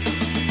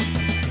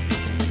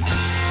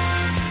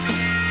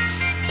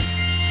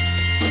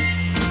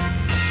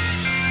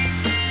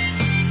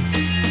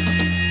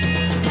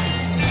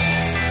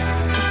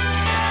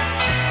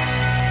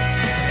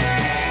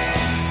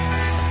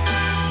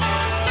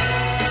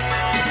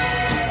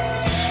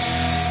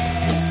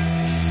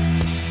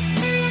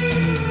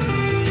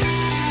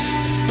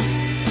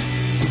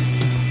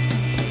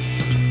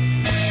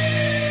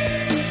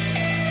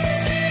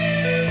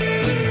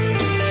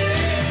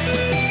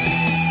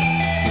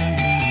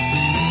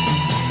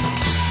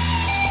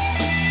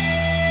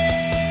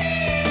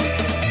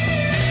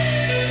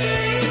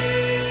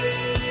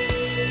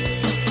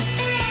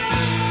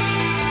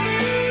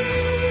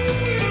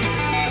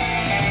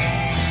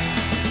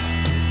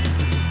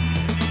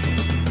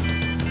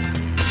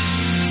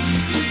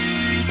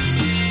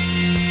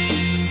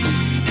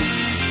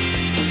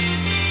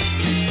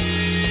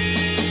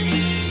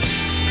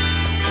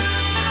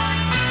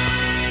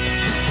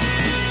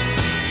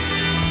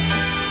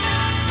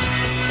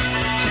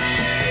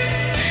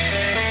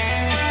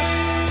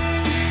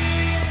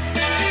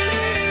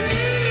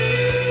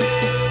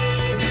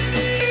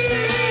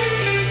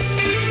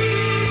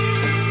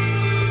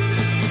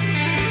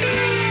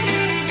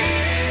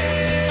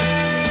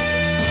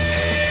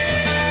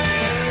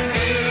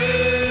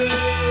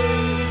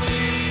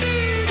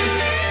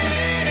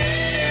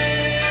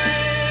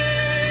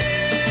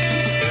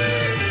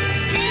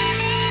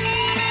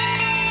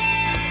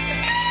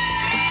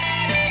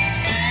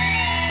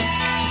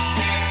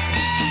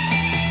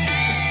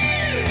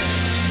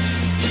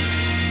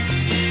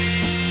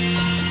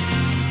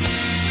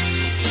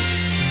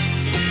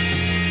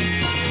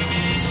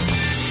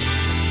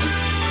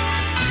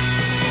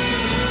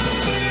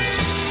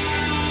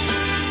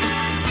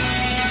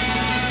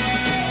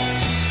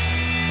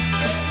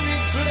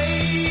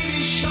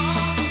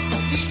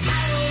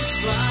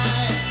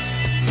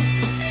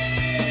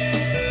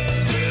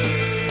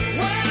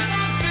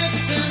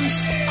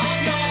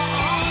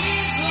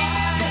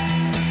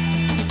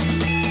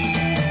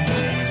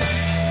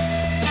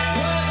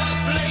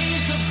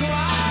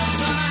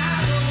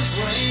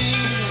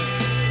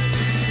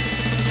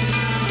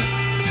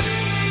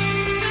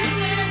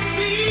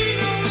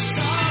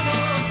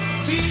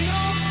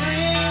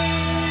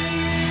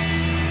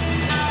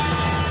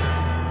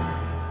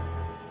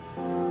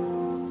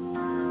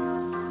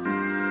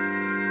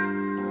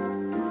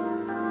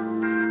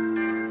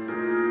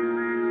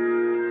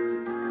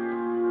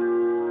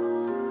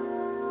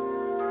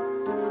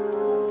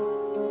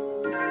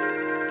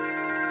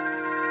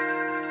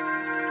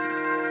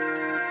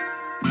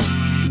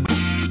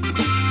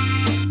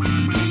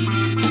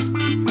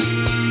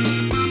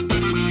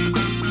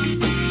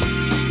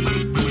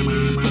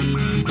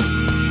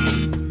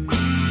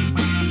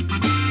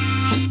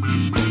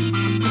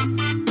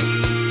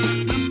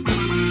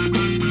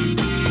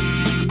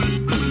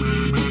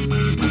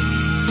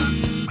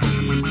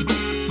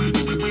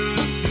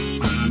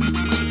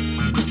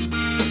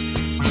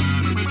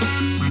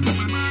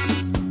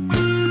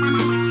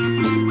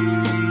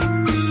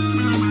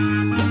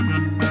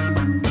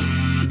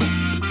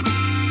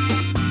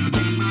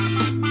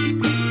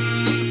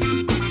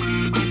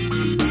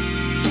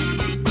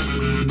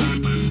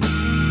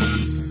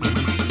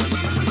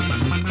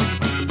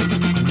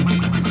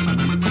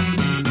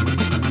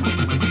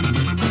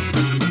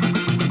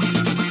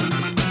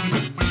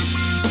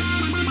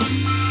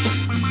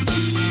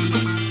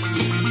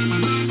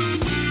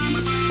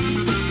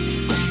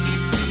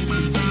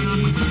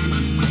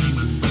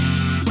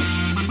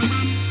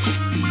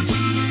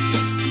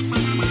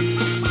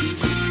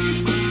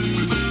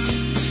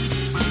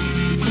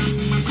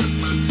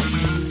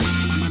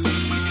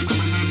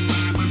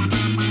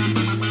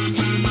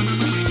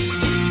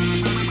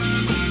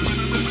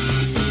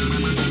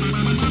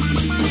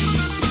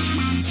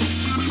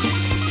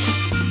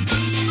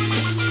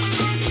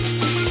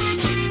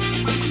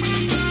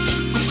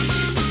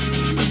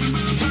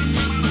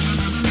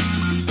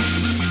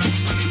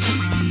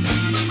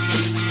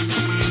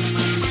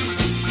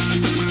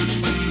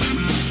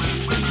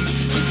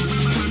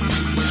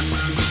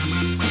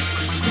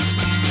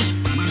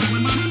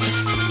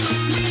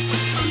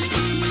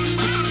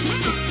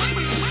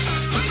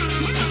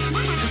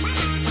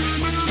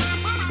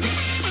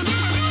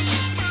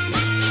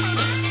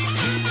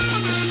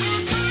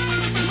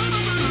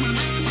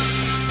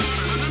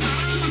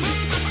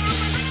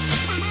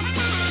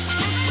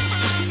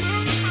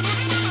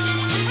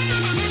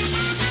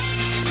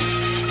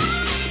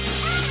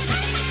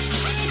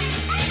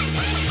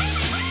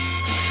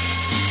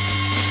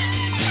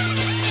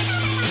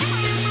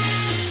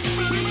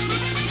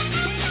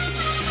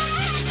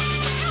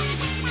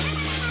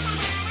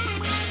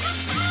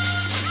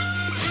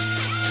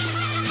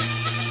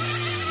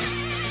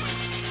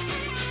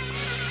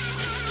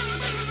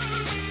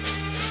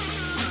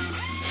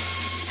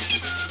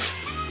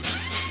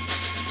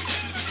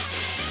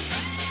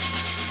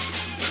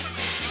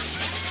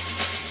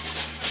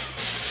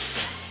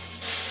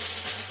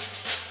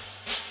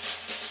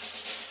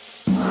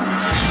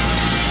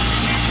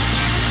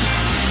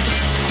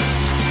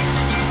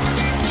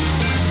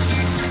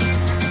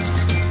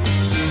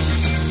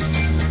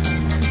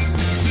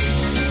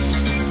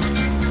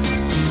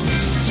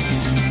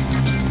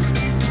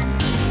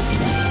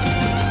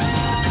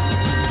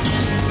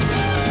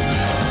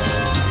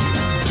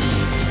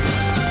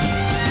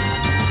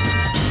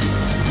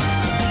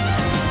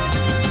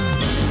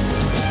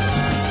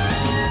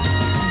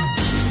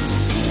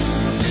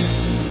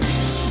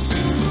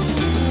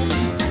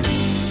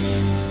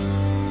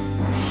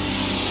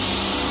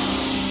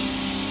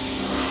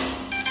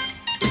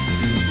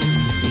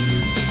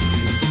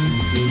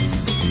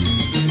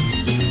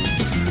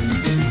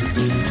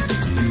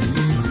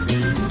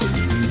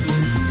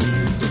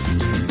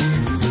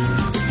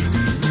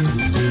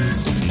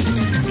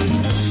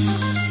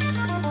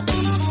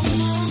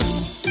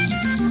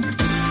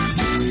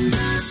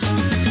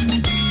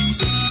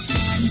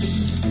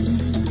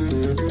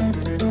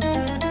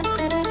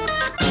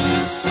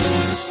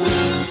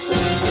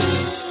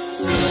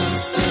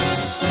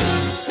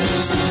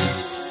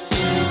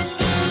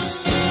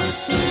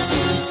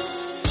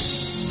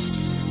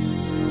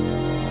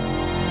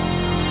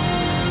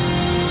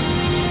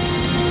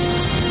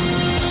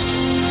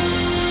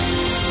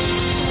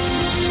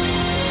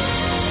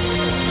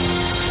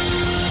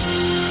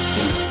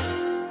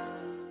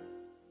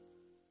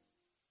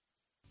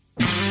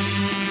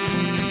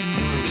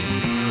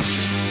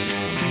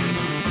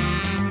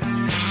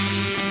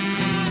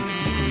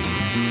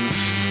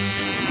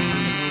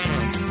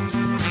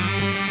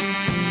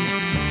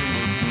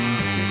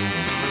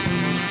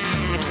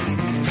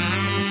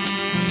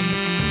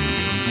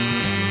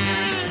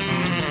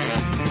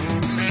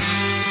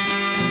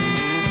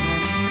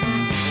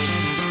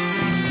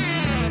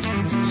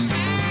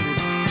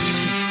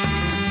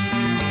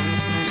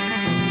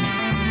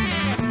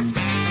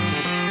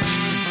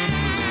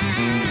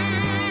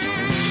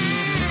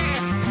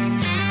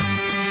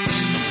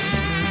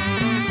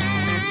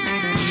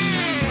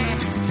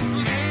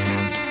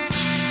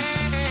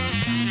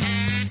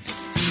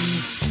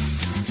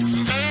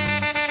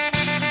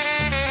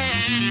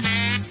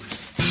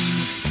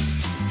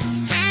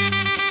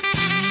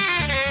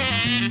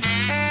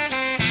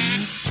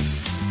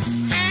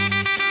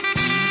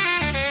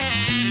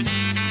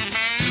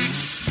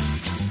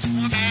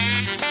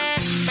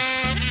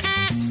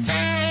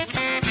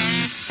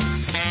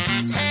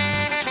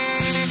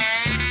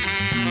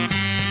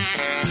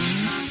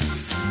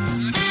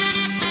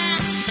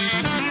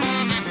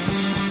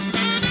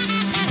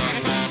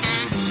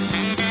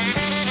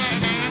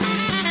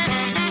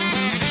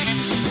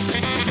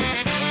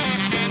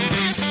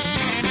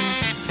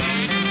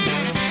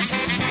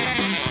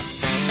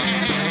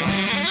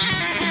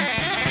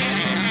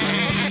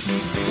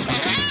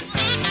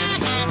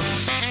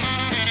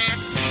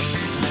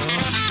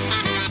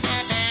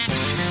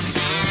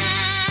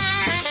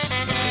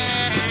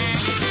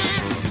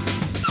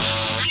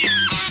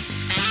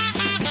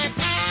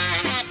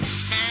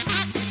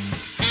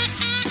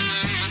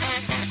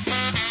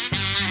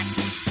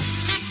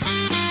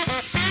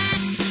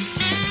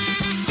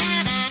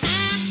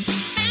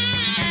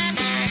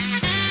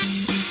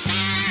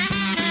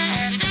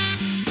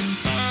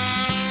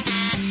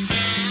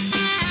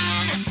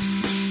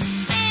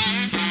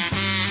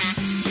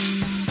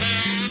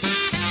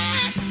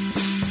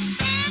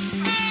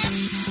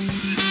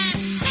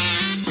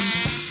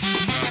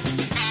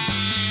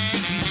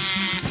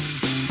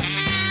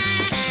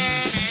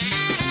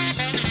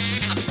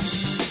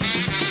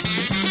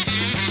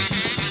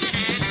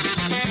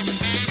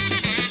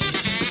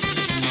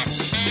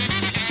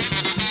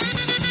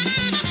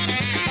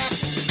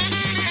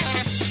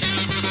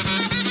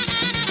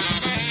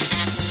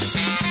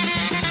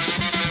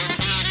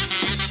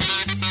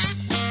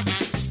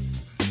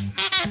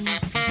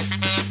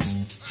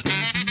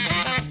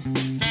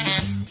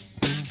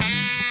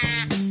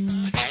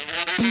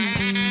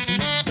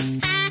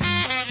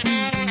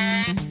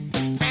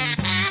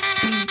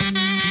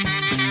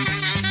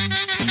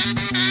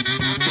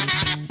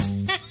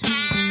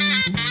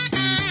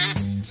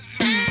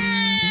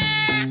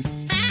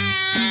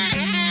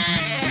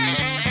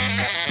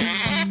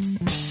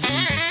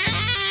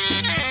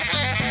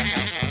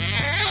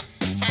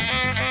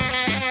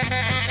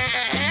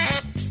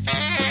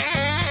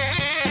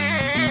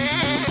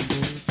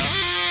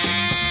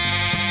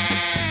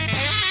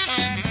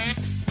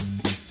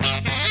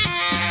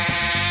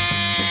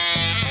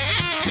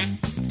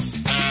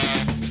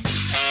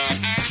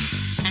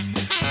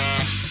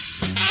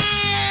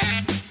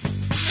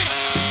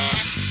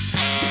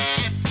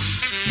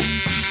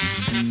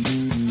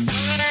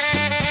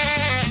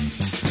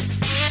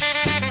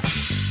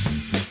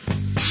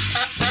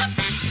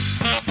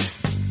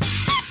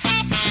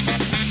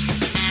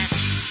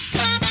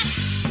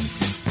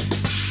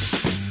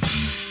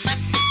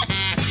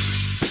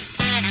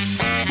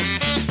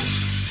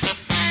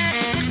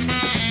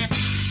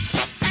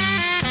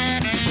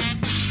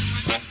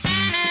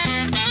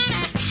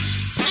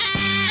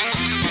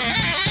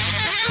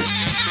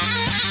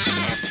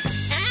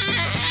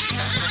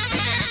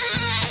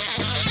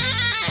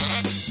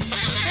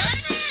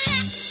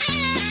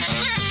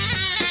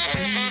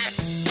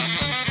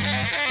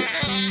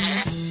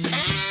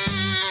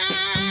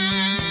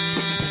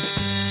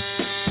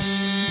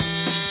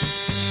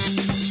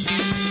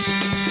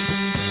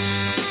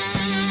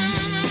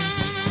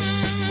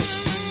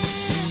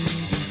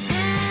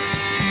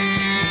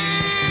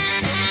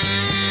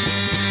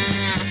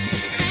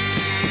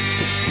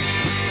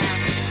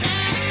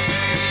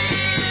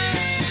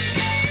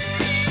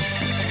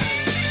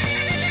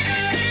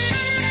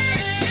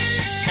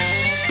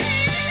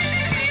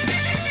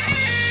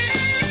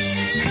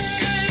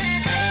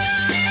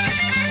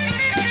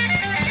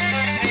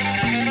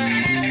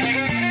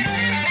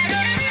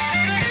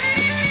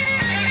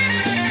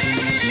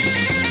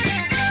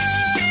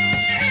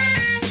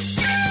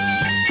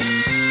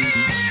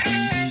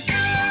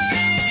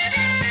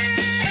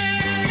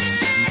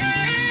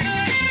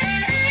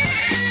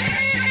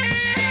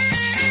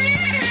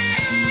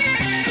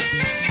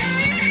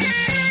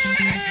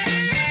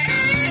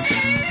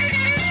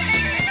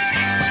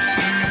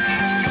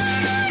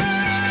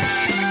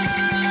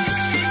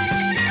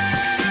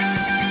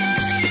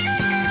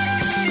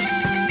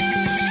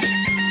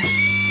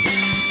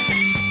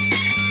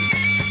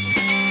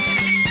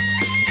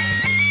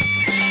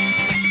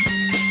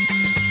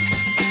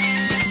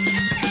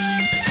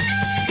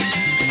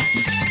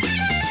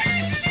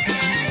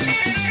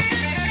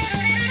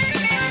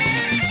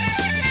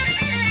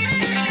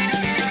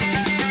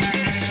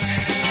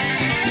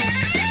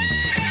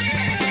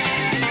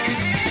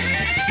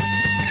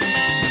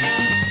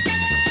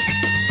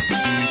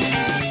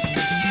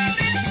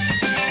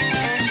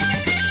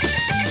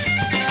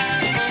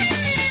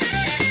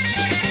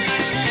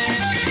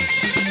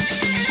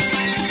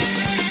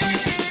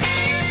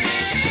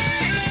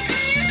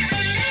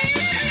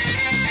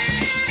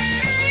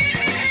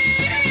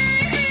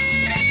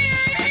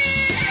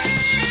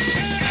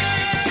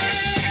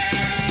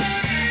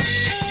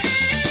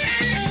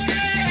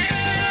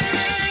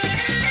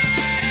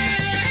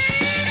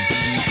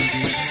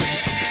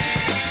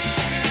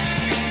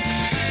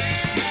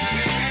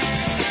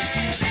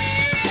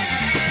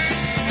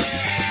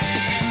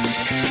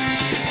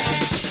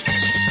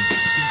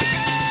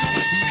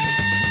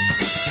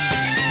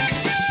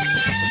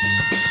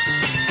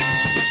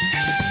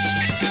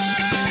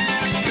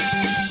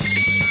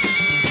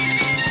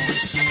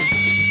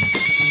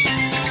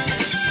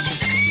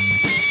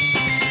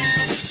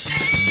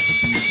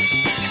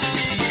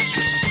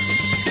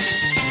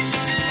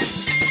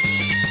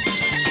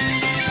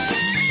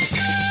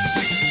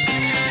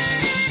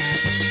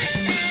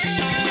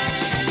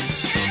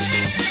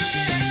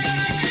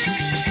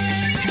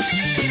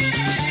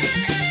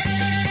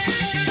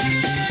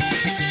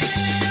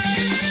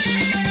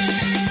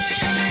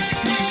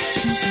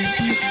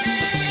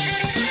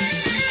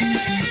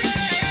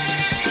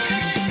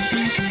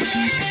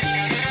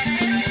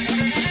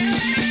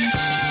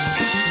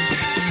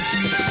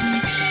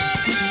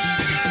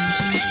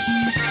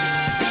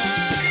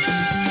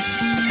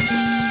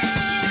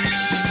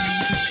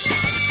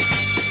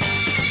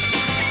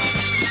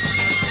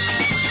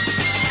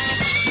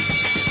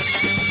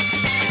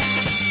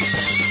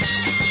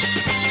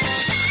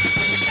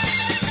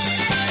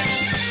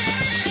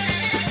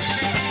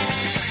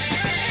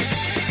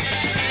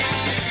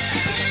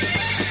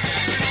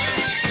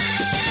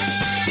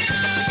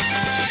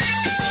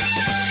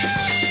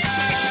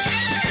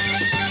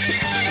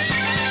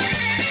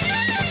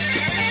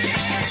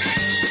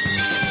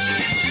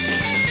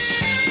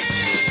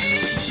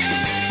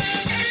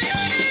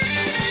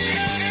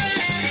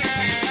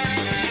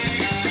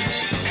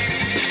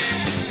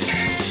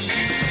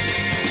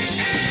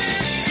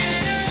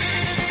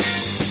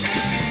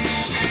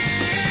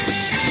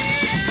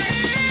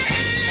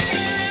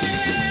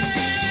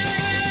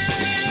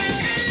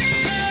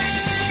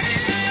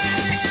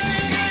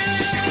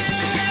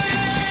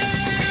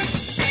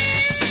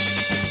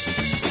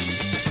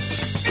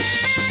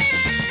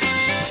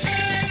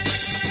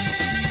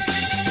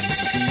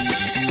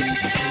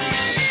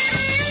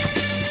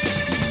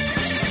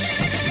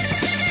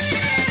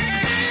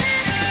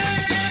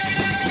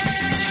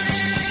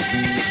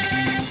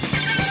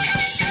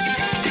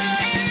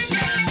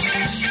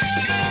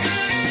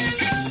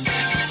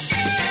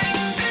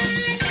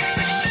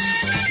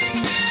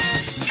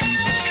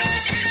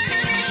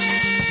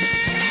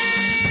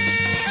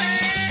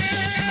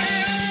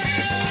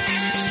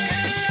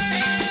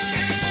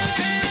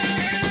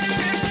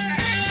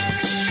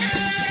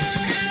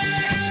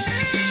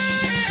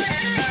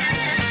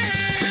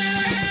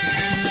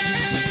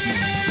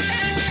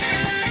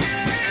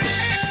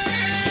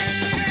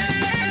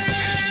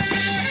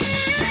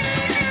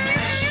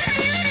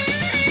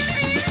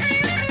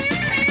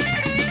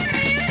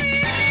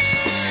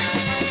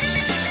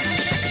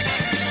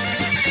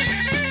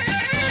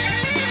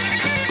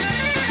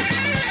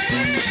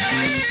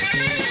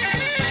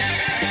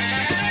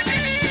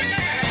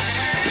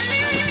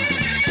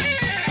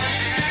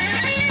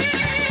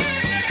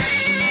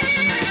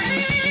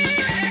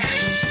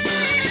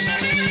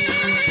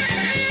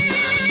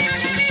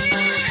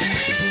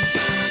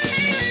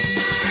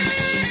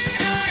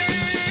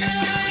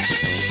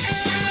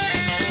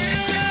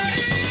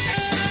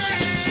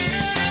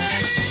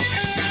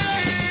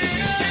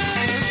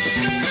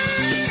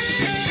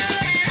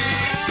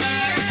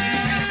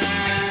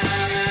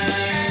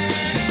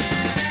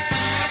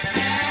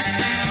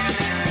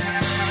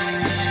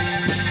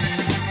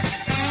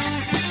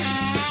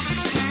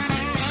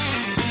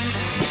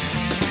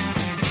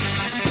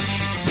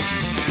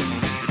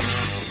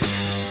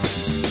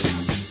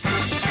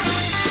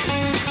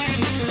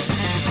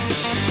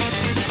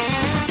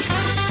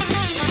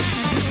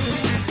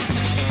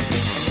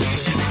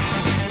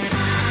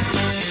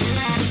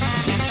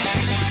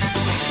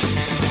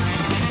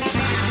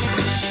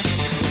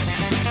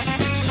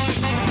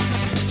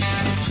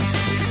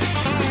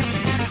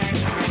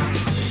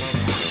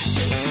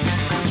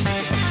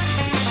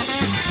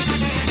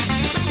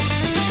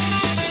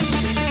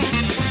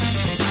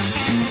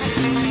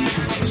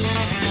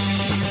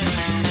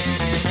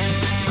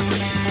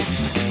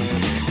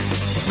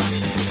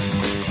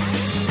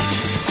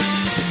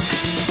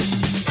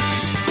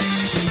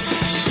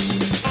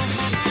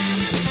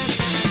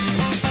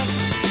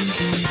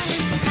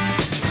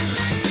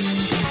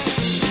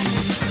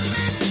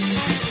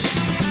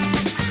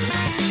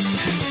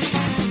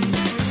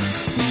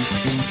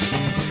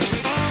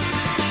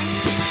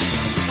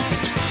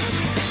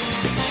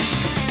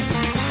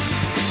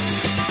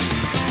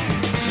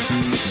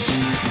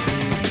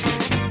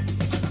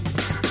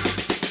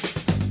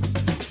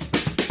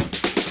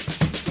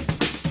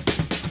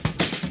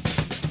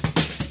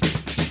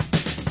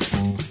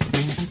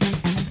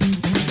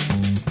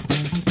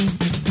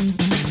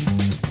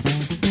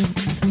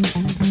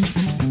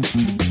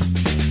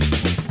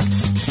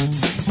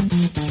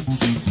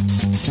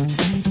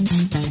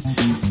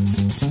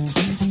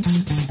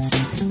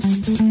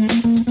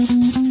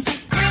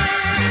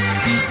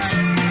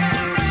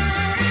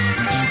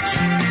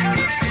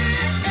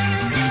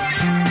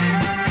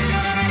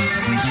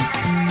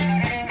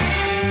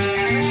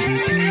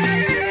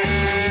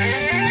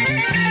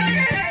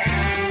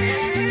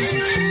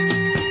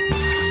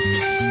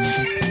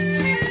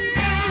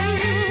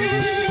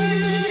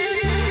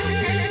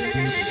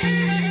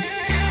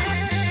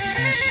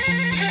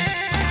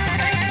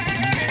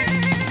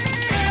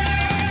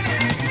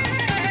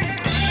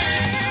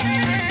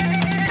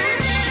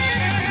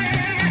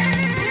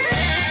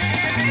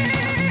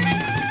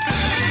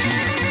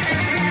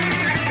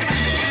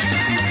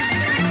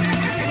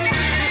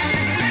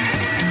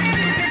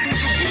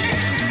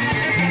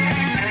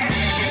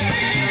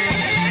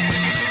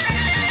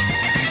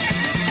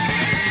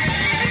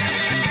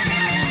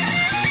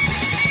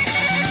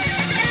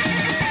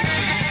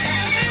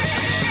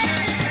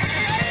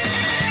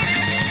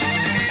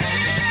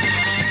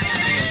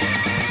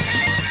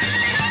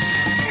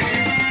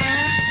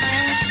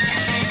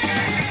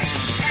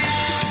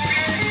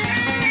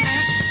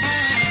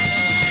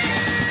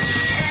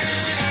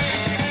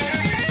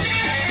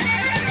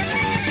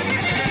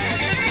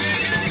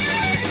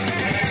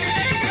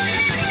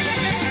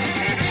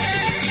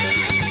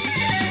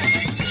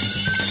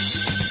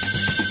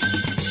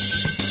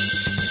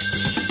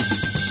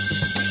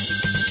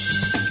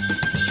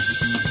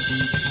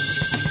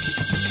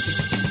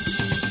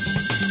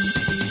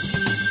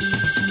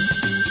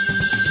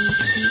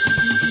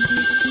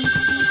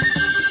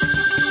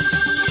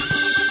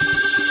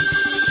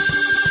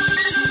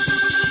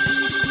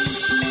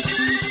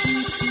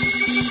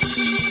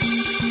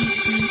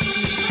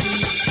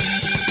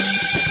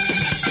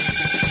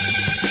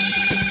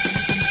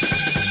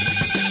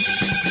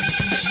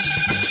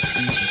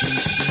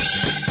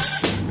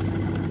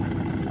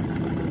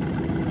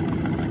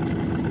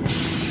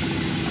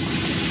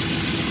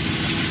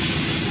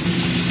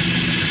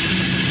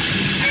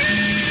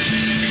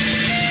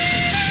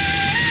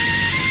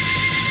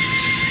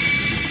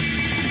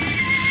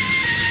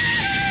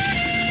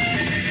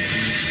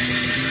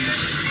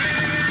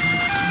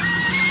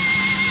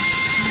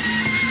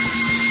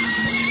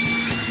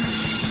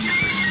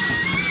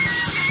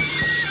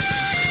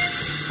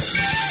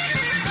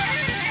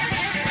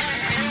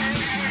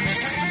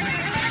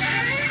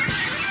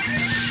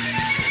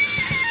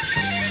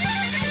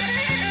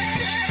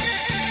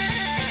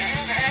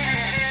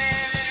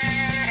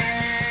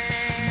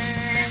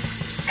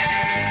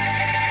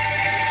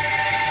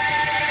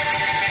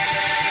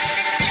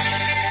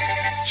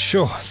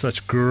 Sure,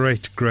 such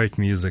great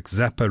music.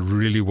 Zappa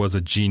really was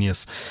a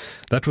genius.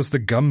 That was the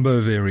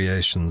Gumbo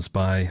Variations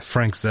by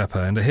Frank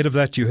Zappa. And ahead of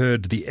that, you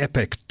heard the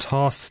epic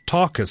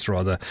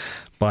Tarkus,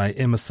 by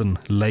Emerson,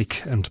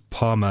 Lake and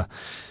Palmer.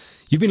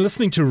 You've been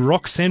listening to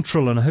Rock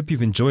Central, and I hope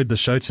you've enjoyed the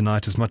show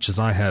tonight as much as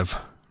I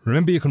have.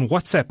 Remember, you can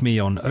WhatsApp me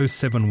on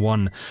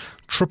 071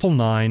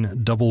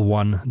 999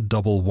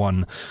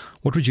 1111.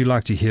 What would you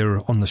like to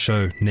hear on the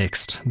show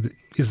next?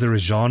 Is there a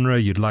genre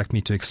you'd like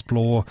me to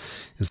explore?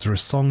 Is there a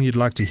song you'd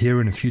like to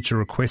hear in a future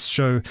request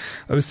show?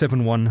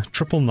 071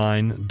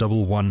 999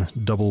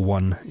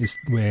 1111 is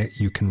where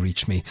you can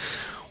reach me.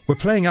 We're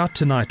playing out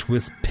tonight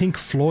with Pink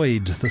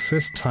Floyd, the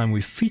first time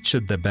we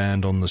featured the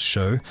band on the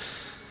show.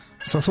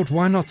 So I thought,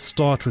 why not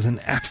start with an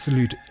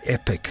absolute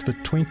epic, the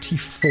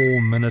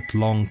 24-minute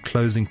long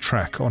closing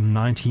track on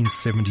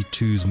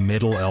 1972's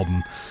Medal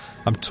album.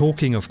 I'm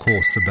talking, of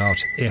course,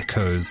 about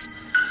Echoes.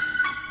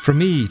 From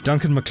me,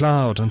 Duncan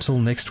MacLeod, until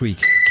next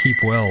week, keep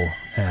well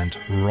and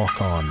rock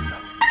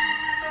on.